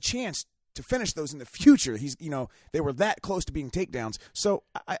has a chance to finish those in the future. They were that close to being takedowns. So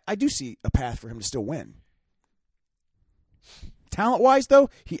I do see a path for him to still win. Talent-wise, though,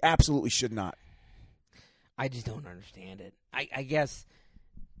 he absolutely should not. I just don't understand it. I guess,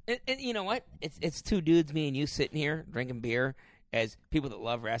 and you know what? It's two dudes, me and you, sitting here drinking beer as people that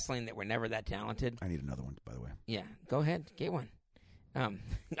love wrestling that were never that talented. I need another one, by the way. Yeah, go ahead, get one. I'm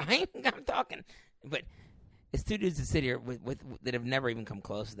talking, but it's two dudes that sit here with that have never even come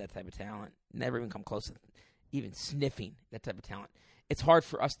close to that type of talent. Never even come close to even sniffing that type of talent. It's hard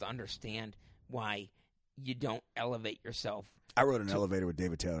for us to understand why you don't elevate yourself. I rode an elevator with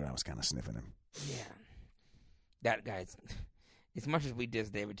David Taylor, and I was kind of sniffing him. Yeah. That guy's, as much as we diss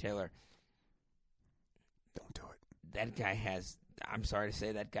David Taylor, don't do it. That guy I'm sorry to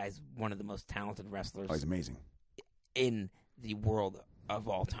say, that guy's one of the most talented wrestlers. Oh, he's amazing. In the world of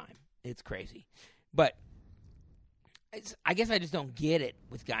all time. It's crazy. But I guess I just don't get it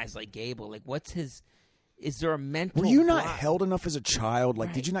with guys like Gable. Like, is there a mental Were you not block? held enough as a child? Like,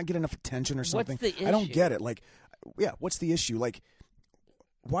 Right. Did you not get enough attention or something? What's the I don't issue? get it. Like, yeah, what's the issue? Like,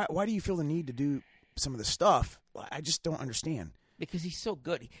 why do you feel the need to do some of this stuff? I just don't understand. Because he's so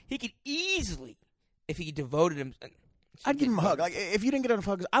good. He could easily, if he devoted him. I'd give him a hug. Like, if you didn't get enough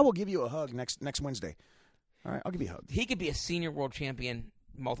hugs, I will give you a hug next Wednesday. All right, I'll give you a hug. He could be a senior world champion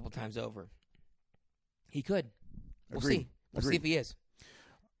multiple times over. He could. We'll see. We'll see if he is.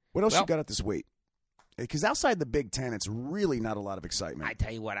 What else you got at this weight? Because outside the Big Ten, it's really not a lot of excitement. I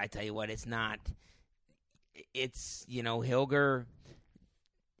tell you what, it's not. It's, Hilger.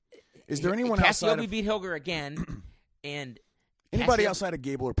 Is there anyone outside of... beat Hilger again, and... Anybody outside of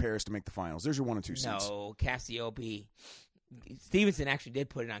Gable or Paris to make the finals? There's your 1 and 2 seeds. No, Cassiope. Stevenson actually did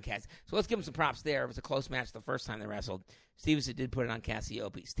put it on Cass. So let's give him some props there. It was a close match the first time they wrestled. Stevenson did put it on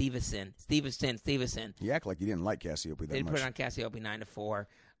Cassiope. Stevenson. You act like you didn't like Cassiope that much. They put it on Cassiope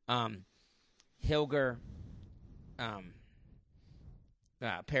 9-4. Hilger.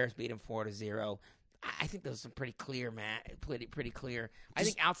 Paris beat him 4-0. I think those are some pretty clear, pretty clear. I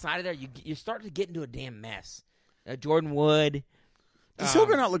think outside of there, you start to get into a damn mess. Jordan Wood. Does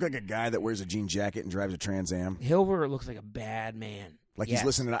Hilger not look like a guy that wears a jean jacket and drives a Trans Am? Hilger looks like a bad man. Like he's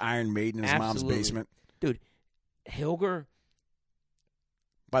listening to Iron Maiden in his mom's basement. Dude, Hilger.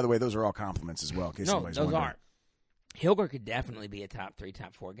 By the way, those are all compliments as well. In case somebody's those wondering. are. Hilger could definitely be a top 3,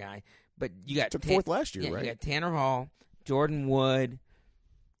 top 4 guy. But you got took fourth last year, right? You got Tanner Hall, Jordan Wood,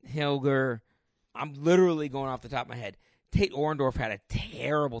 Hilger. I'm literally going off the top of my head. Tate Orndorff had a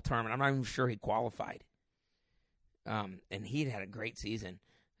terrible tournament. I'm not even sure he qualified. and he'd had a great season.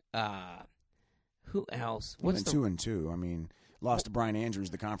 Who else? What's the 2-2? I mean, lost to Brian Andrews,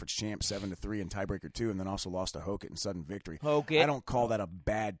 the conference champ, 7-3 in tiebreaker 2, and then also lost to Hokett in sudden victory. Hokett. I don't call that a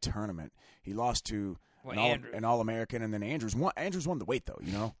bad tournament. He lost to an All-American, and then Andrews won. Andrews won the weight, though.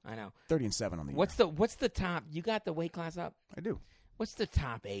 I know. 30-7 on the year. What's the top? You got the weight class up? I do. What's the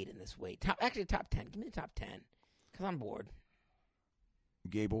top 8 in this weight? Top 10. Give me the top 10, because I'm bored.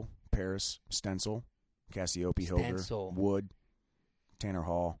 Gable, Paris, Stencil, Cassiope, Hilger, Wood, Tanner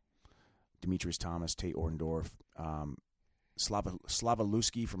Hall, Demetrius Thomas, Tate Orndorff,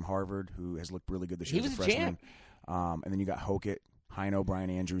 Slavaluski from Harvard, who has looked really good this year as a freshman. And then you got Hokett, Heino, Brian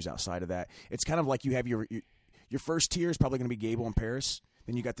Andrews outside of that. It's kind of like you have your first tier is probably going to be Gable and Paris.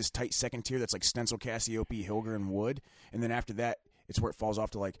 Then you got this tight second tier that's like Stencil, Cassiope, Hilger, and Wood. And then after that, it's where it falls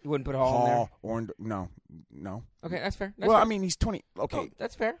off to like you wouldn't put Hall in there? No. Okay, that's fair. I mean, he's 20. Okay. Oh,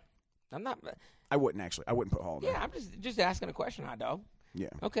 that's fair. I'm not. I wouldn't actually. I wouldn't put Hall in there. Yeah, I'm just asking a question, hot dog. Yeah.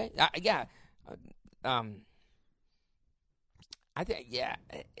 Okay. Yeah. I think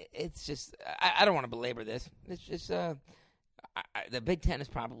it's just I don't want to belabor this. It's just the Big Ten is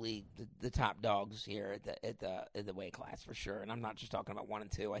probably the top dogs here at the weight class for sure. And I'm not just talking about 1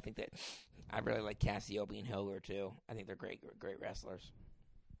 and 2. I think that I really like Cassiope and Hilger too. I think they're great wrestlers.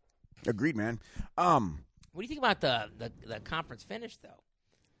 Agreed, man. What do you think about the conference finish though?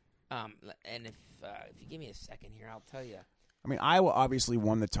 And if you give me a second here, I'll tell you. I mean, Iowa obviously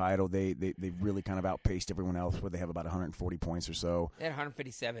won the title. They really kind of outpaced everyone else, where they have about 140 points or so. They had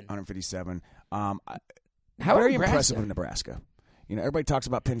 157. 157. How very impressive with Nebraska. Everybody talks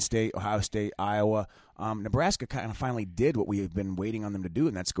about Penn State, Ohio State, Iowa. Nebraska kind of finally did what we have been waiting on them to do,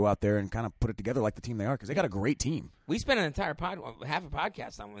 and that's go out there and kind of put it together like the team they are, because they got a great team. We spent an entire half a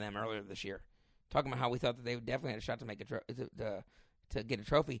podcast on them earlier this year, talking about how we thought that they definitely had a shot to make to get a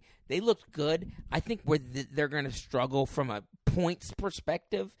trophy. They looked good. I think where they're going to struggle from a points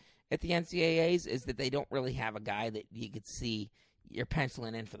perspective at the NCAAs is that they don't really have a guy that you could see you're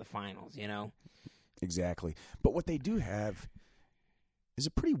penciling in for the finals, Exactly. But what they do have is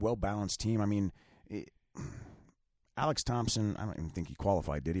a pretty well-balanced team. I mean, Alex Thompson, I don't even think he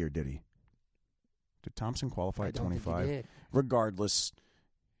qualified, did he, or did he? Did Thompson qualify at 25? Regardless,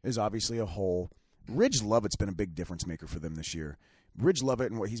 is obviously a hole. Ridge Lovett's been a big difference maker for them this year. Ridge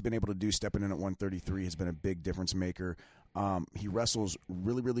Lovett and what he's been able to do stepping in at 133 has been a big difference maker. He wrestles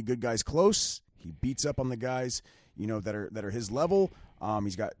really, really good guys close. He beats up on the guys, that are his level.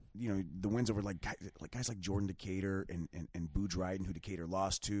 He's got, the wins over like guys like Jordan Decatur and Boo Dryden, who Decatur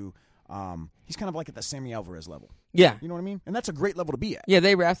lost to. He's kind of like at the Sammy Alvarez level. Yeah. You know what I mean? And that's a great level to be at. Yeah,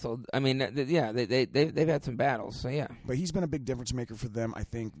 they wrestled. I mean, they've had some battles, so yeah. But he's been a big difference maker for them. I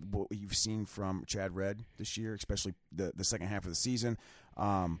think what you've seen from Chad Redd this year, especially the second half of the season.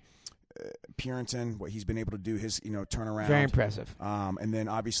 Purinton, what he's been able to do, his turnaround. Very impressive. And then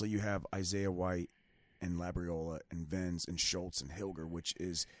obviously you have Isaiah White and Labriola and Venz and Schultz and Hilger, which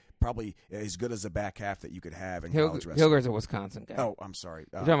is probably as good as the back half that you could have in college wrestling. Hilger's a Wisconsin guy. Oh, I'm sorry.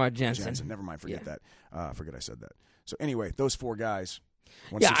 You're talking about Jensen. Never mind. Forget that. Forget I said that. So anyway, those four guys,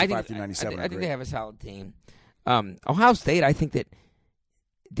 165 through 97. I think they have a solid team. Ohio State, I think that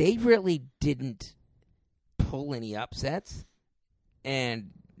they really didn't pull any upsets,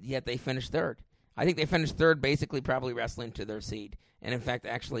 and yet they finished third. I think they finished third, basically probably wrestling to their seed, and in fact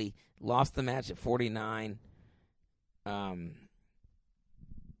actually lost the match at 49.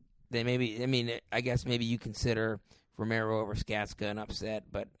 They I guess maybe you consider Romero over Skatska an upset,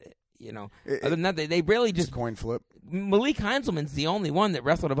 but other than that, they really just coin flip. Malik Heinzelman's the only one that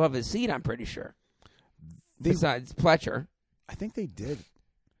wrestled above his seat, I'm pretty sure. Besides Pletcher, I think they did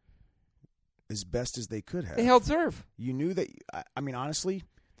as best as they could have. They held serve. You knew that. I mean, honestly,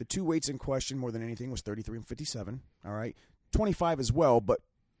 the two weights in question more than anything was 33 and 57. All right, 25 as well, but.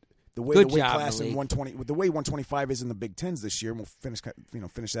 The way Good the weight job, class Malik. in 120, with the way 125 is in the Big Tens this year, and we'll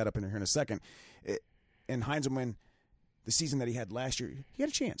finish that up in here in a second. And Heinzelman, the season that he had last year, he had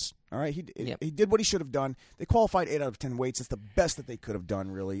a chance. All right, he did what he should have done. They qualified 8 out of 10 weights. It's the best that they could have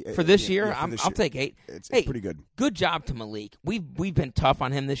done, really. For this year, I'll take 8. It's pretty good. Good job to Malik. We've been tough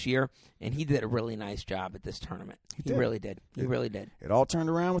on him this year, and he did a really nice job at this tournament. He really did. He really did. It all turned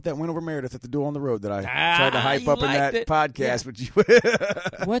around with that win over Meredith at the Duel on the Road that I tried to hype up in that podcast.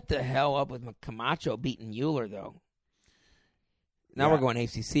 Yeah. What the hell up with Camacho beating Mueller, though? Now we're going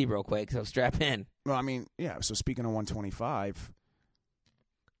ACC real quick, so strap in. Well, I mean, so speaking of 125...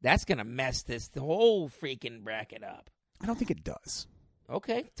 That's going to mess the whole freaking bracket up. I don't think it does.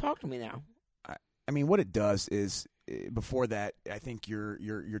 Okay, talk to me now. I mean, what it does is, before that, I think your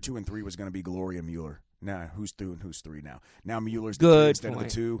 2 and 3 was going to be Gloria Mueller. Nah, who's 2 and who's 3 now? Now Mueller's the Good 3 instead point.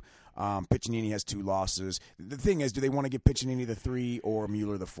 of the 2. Piccinini has 2 losses. The thing is, do they want to give Piccinini the 3 or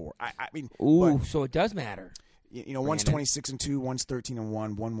Mueller the 4? I mean, Ooh, but, so it does matter. you know, one's 26-2, one's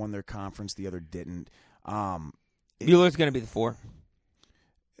 13-1. One won their conference, the other didn't. Mueller's going to be the 4.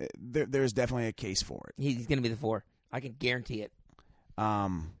 There's definitely a case for it. He's going to be the 4. I can guarantee it.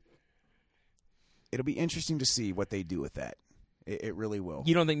 It'll be interesting to see what they do with that. It really will.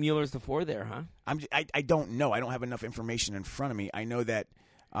 You don't think Mueller's the 4 there, huh? I don't know. I don't have enough information in front of me. I know that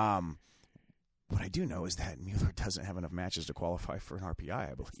what I do know is that Mueller doesn't have enough matches to qualify for an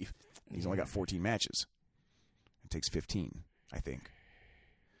RPI, I believe. He's only got 14 matches. It takes 15, I think.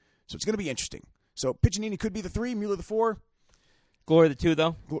 So it's going to be interesting. So Piccinini could be the 3, Mueller the 4. Glory the 2,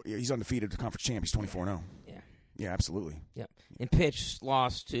 though? He's undefeated, the conference champ. He's 24-0. Yeah. Yeah, absolutely. Yep. And Pitch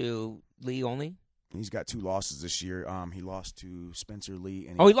lost to Lee only? He's got 2 losses this year. He lost to Spencer Lee.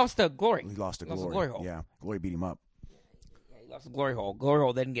 And he lost to Glory. He lost to Lost to Glory. Glory Hole. Yeah, Glory beat him up. Yeah, he lost to Glory Hole. Glory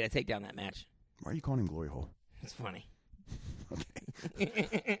Hole didn't get a takedown that match. Why are you calling him Glory Hole? It's funny.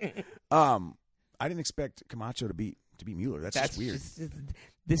 Okay. I didn't expect Camacho to beat Mueller. That's just weird.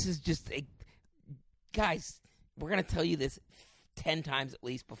 This is just a guys. We're gonna tell you this 10 times at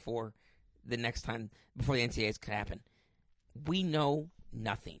least before the NCAAs could happen. We know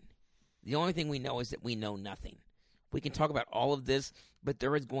nothing. The only thing we know is that we know nothing. We can talk about all of this, but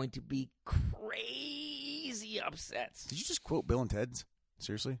there is going to be crazy upsets. Did you just quote Bill and Ted's?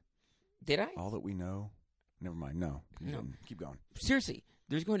 Seriously? Did I? All that we know. Never mind. No. Keep going. Seriously,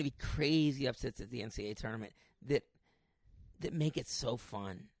 there's going to be crazy upsets at the NCAA tournament that make it so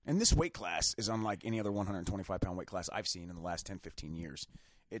fun. And this weight class is unlike any other 125-pound weight class I've seen in the last 10, 15 years.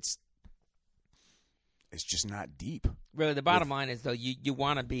 It's just not deep. Really, the bottom line is, though, you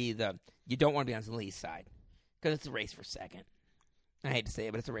want to be you don't want to be on the Lee's side because it's a race for second. I hate to say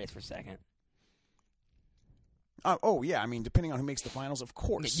it, but it's a race for second. Oh yeah, I mean, depending on who makes the finals, of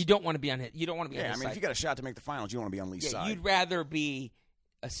course. You don't want to be on it. You don't want to be on his side. I mean, if you got a shot to make the finals, you want to be on Lee's side. You'd rather be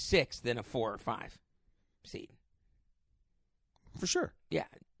a 6 than a 4 or 5 seed. For sure. Yeah,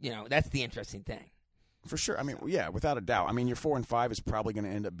 that's the interesting thing. For sure. I mean, yeah, without a doubt. I mean, your 4 and 5 is probably going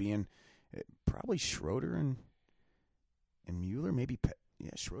to end up being probably Schroeder and Mueller, maybe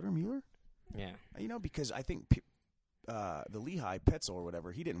Schroeder, Mueller. Yeah. Because I think the Lehigh Petzel or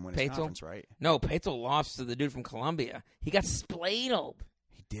whatever, he didn't win his conference, right? No, Petzel lost to the dude from Columbia. He got spladled.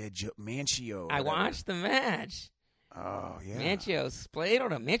 He did. Manchio. I watched the match. Oh, yeah. Manchio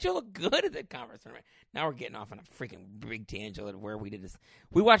spladled him. Manchio looked good at the conference tournament. Now we're getting off on a freaking big tangent at where we did this.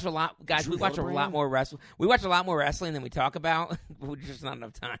 We watch a lot, guys. We watch a lot more wrestling. We watch a lot more wrestling than we talk about. We're just not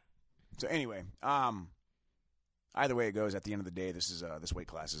enough time. So anyway, either way it goes, at the end of the day, this weight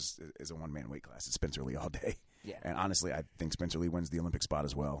class is a one-man weight class. It's Spencer Lee all day. Yeah. And honestly, I think Spencer Lee wins the Olympic spot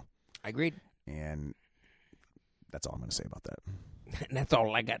as well. I agreed. And that's all I'm going to say about that. And that's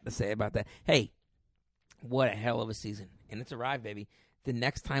all I got to say about that. Hey, what a hell of a season. And it's arrived, baby. The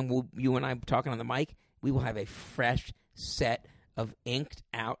next time you and I are talking on the mic, we will have a fresh set of inked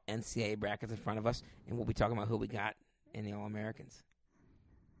out NCAA brackets in front of us, and we'll be talking about who we got in the All-Americans.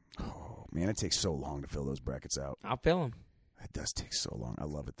 Oh, man, it takes so long to fill those brackets out. I'll fill them. It does take so long. I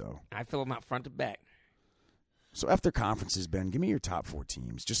love it, though. I fill them out front to back. So after conferences, Ben, give me your top 4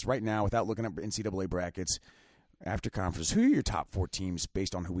 teams. Just right now, without looking up NCAA brackets, after conferences, who are your top 4 teams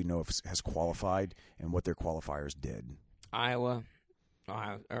based on who we know has qualified and what their qualifiers did? Iowa,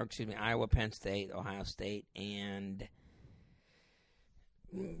 Penn State, Ohio State, and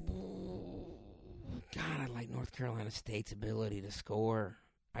God, I like North Carolina State's ability to score.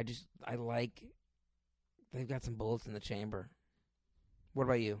 I like they've got some bullets in the chamber. What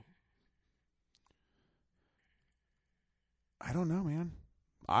about you? I don't know, man.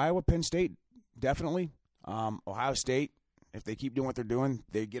 Iowa, Penn State, definitely. Ohio State, if they keep doing what they're doing,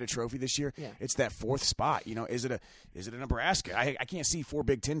 they get a trophy this year. Yeah. It's that 4th spot. Is it a Nebraska? I can't see 4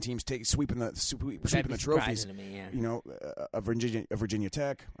 Big Ten teams sweeping the trophies. To me, yeah. A Virginia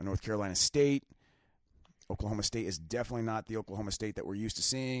Tech, a North Carolina State. Oklahoma State is definitely not the Oklahoma State that we're used to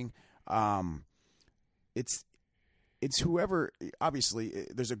seeing. It's whoever. Obviously,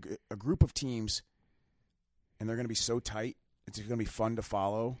 there's a group of teams, and they're going to be so tight. It's going to be fun to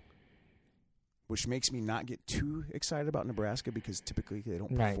follow, which makes me not get too excited about Nebraska because typically they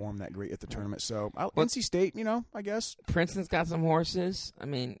don't perform that great at the tournament. So NC State, I guess. Princeton's got some horses. I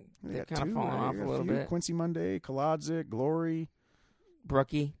mean, they're kind of falling off a little bit. Quincy Monday, Kaladzik, Glory.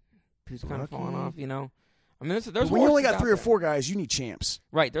 Brookie, who's kind of falling off, I mean, there's when you only got 3 or 4 guys, you need champs.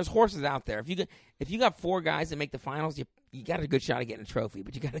 Right, there's horses out there. If you got 4 guys that make the finals, you got a good shot at getting a trophy,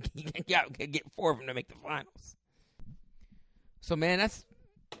 but you got to get 4 of them to make the finals. So, man,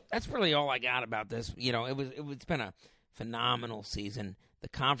 that's really all I got about this. It's been a phenomenal season. The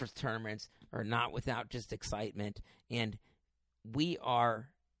conference tournaments are not without just excitement, and we are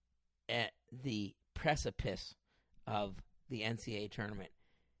at the precipice of the NCAA tournament.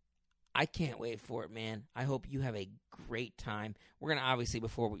 I can't wait for it, man. I hope you have a great time. We're gonna obviously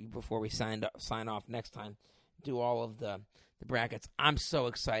before we sign off next time, do all of the brackets. I'm so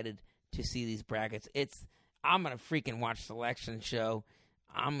excited to see these brackets. I'm gonna freaking watch Selection Show.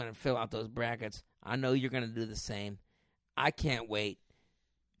 I'm gonna fill out those brackets. I know you're gonna do the same. I can't wait,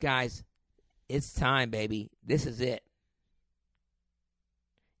 guys. It's time, baby. This is it.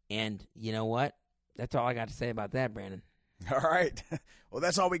 And you know what? That's all I got to say about that, Brandon. All right. Well,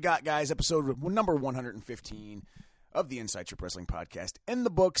 that's all we got, guys. Episode number 115 of the Inside Trip Wrestling Podcast in the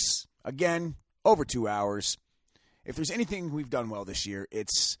books. Again, over 2 hours. If there's anything we've done well this year,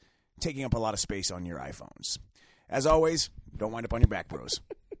 it's taking up a lot of space on your iPhones. As always, don't wind up on your back, bros.